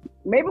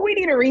maybe we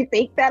need to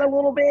rethink that a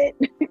little bit.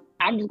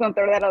 I'm just gonna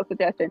throw that out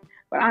suggestion.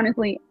 But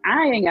honestly,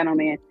 I ain't got no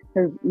man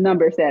because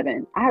number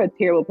 7, I have a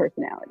terrible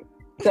personality.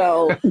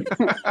 So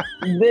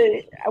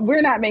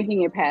we're not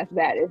making it past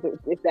that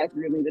if that's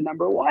really the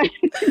number one.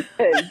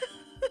 Because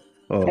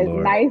Oh as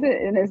Lord. nice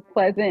and as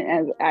pleasant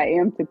as I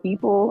am to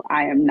people,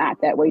 I am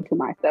not that way to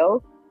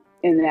myself,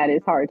 and that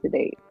is hard to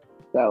date.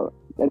 So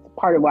that's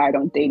part of why I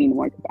don't date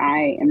anymore, because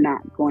I am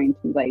not going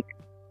to like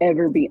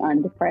ever be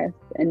undepressed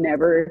and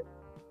never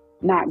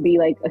not be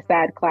like a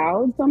sad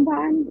cloud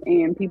sometimes,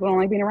 and people don't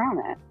like being around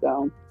that.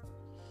 So,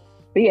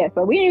 but yeah,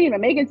 so we ain't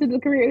even making it to the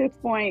career at this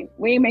point.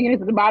 We ain't making it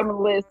to the bottom of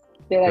the list.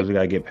 They're Because like we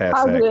gotta get past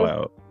that positive.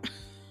 cloud.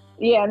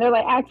 Yeah, and they're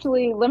like,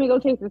 actually, let me go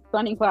chase this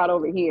sunny cloud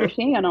over here.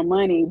 She ain't got no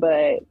money,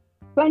 but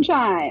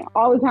sunshine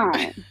all the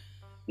time.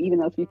 Even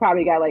though she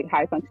probably got like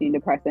high functioning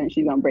depression,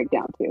 she's gonna break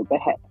down too. But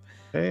heck,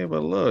 Hey,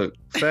 but look,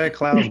 sad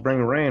clouds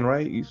bring rain,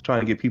 right? He's trying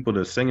to get people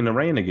to sing in the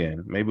rain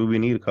again. Maybe we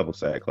need a couple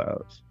sad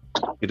clouds.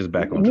 Get us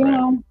back on you track.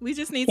 know, We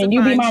just need to can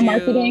you be find my you.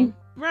 marketing?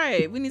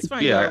 Right. We need to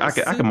find you Yeah,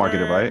 a I can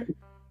market it right.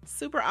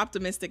 super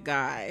optimistic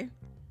guy.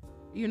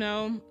 Who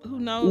knows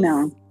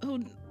No,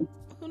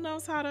 who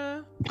knows how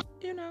to,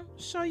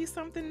 show you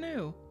something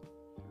new.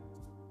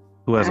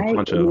 Who has a I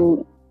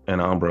poncho and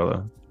an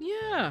umbrella?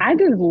 Yeah. I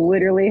just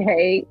literally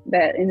hate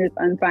that in this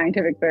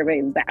unscientific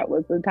survey that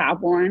was the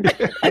top one.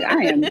 Like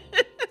I am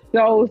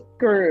so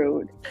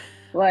screwed.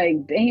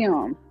 Like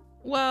damn.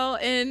 Well,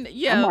 and I'm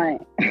yeah,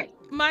 like,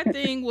 my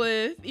thing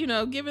with,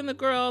 giving the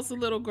girls a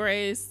little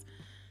grace,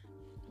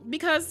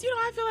 because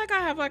I feel like I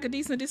have like a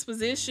decent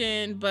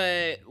disposition,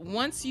 but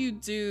once you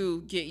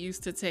do get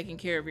used to taking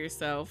care of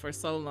yourself for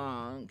so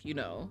long,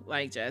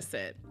 like Jess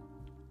said,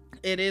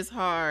 it is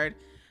hard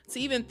to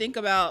even think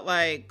about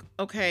like,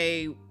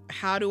 okay,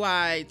 how do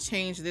I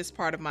change this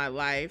part of my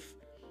life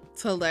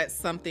to let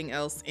something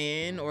else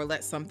in, or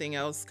let something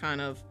else kind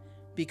of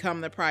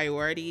become the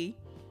priority?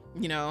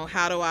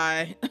 How do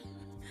I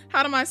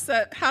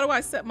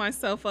set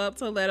myself up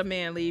to let a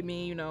man lead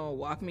me,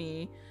 walk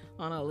me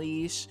on a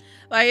leash?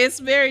 Like, it's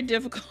very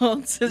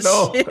difficult to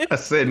No, shift I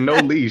said no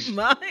leash.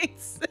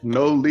 mindset.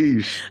 No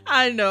leash.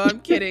 I know, I'm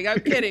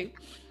kidding.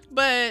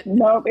 But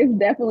nope, it's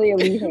definitely a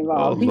leaf Oh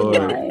involved. He's Lord.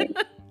 right.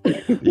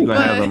 You're gonna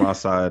have But- them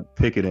outside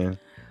picketing.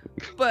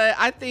 But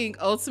I think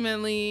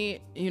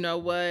ultimately,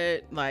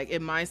 what, like,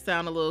 it might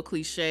sound a little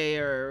cliche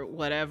or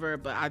whatever,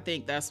 but I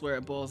think that's where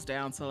it boils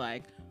down to,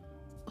 like,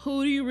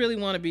 who do you really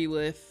want to be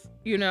with?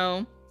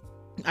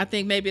 I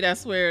think maybe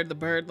that's where the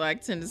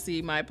bird-like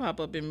tendency might pop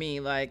up in me.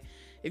 Like,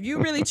 if you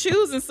really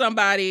choosing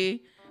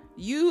somebody,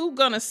 you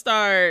gonna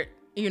start,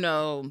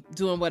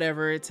 doing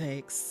whatever it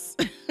takes.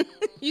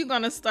 You're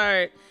gonna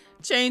start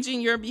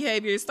changing your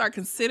behavior, start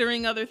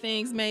considering other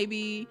things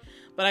maybe.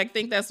 But I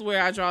think that's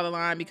where I draw the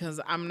line, because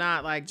I'm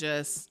not like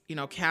just,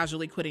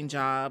 casually quitting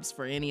jobs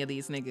for any of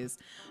these niggas.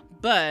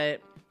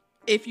 But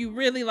if you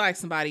really like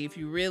somebody, if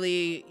you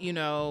really,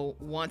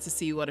 want to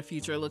see what a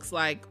future looks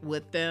like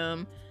with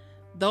them,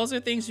 those are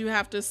things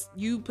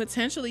you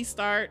potentially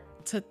start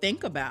to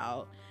think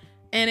about.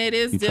 And it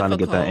is difficult. Trying to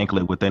get that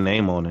anklet with their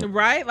name on it.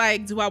 Right?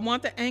 Like, do I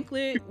want the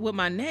anklet with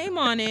my name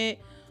on it?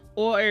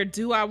 Or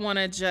do I want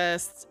to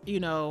just,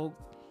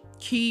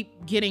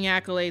 keep getting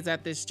accolades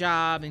at this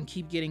job and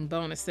keep getting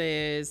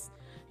bonuses,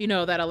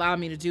 that allow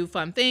me to do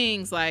fun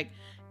things? Like,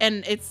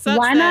 and it sucks.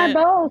 Why not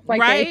both? Like,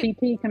 right? The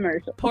ACT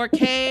commercial.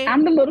 Porque.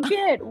 I'm the little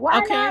kid.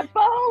 Why not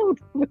both?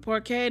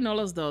 Porque no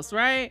los dos,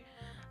 right?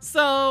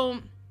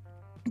 So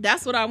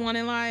that's what I want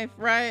in life,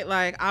 right?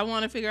 Like, I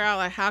want to figure out,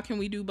 like, how can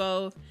we do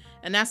both?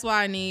 And that's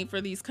why I need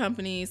for these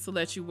companies to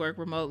let you work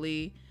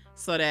remotely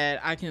so that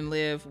I can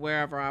live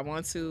wherever I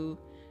want to.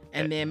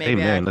 And then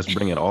maybe let's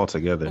bring it all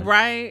together.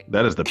 Right?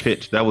 That is the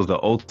pitch. That was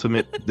the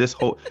ultimate.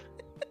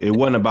 It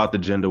wasn't about the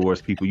gender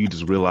wars, people. You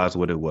just realized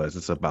what it was.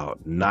 It's about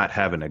not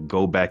having to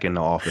go back in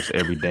the office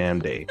every damn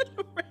day.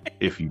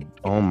 Right.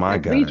 Oh my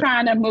God. We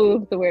trying to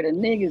move to where the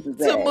niggas is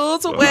at. To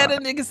move to where the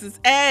niggas is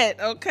at,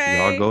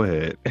 okay? Y'all go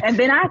ahead. And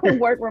then I can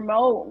work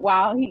remote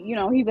while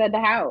he's at the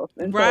house.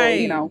 And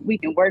right. So, we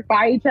can work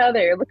by each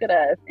other. Look at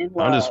us.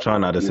 I'm just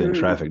trying not to sit in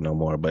traffic no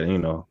more, but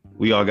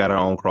we all got our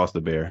own cross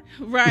to bear.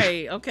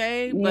 Right,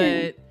 okay?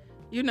 But,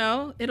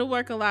 it'll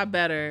work a lot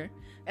better.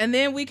 And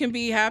then we can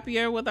be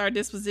happier with our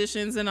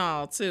dispositions and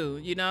all,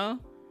 too,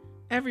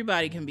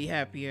 Everybody can be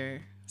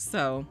happier.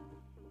 So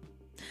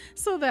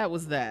that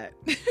was that.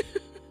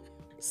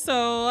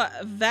 So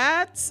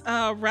that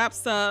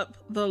wraps up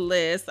the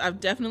list. I've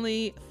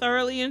definitely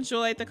thoroughly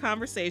enjoyed the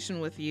conversation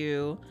with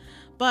you.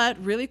 But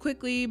really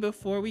quickly,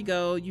 before we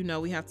go,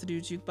 we have to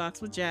do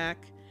Jukebox with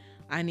Jack.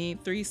 I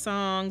need 3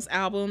 songs,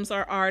 albums,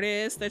 or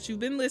artists that you've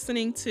been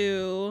listening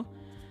to.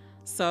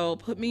 So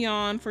put me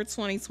on for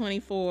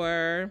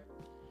 2024.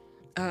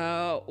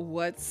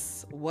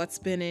 What's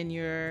been in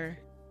your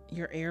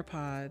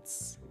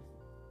AirPods?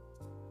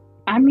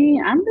 I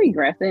mean, I'm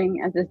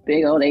regressing at this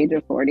big old age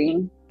of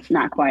 40.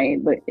 Not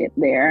quite, but it's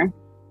there.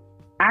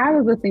 I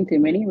was listening to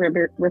Minnie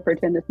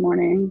Riperton this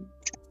morning.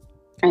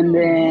 And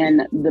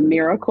then The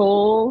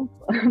Miracles,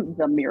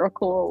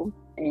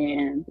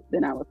 and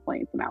then I was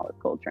playing some Alice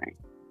Coltrane.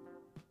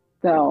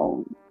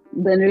 So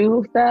the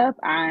new stuff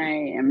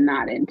I am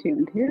not in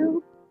tune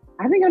to.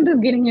 I think I'm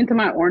just getting into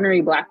my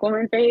ornery Black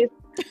woman phase.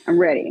 I'm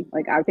ready.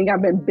 Like, I think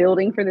I've been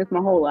building for this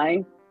my whole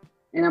life.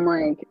 And I'm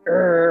like,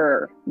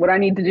 what I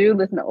need to do,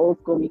 listen to old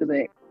school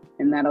music.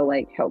 And that'll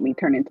like help me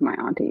turn into my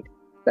auntie.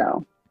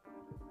 So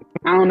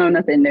I don't know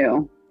nothing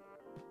new.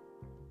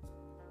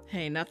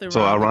 Hey, nothing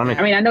so wrong. Ironic.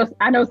 With that.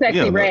 I know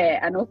Sexy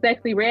Red. I know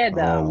Sexy Red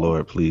though. Oh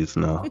Lord, please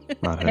no.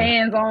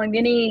 Hands on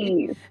your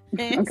knees.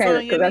 Okay,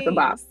 because that's a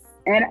bop.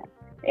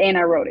 And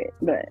I wrote it,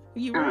 but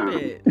you wrote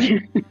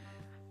it.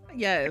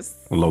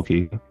 Yes. Low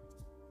key.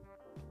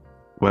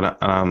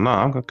 But no,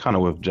 I'm kind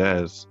of with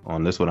Jazz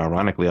on this one.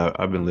 Ironically,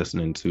 I've been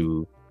listening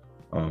to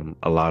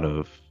a lot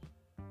of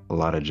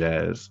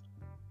jazz.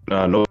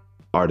 No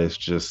artists,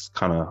 just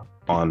kind of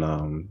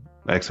on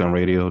XM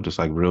radio, just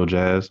like real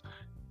jazz,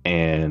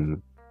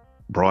 and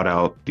brought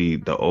out the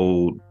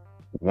old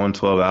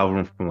 112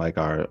 album from like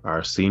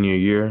our senior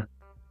year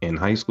in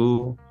high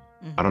school.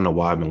 Mm-hmm. I don't know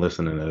why I've been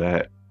listening to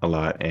that a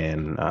lot.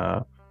 And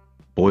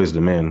Boys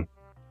II Men,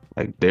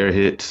 like their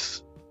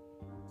hits.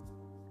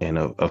 And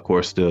of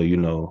course,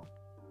 still,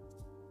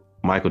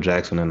 Michael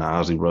Jackson and the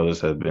Ozzy Brothers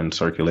have been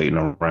circulating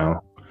around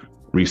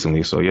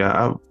recently. So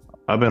yeah,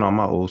 I've been on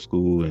my old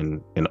school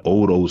and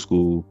old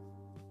school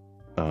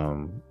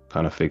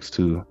kind of fix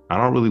too. I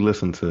don't really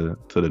listen to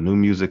the new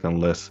music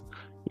unless,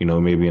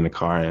 maybe in the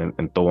car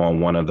and throw on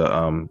one of the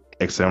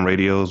XM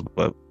radios.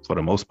 But for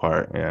the most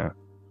part, yeah,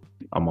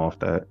 I'm off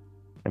that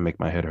and make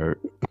my head hurt.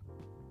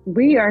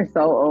 We are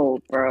so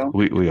old, bro.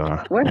 We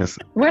are.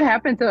 What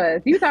happened to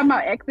us? You talking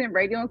about XM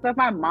radio and stuff?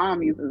 My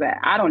mom uses that.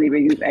 I don't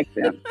even use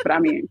XM, but I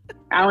mean,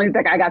 I don't even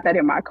think I got that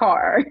in my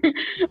car.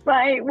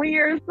 Like, we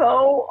are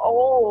so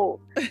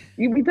old.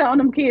 You be telling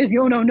them kids,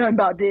 you don't know nothing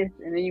about this,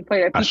 and then you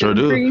play that. I sure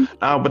do.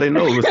 But they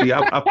know. See,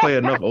 I play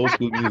enough old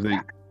school music.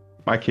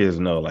 My kids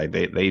know, like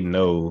they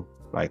know,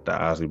 like the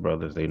Ozzy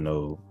Brothers. They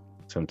know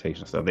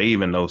Temptation stuff. They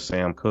even know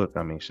Sam Cooke.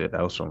 I mean, shit,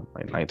 that was from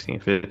like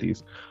 1950s.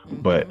 Mm-hmm.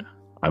 But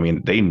I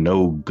mean, they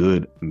know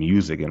good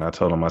music, and I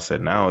told them, I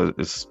said, now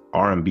it's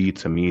R&B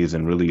to me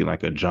isn't really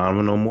like a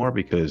genre no more,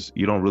 because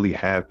you don't really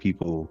have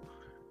people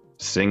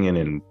singing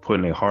and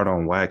putting their heart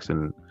on wax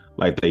and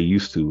like they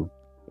used to.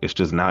 It's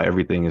just now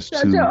everything is too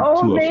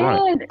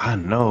upfront. I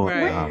know.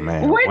 Right. Oh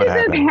man, when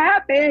did this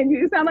happen?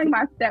 You sound like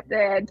my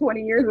stepdad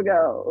 20 years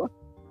ago.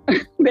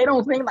 They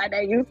don't sing like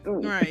they used to.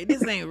 Right.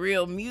 This ain't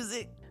real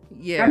music.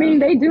 Yeah. I mean,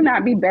 they do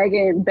not be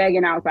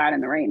begging outside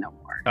in the rain no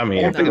more. I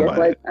mean, think about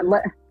it.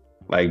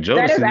 Like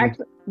Jodeci.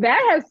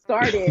 That has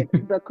started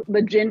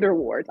the gender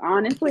wars.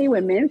 Honestly,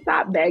 when men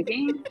stop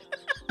begging,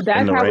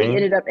 that's how we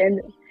ended up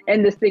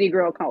in the city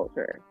girl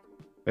culture.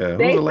 Yeah,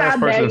 who was the last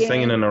person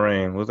singing in the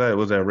rain? Was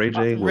that Ray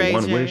J with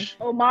One Wish?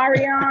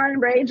 Omarion,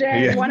 Ray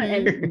J, Yeah.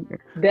 and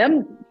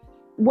them.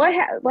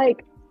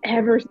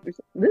 Ever?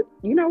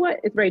 You know what?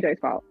 It's Ray J's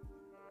fault.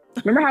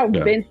 Remember how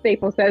Vince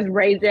Staples says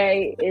Ray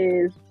J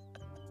is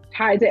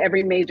tied to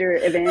every major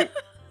event?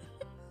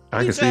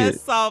 I can see it.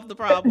 Solve the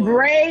problem.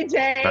 Ray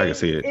J I can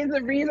see it. is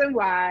the reason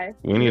why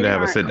we need to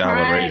have a sit down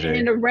with Ray J.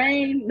 In the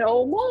rain,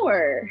 no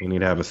more. We need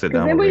to have a sit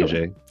down with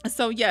Ray J.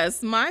 So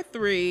yes, my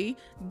 3,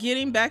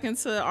 getting back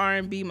into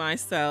R&B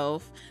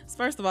myself.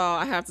 First of all,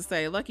 I have to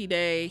say, Lucky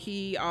Day,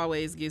 he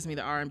always gives me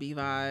the R&B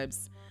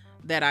vibes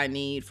that I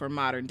need for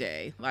modern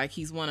day. Like,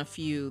 he's one of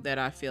few that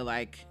I feel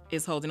like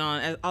is holding on.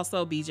 And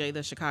also BJ,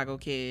 the Chicago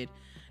Kid.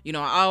 You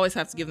know, I always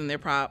have to give them their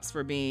props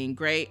for being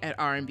great at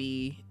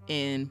R&B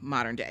in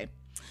modern day.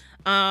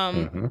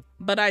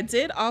 But I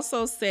did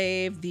also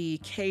save the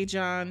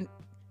K-John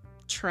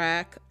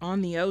track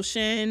On the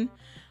Ocean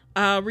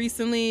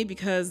recently,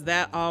 because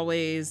that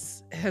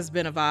always has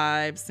been a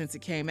vibe since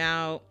it came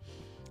out.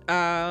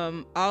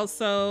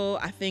 Also,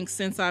 I think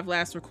since I've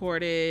last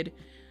recorded,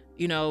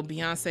 you know,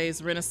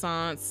 Beyonce's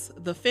Renaissance,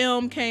 the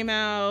film came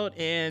out,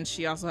 and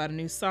she also had a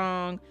new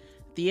song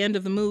at the end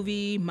of the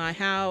movie, My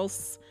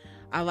House.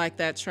 I like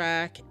that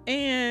track.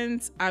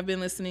 And I've been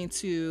listening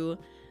to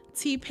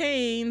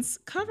T-Pain's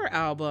cover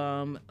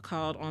album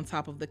called On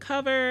Top of the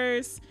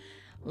Covers,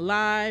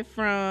 live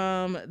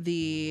from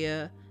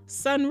the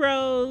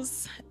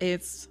Sunrose.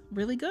 It's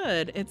really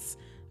good. It's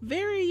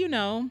very, you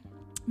know,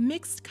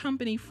 mixed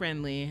company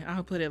friendly.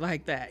 I'll put it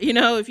like that. You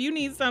know, if you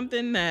need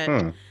something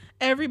that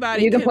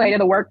everybody can play it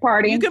at a work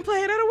party. You can play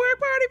it at a work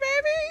party,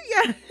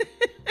 baby.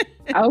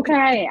 Yeah.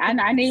 Okay.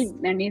 I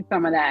need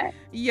some of that.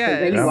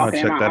 Yeah. They be walking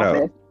in my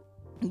office.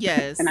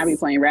 Yes. And I be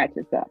playing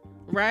ratchet stuff.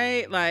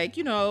 Right? Like,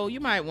 you know, you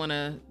might want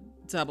to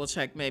double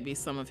check maybe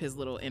some of his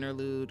little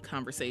interlude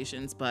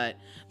conversations, but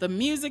the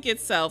music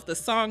itself, the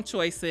song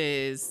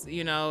choices,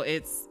 you know,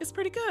 it's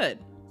pretty good.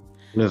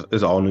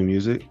 It's all new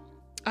music?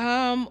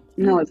 No,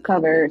 it's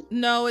covers.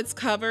 No, it's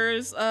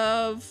covers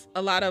of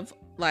a lot of,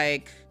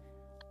 like,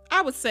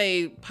 I would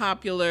say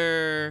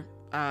popular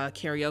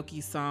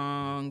karaoke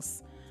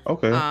songs.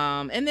 Okay.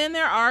 And then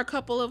there are a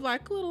couple of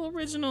like little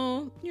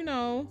original, you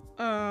know,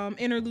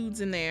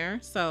 interludes in there.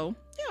 So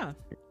yeah.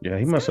 Yeah,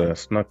 he must have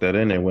snuck that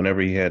in there whenever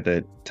he had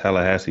that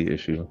Tallahassee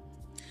issue.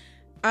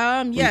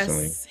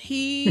 Yes,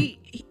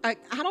 I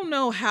don't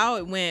know how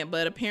it went,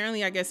 but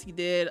apparently I guess he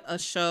did a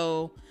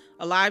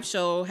live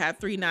show, had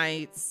 3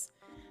 nights,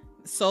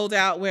 sold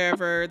out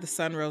wherever the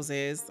Sunrose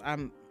is.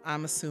 I'm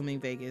assuming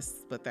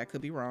Vegas, but that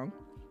could be wrong.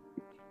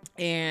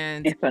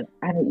 And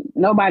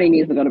nobody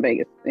needs to go to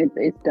Vegas.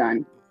 It's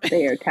done.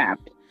 They are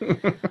tapped.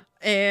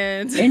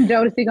 And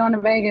Jodeci going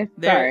to Vegas?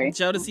 Sorry.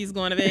 Jodeci's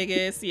going to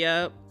Vegas,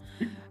 yep.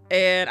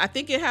 And I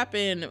think it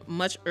happened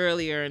much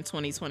earlier in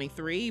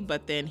 2023,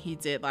 but then he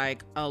did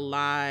like a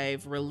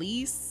live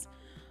release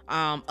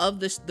of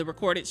the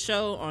recorded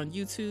show on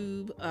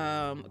YouTube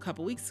a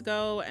couple weeks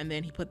ago, and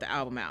then he put the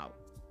album out.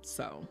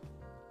 So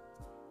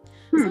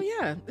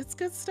yeah, it's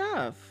good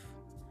stuff.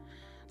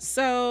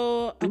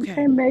 So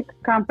okay,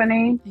 mixed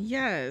company.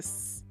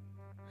 Yes.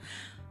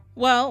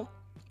 Well,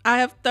 I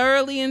have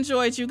thoroughly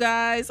enjoyed you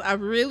guys. I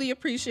really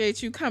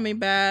appreciate you coming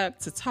back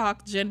to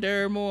talk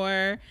gender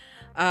more.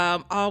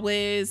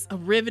 Always a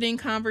riveting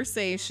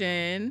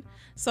conversation.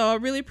 So I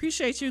really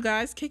appreciate you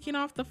guys kicking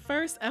off the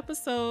first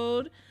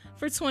episode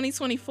for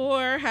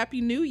 2024.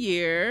 Happy New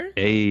Year.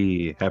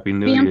 Hey, Happy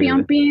New Year.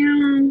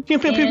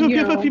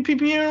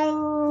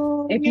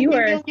 If you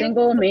are a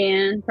single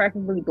man,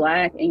 preferably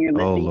black, and you're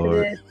listening to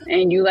this,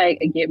 and you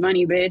like get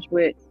money bitch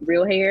with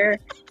real hair,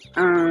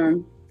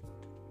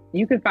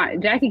 you can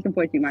find Jackie can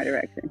point you in my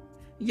direction.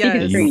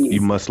 Yes.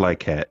 You must like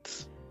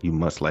cats. You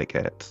must like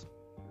cats.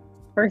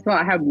 First of all,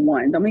 I have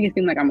one. Don't make it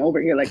seem like I'm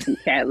over here like some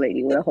cat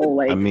lady with a whole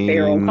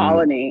feral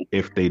colony.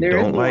 If they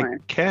don't like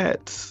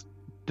cats,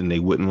 then they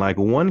wouldn't like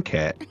one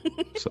cat.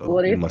 So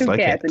well, there's 2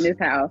 cats in this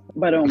house,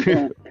 but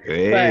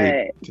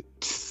hey. But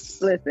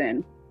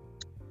listen,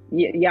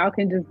 y'all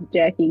can just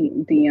Jackie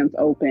DMs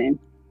open.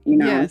 You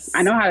know, yes.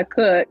 I know how to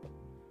cook.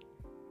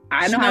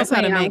 I know how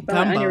to make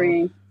onion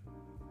rings.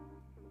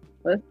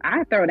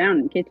 I throw down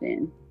in the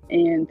kitchen,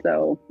 and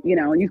so you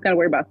know you just gotta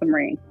worry about some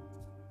rings.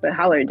 But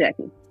holler at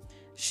Jackie.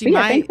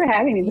 Thanks for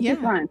having me. This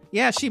is fun.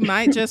 Yeah, she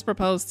might just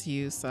propose to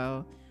you,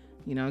 so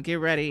you know, get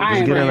ready.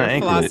 Just get her the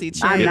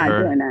anklet. I'm not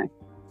doing that.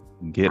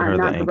 Get her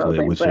the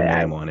anklet with your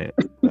name on it.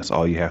 That's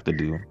all you have to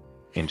do,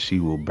 and she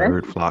will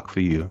bird flock for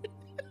you.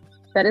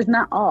 That is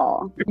not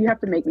all. You have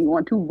to make me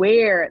want to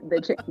wear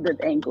the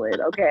anklet.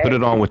 Okay. Put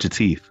it on with your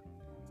teeth.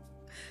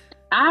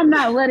 I'm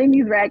not letting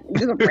these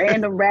just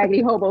random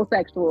raggedy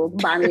homosexuals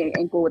buy me an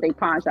ankle with a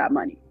pawn shop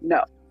money.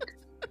 No.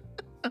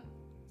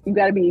 You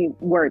got to be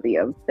worthy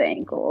of the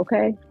ankle,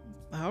 okay?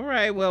 All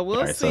right. Well,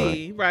 we'll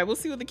see. Right. We'll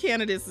see what the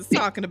candidates is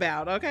talking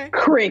about. Okay.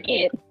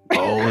 Cricket.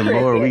 Oh, and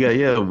Laura, we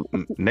got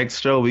next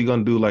show we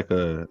gonna do like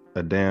a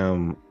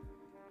damn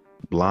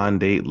blind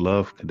date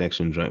love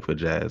connection joint for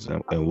Jazz,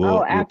 and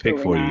we'll pick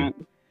for you.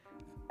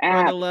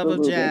 For the love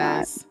of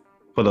Jazz.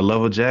 For the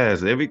love of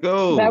Jazz. There we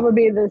go. That would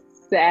be the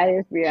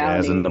saddest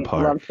reality Jazz in the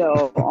park. love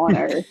show on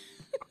earth.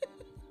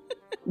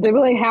 They're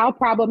like, how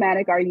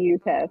problematic are you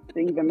tests to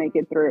even make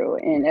it through?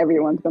 And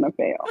everyone's gonna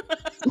fail.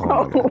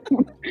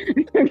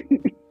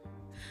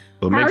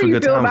 So, how do you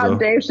feel about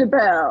Dave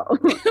Chappelle?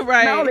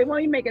 Right. No, they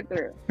won't even make it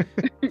through.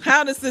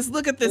 How does this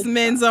look at this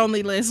men's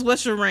only list?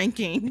 What's your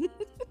ranking?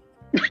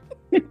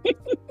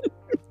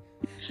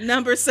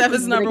 Number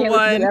 7's number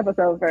 1.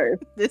 Episode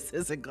first. This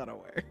isn't gonna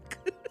work.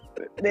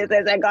 This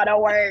isn't gonna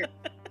work.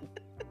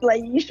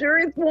 Like, you sure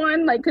it's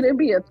 1? Like, could it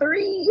be a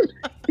 3?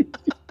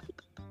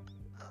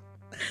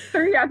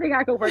 3, I think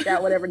I could work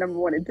out whatever number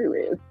 1 and 2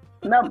 is.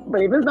 No,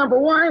 but if it's number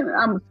 1,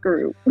 I'm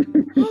screwed.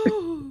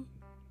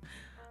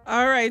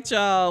 All right,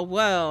 y'all.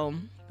 Well,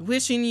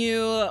 wishing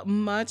you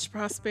much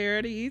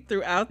prosperity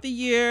throughout the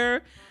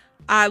year.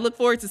 I look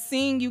forward to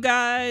seeing you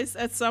guys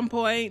at some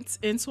point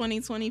in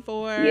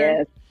 2024.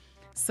 Yes.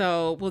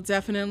 So we'll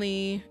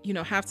definitely,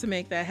 have to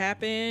make that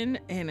happen.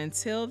 And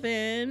until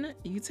then,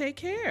 you take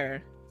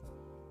care.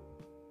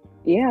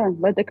 Yeah,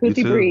 let the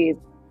coochie breathe.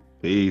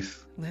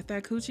 Peace. Let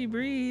that coochie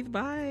breathe.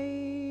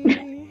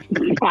 Bye.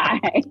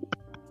 Bye.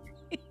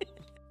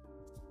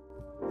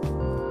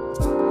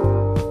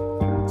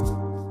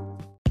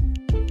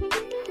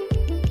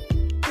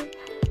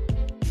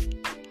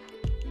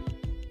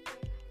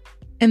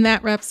 And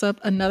that wraps up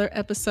another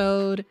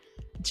episode.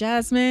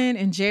 Jasmine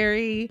and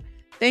Jerry,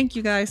 thank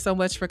you guys so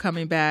much for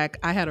coming back.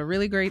 I had a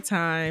really great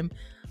time.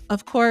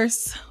 Of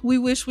course, we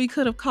wish we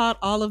could have caught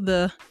all of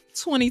the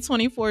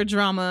 2024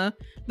 drama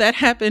that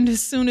happened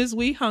as soon as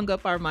we hung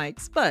up our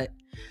mics, but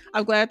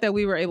I'm glad that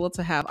we were able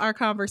to have our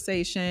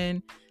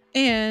conversation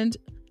and,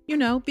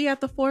 be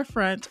at the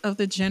forefront of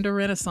the gender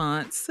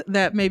renaissance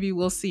that maybe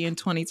we'll see in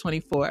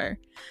 2024.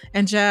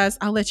 And Jazz,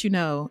 I'll let you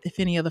know if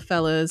any of the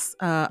fellas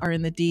are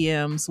in the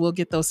DMs. We'll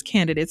get those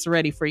candidates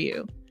ready for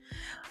you.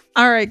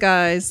 All right,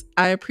 guys,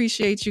 I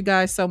appreciate you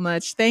guys so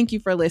much. Thank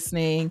you for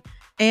listening.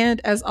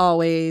 And as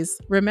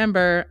always,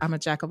 remember, I'm a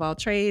jack of all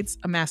trades,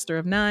 a master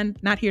of none,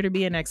 not here to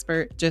be an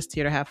expert, just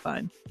here to have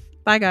fun.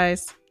 Bye,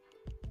 guys.